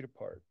 30 feet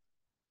apart.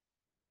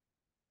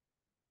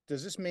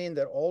 Does this mean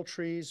that all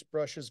trees,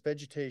 brushes,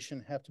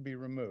 vegetation have to be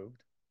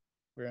removed?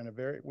 We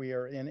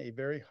are in a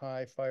very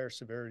high fire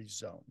severity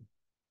zone.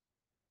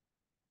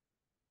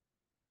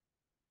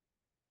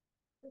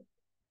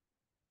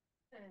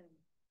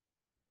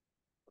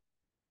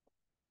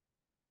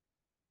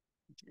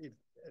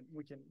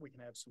 We can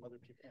have some other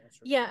people answer.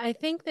 Yeah, I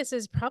think this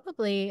is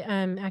probably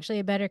actually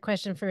a better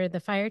question for the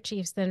fire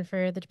chiefs than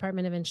for the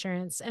Department of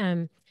Insurance.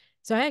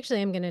 So I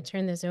actually am going to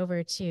turn this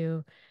over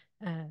to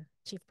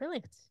Chief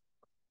Brilliance.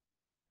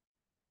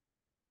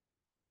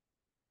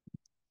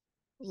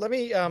 Let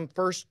me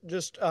first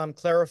just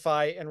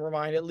clarify and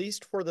remind, at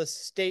least for the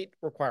state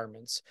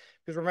requirements,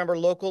 because remember,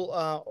 local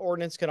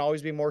ordinance can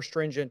always be more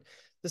stringent.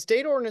 The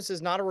state ordinance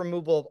is not a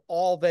removal of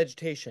all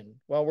vegetation.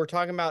 While we're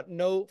talking about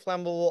no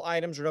flammable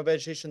items or no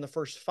vegetation in the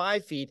first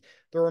 5 feet,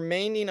 the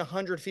remaining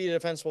 100 feet of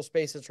defensible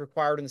space that's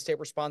required in the state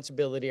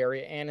responsibility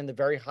area and in the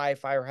very high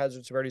fire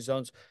hazard severity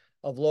zones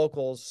of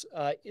locals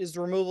is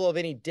the removal of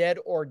any dead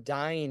or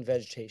dying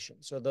vegetation.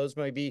 So those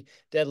may be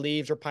dead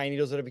leaves or pine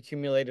needles that have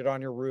accumulated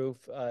on your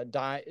roof,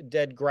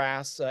 dead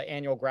grass,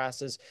 annual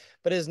grasses,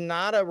 but is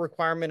not a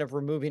requirement of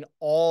removing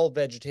all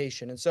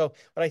vegetation. And so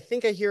what I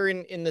think I hear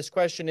in this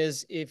question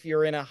is if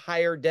you're in a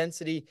higher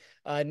density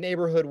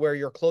neighborhood where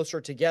you're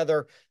closer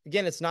together,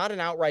 again, it's not an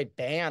outright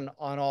ban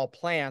on all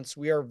plants.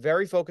 We are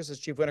very focused, as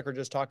Chief Winokur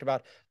just talked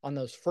about, on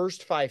those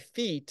first 5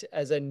 feet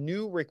as a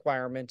new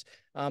requirement.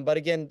 But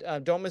again,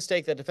 don't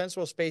mistake that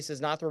defensible space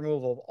is not the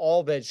removal of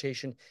all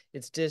vegetation.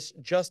 It's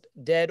just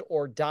dead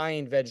or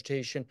dying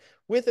vegetation,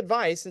 with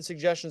advice and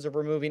suggestions of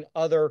removing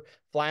other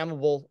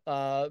flammable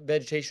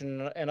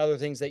vegetation and other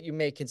things that you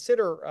may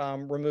consider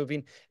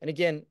removing. And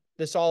again,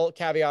 this all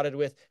caveated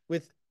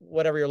with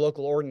whatever your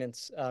local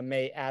ordinance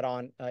may add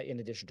on in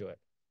addition to it.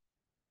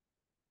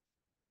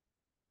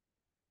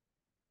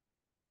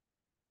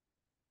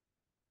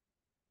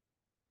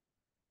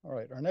 All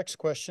right, our next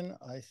question,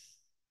 I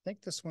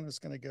think this one is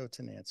going to go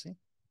to Nancy.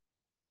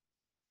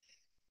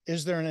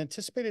 Is there an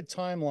anticipated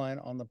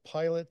timeline on the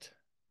pilot,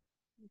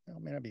 well,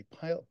 it may not be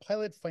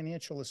pilot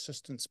financial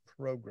assistance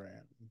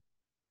program?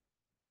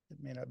 It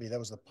may not be, that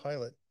was the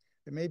pilot.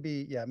 It may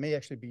be, yeah, it may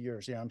actually be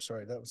yours. Yeah, I'm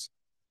sorry, that was.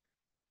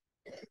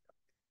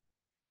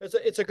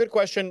 It's a good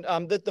question.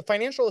 The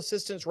financial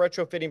assistance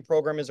retrofitting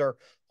program is our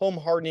home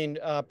hardening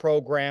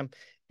program.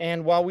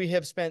 And while we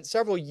have spent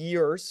several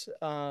years,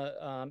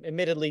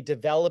 admittedly,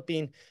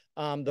 developing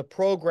the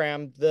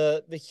program,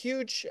 the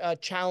huge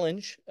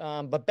challenge,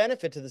 but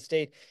benefit to the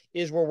state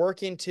is we're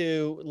working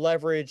to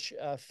leverage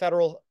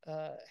federal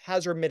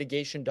hazard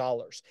mitigation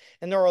dollars.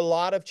 And there are a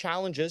lot of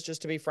challenges,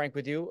 just to be frank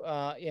with you,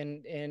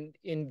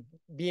 in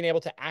being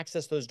able to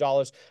access those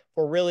dollars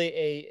for really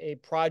a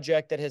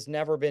project that has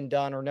never been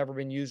done or never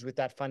been used with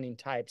that funding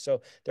type.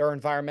 So there are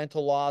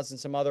environmental laws and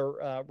some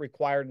other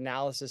required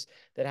analysis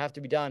that have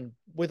to be done.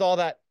 With all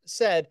that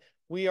said,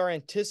 we are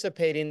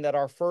anticipating that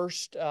our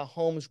first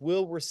homes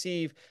will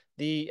receive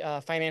the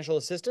financial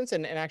assistance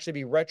and actually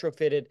be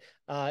retrofitted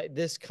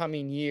this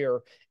coming year.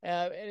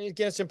 And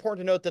again, it's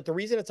important to note that the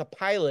reason it's a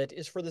pilot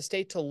is for the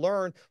state to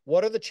learn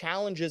what are the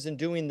challenges in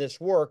doing this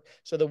work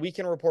so that we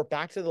can report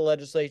back to the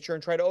legislature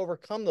and try to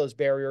overcome those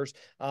barriers,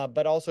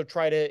 but also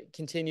try to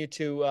continue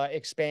to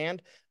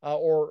expand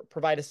or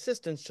provide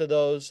assistance to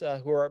those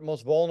who are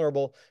most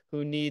vulnerable,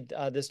 who need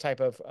this type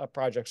of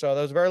project. So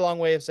that was a very long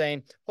way of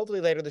saying hopefully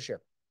later this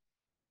year.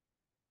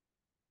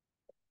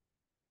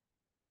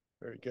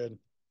 Very good.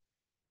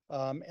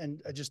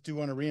 And I just do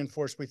want to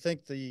reinforce, we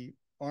think the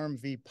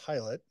RMV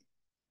pilot,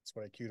 that's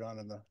what I queued on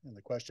in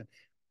the question,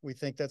 we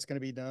think that's going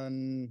to be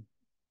done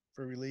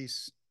for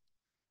release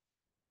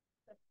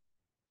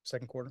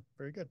second quarter.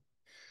 Very good.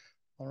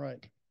 All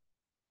right.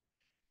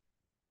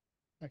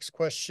 Next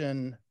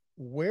question.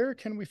 Where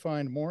can we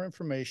find more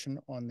information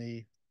on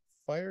the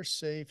fire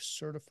safe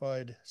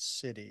certified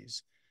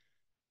cities?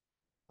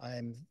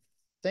 I'm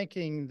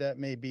thinking that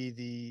may be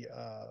the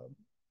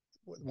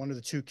one of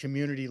the two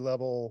community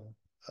level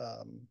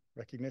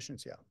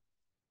recognitions. Yeah.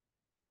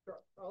 Sure.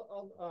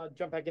 I'll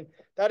jump back in.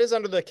 That is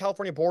under the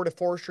California Board of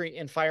Forestry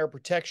and Fire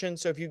Protection.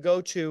 So if you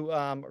go to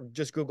or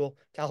just Google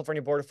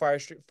California Board of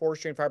Forestry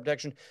and Fire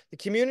Protection, the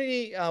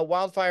community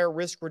wildfire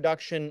risk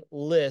reduction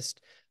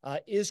list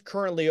is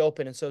currently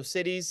open. And so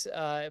cities,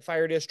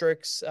 fire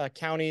districts,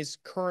 counties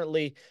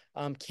currently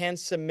can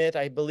submit,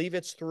 I believe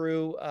it's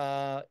through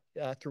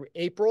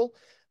April,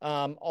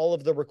 all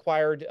of the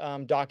required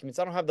documents.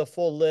 I don't have the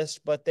full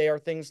list, but they are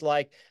things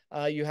like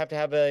you have to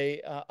have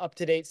a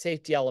up-to-date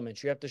safety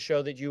elements. You have to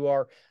show that you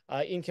are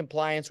in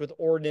compliance with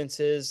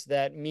ordinances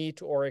that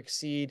meet or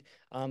exceed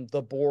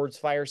the board's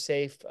fire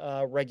safe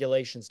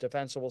regulations,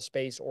 defensible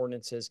space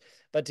ordinances.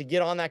 But to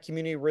get on that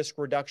community risk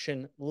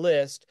reduction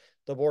list,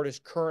 the board is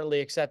currently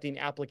accepting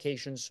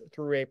applications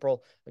through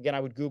April. Again,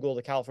 I would Google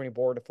the California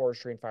Board of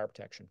Forestry and Fire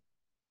Protection.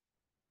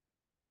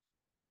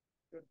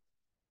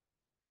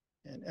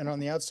 And on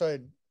the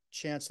outside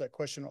chance, that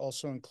question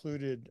also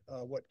included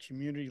what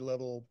community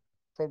level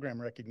program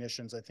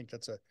recognitions. I think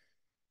that's an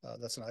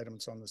item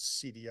that's on the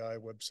CDI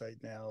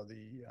website now,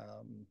 the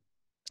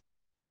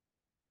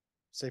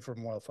Safe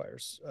from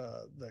Wildfires,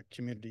 the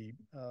community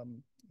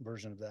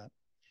version of that.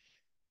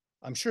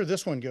 I'm sure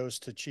this one goes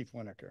to Chief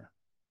Winokur.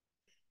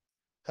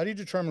 How do you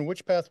determine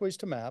which pathways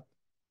to map?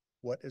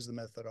 What is the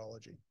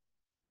methodology?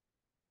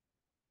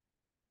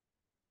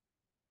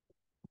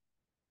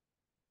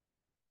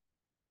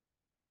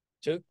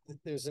 So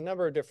there's a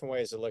number of different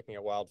ways of looking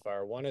at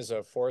wildfire. One is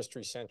a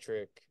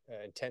forestry-centric,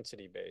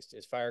 intensity-based.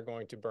 Is fire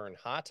going to burn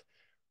hot,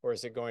 or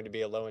is it going to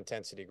be a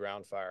low-intensity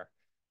ground fire?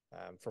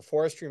 For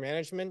forestry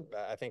management,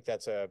 I think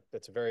it's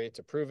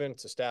proven,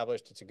 it's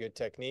established, it's a good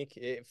technique.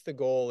 If the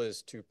goal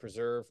is to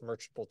preserve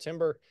merchantable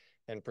timber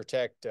and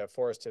protect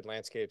forested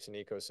landscapes and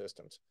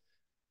ecosystems.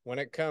 When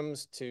it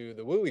comes to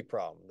the WUI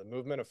problem, the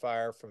movement of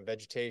fire from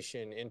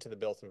vegetation into the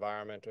built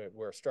environment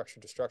where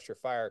structure-to-structure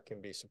fire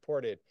can be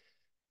supported,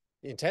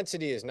 the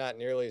intensity is not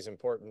nearly as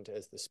important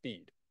as the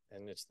speed,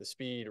 and it's the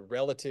speed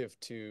relative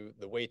to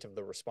the weight of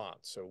the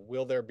response. So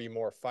will there be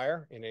more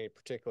fire in any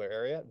particular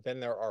area than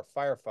there are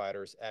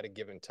firefighters at a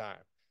given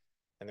time?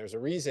 And there's a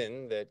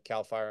reason that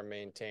CAL FIRE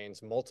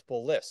maintains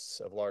multiple lists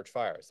of large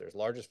fires. There's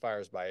largest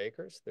fires by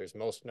acres, there's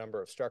most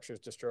number of structures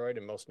destroyed,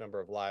 and most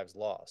number of lives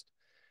lost.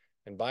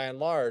 And by and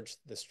large,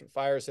 the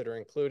fires that are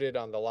included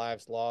on the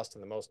lives lost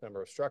and the most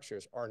number of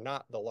structures are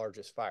not the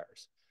largest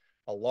fires.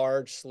 A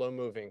large,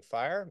 slow-moving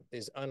fire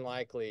is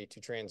unlikely to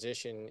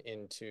transition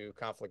into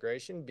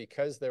conflagration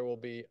because there will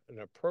be an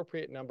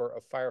appropriate number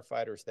of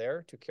firefighters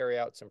there to carry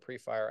out some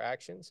pre-fire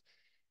actions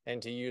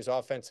and to use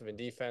offensive and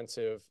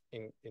defensive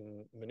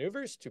in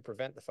maneuvers to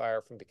prevent the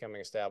fire from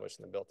becoming established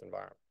in the built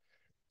environment.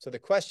 So the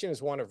question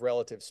is one of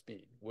relative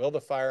speed. Will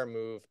the fire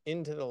move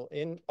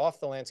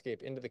off the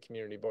landscape into the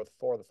community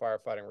before the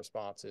firefighting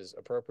response is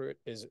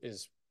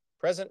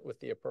present with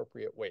the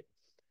appropriate weight?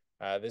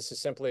 This is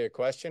simply a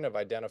question of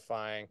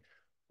identifying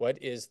what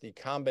is the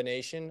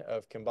combination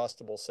of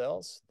combustible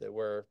cells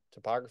where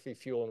topography,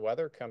 fuel, and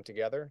weather come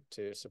together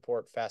to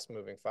support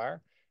fast-moving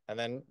fire, and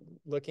then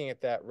looking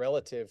at that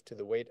relative to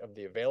the weight of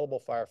the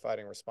available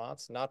firefighting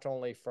response, not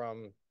only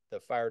from the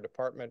fire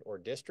department or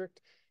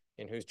district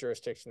in whose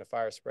jurisdiction the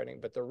fire is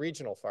spreading, but the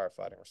regional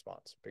firefighting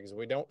response, because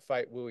we don't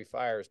fight WUI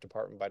fires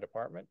department by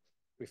department.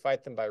 We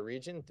fight them by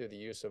region through the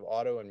use of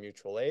auto and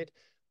mutual aid,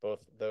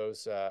 both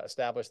those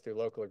established through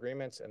local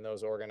agreements and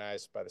those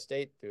organized by the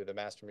state through the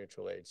master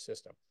mutual aid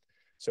system.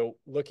 So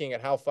looking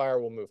at how fire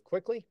will move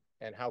quickly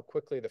and how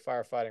quickly the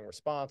firefighting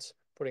response,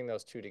 putting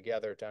those two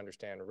together to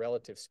understand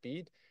relative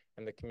speed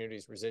and the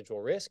community's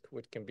residual risk,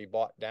 which can be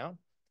brought down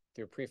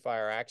through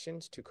pre-fire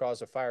actions to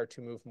cause a fire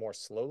to move more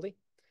slowly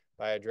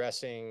by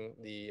addressing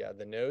the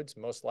nodes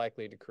most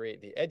likely to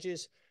create the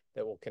edges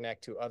that will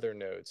connect to other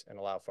nodes and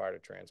allow fire to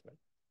transmit.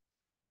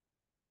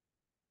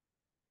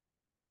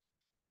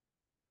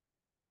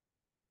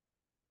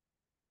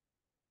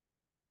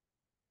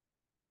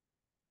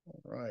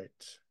 All right.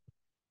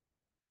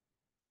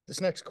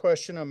 This next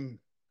question, I'm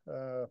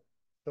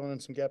filling in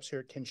some gaps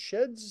here. Can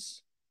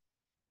sheds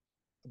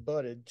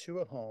abutted to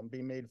a home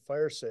be made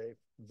fire safe,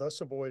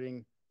 thus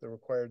avoiding the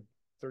required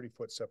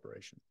 30-foot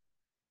separation?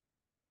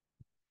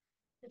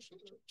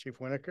 Chief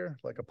Winokur,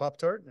 like a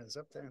Pop-Tart, is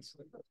up to answer.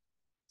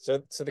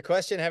 So the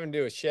question having to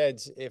do with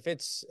sheds, if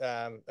it's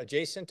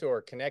adjacent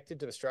or connected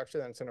to the structure,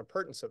 then it's an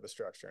appurtenance of the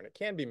structure, and it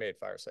can be made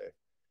fire safe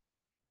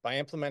by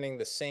implementing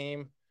the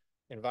same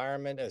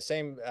environment,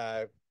 same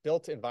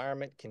built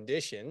environment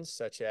conditions,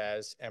 such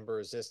as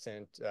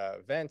ember-resistant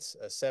vents,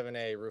 a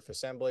 7A roof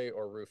assembly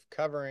or roof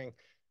covering,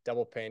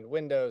 double paned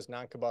windows,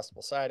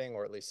 non-combustible siding,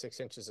 or at least 6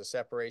 inches of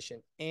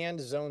separation,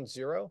 and zone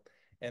 0,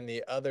 and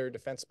the other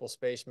defensible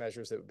space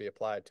measures that would be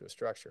applied to a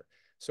structure.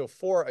 So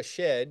for a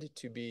shed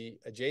to be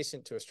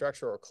adjacent to a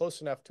structure or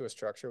close enough to a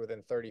structure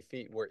within 30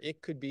 feet where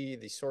it could be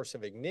the source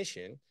of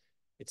ignition,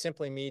 it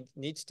simply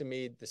needs to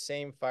meet the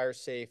same fire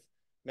safe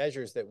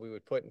measures that we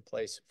would put in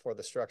place for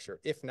the structure.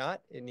 If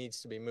not, it needs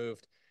to be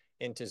moved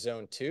into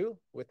zone 2,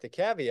 with the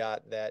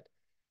caveat that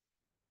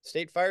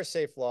state fire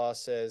safe law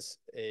says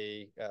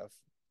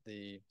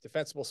the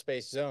defensible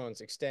space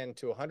zones extend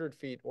to 100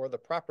 feet or the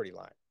property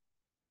line,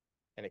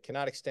 and it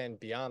cannot extend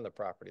beyond the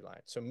property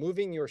line. So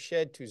moving your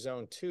shed to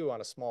zone 2 on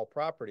a small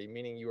property,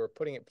 meaning you are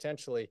putting it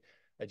potentially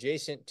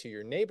adjacent to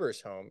your neighbor's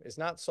home, is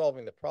not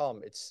solving the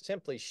problem. It's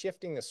simply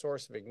shifting the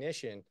source of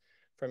ignition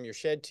from your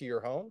shed to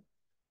your home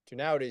to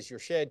now it is your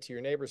shed to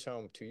your neighbor's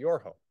home to your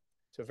home.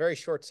 So a very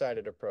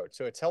short-sighted approach.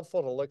 So it's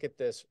helpful to look at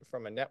this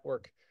from a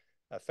network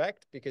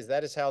effect, because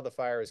that is how the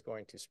fire is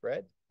going to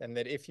spread. And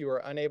that if you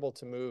are unable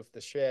to move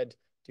the shed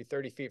to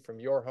 30 feet from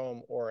your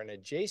home or an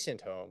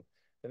adjacent home,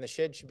 then the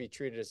shed should be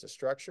treated as a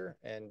structure,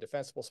 and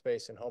defensible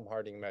space and home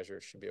hardening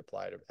measures should be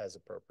applied as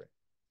appropriate.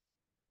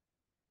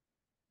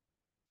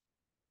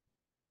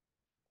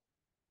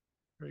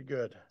 Very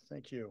good.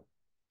 Thank you.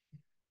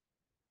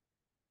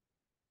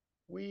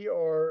 We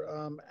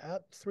are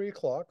at 3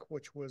 o'clock,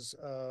 which was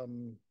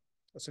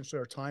essentially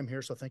our time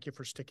here. So thank you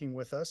for sticking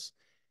with us.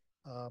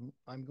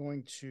 I'm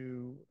going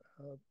to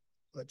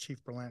let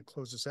Chief Berlant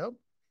close us out.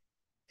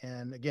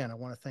 And again, I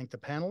want to thank the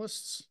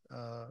panelists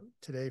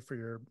today for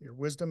your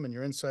wisdom and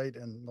your insight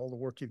and all the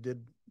work you did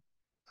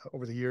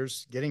over the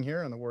years getting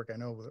here, and the work I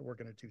know that we're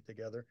going to do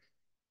together.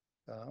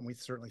 And we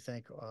certainly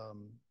thank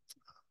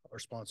our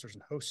sponsors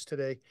and hosts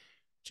today.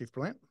 Chief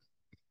Berlant.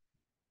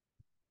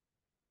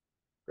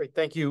 Great.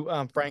 Thank you,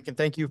 Frank, and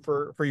thank you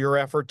for your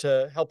effort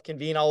to help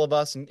convene all of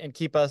us and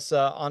keep us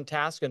on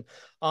task and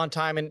on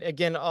time. And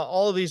again,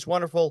 all of these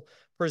wonderful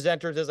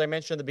presenters, as I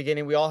mentioned at the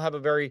beginning, we all have a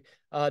very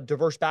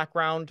diverse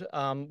background.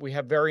 We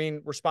have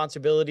varying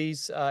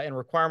responsibilities and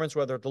requirements,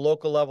 whether at the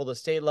local level, the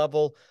state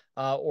level,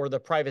 or the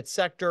private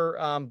sector.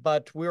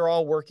 But we're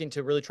all working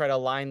to really try to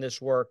align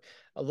this work.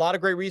 A lot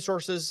of great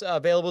resources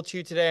available to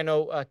you today. I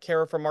know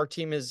Kara from our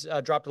team has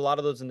dropped a lot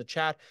of those in the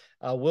chat.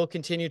 We'll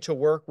continue to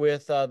work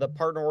with the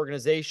partner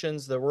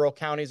organizations, the rural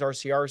counties,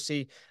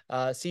 RCRC,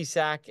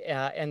 CSAC,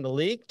 and the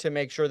League to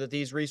make sure that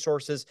these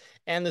resources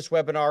and this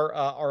webinar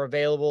are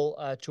available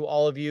to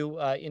all of you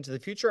into the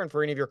future. And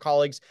for any of your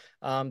colleagues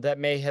that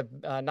may have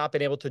not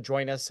been able to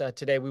join us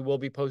today, we will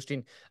be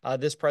posting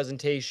this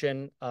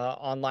presentation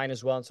online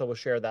as well, and so we'll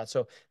share that.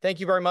 So thank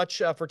you very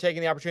much for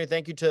taking the opportunity.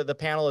 Thank you to the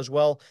panel as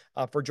well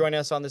for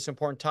joining us on this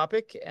important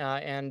topic.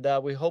 And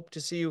we hope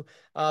to see you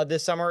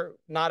this summer,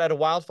 not at a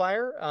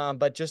wildfire,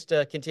 but just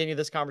to continue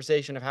this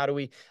conversation of how do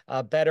we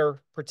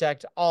better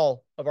protect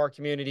all of our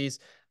communities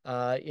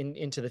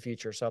into the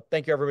future. So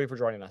thank you, everybody, for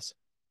joining us.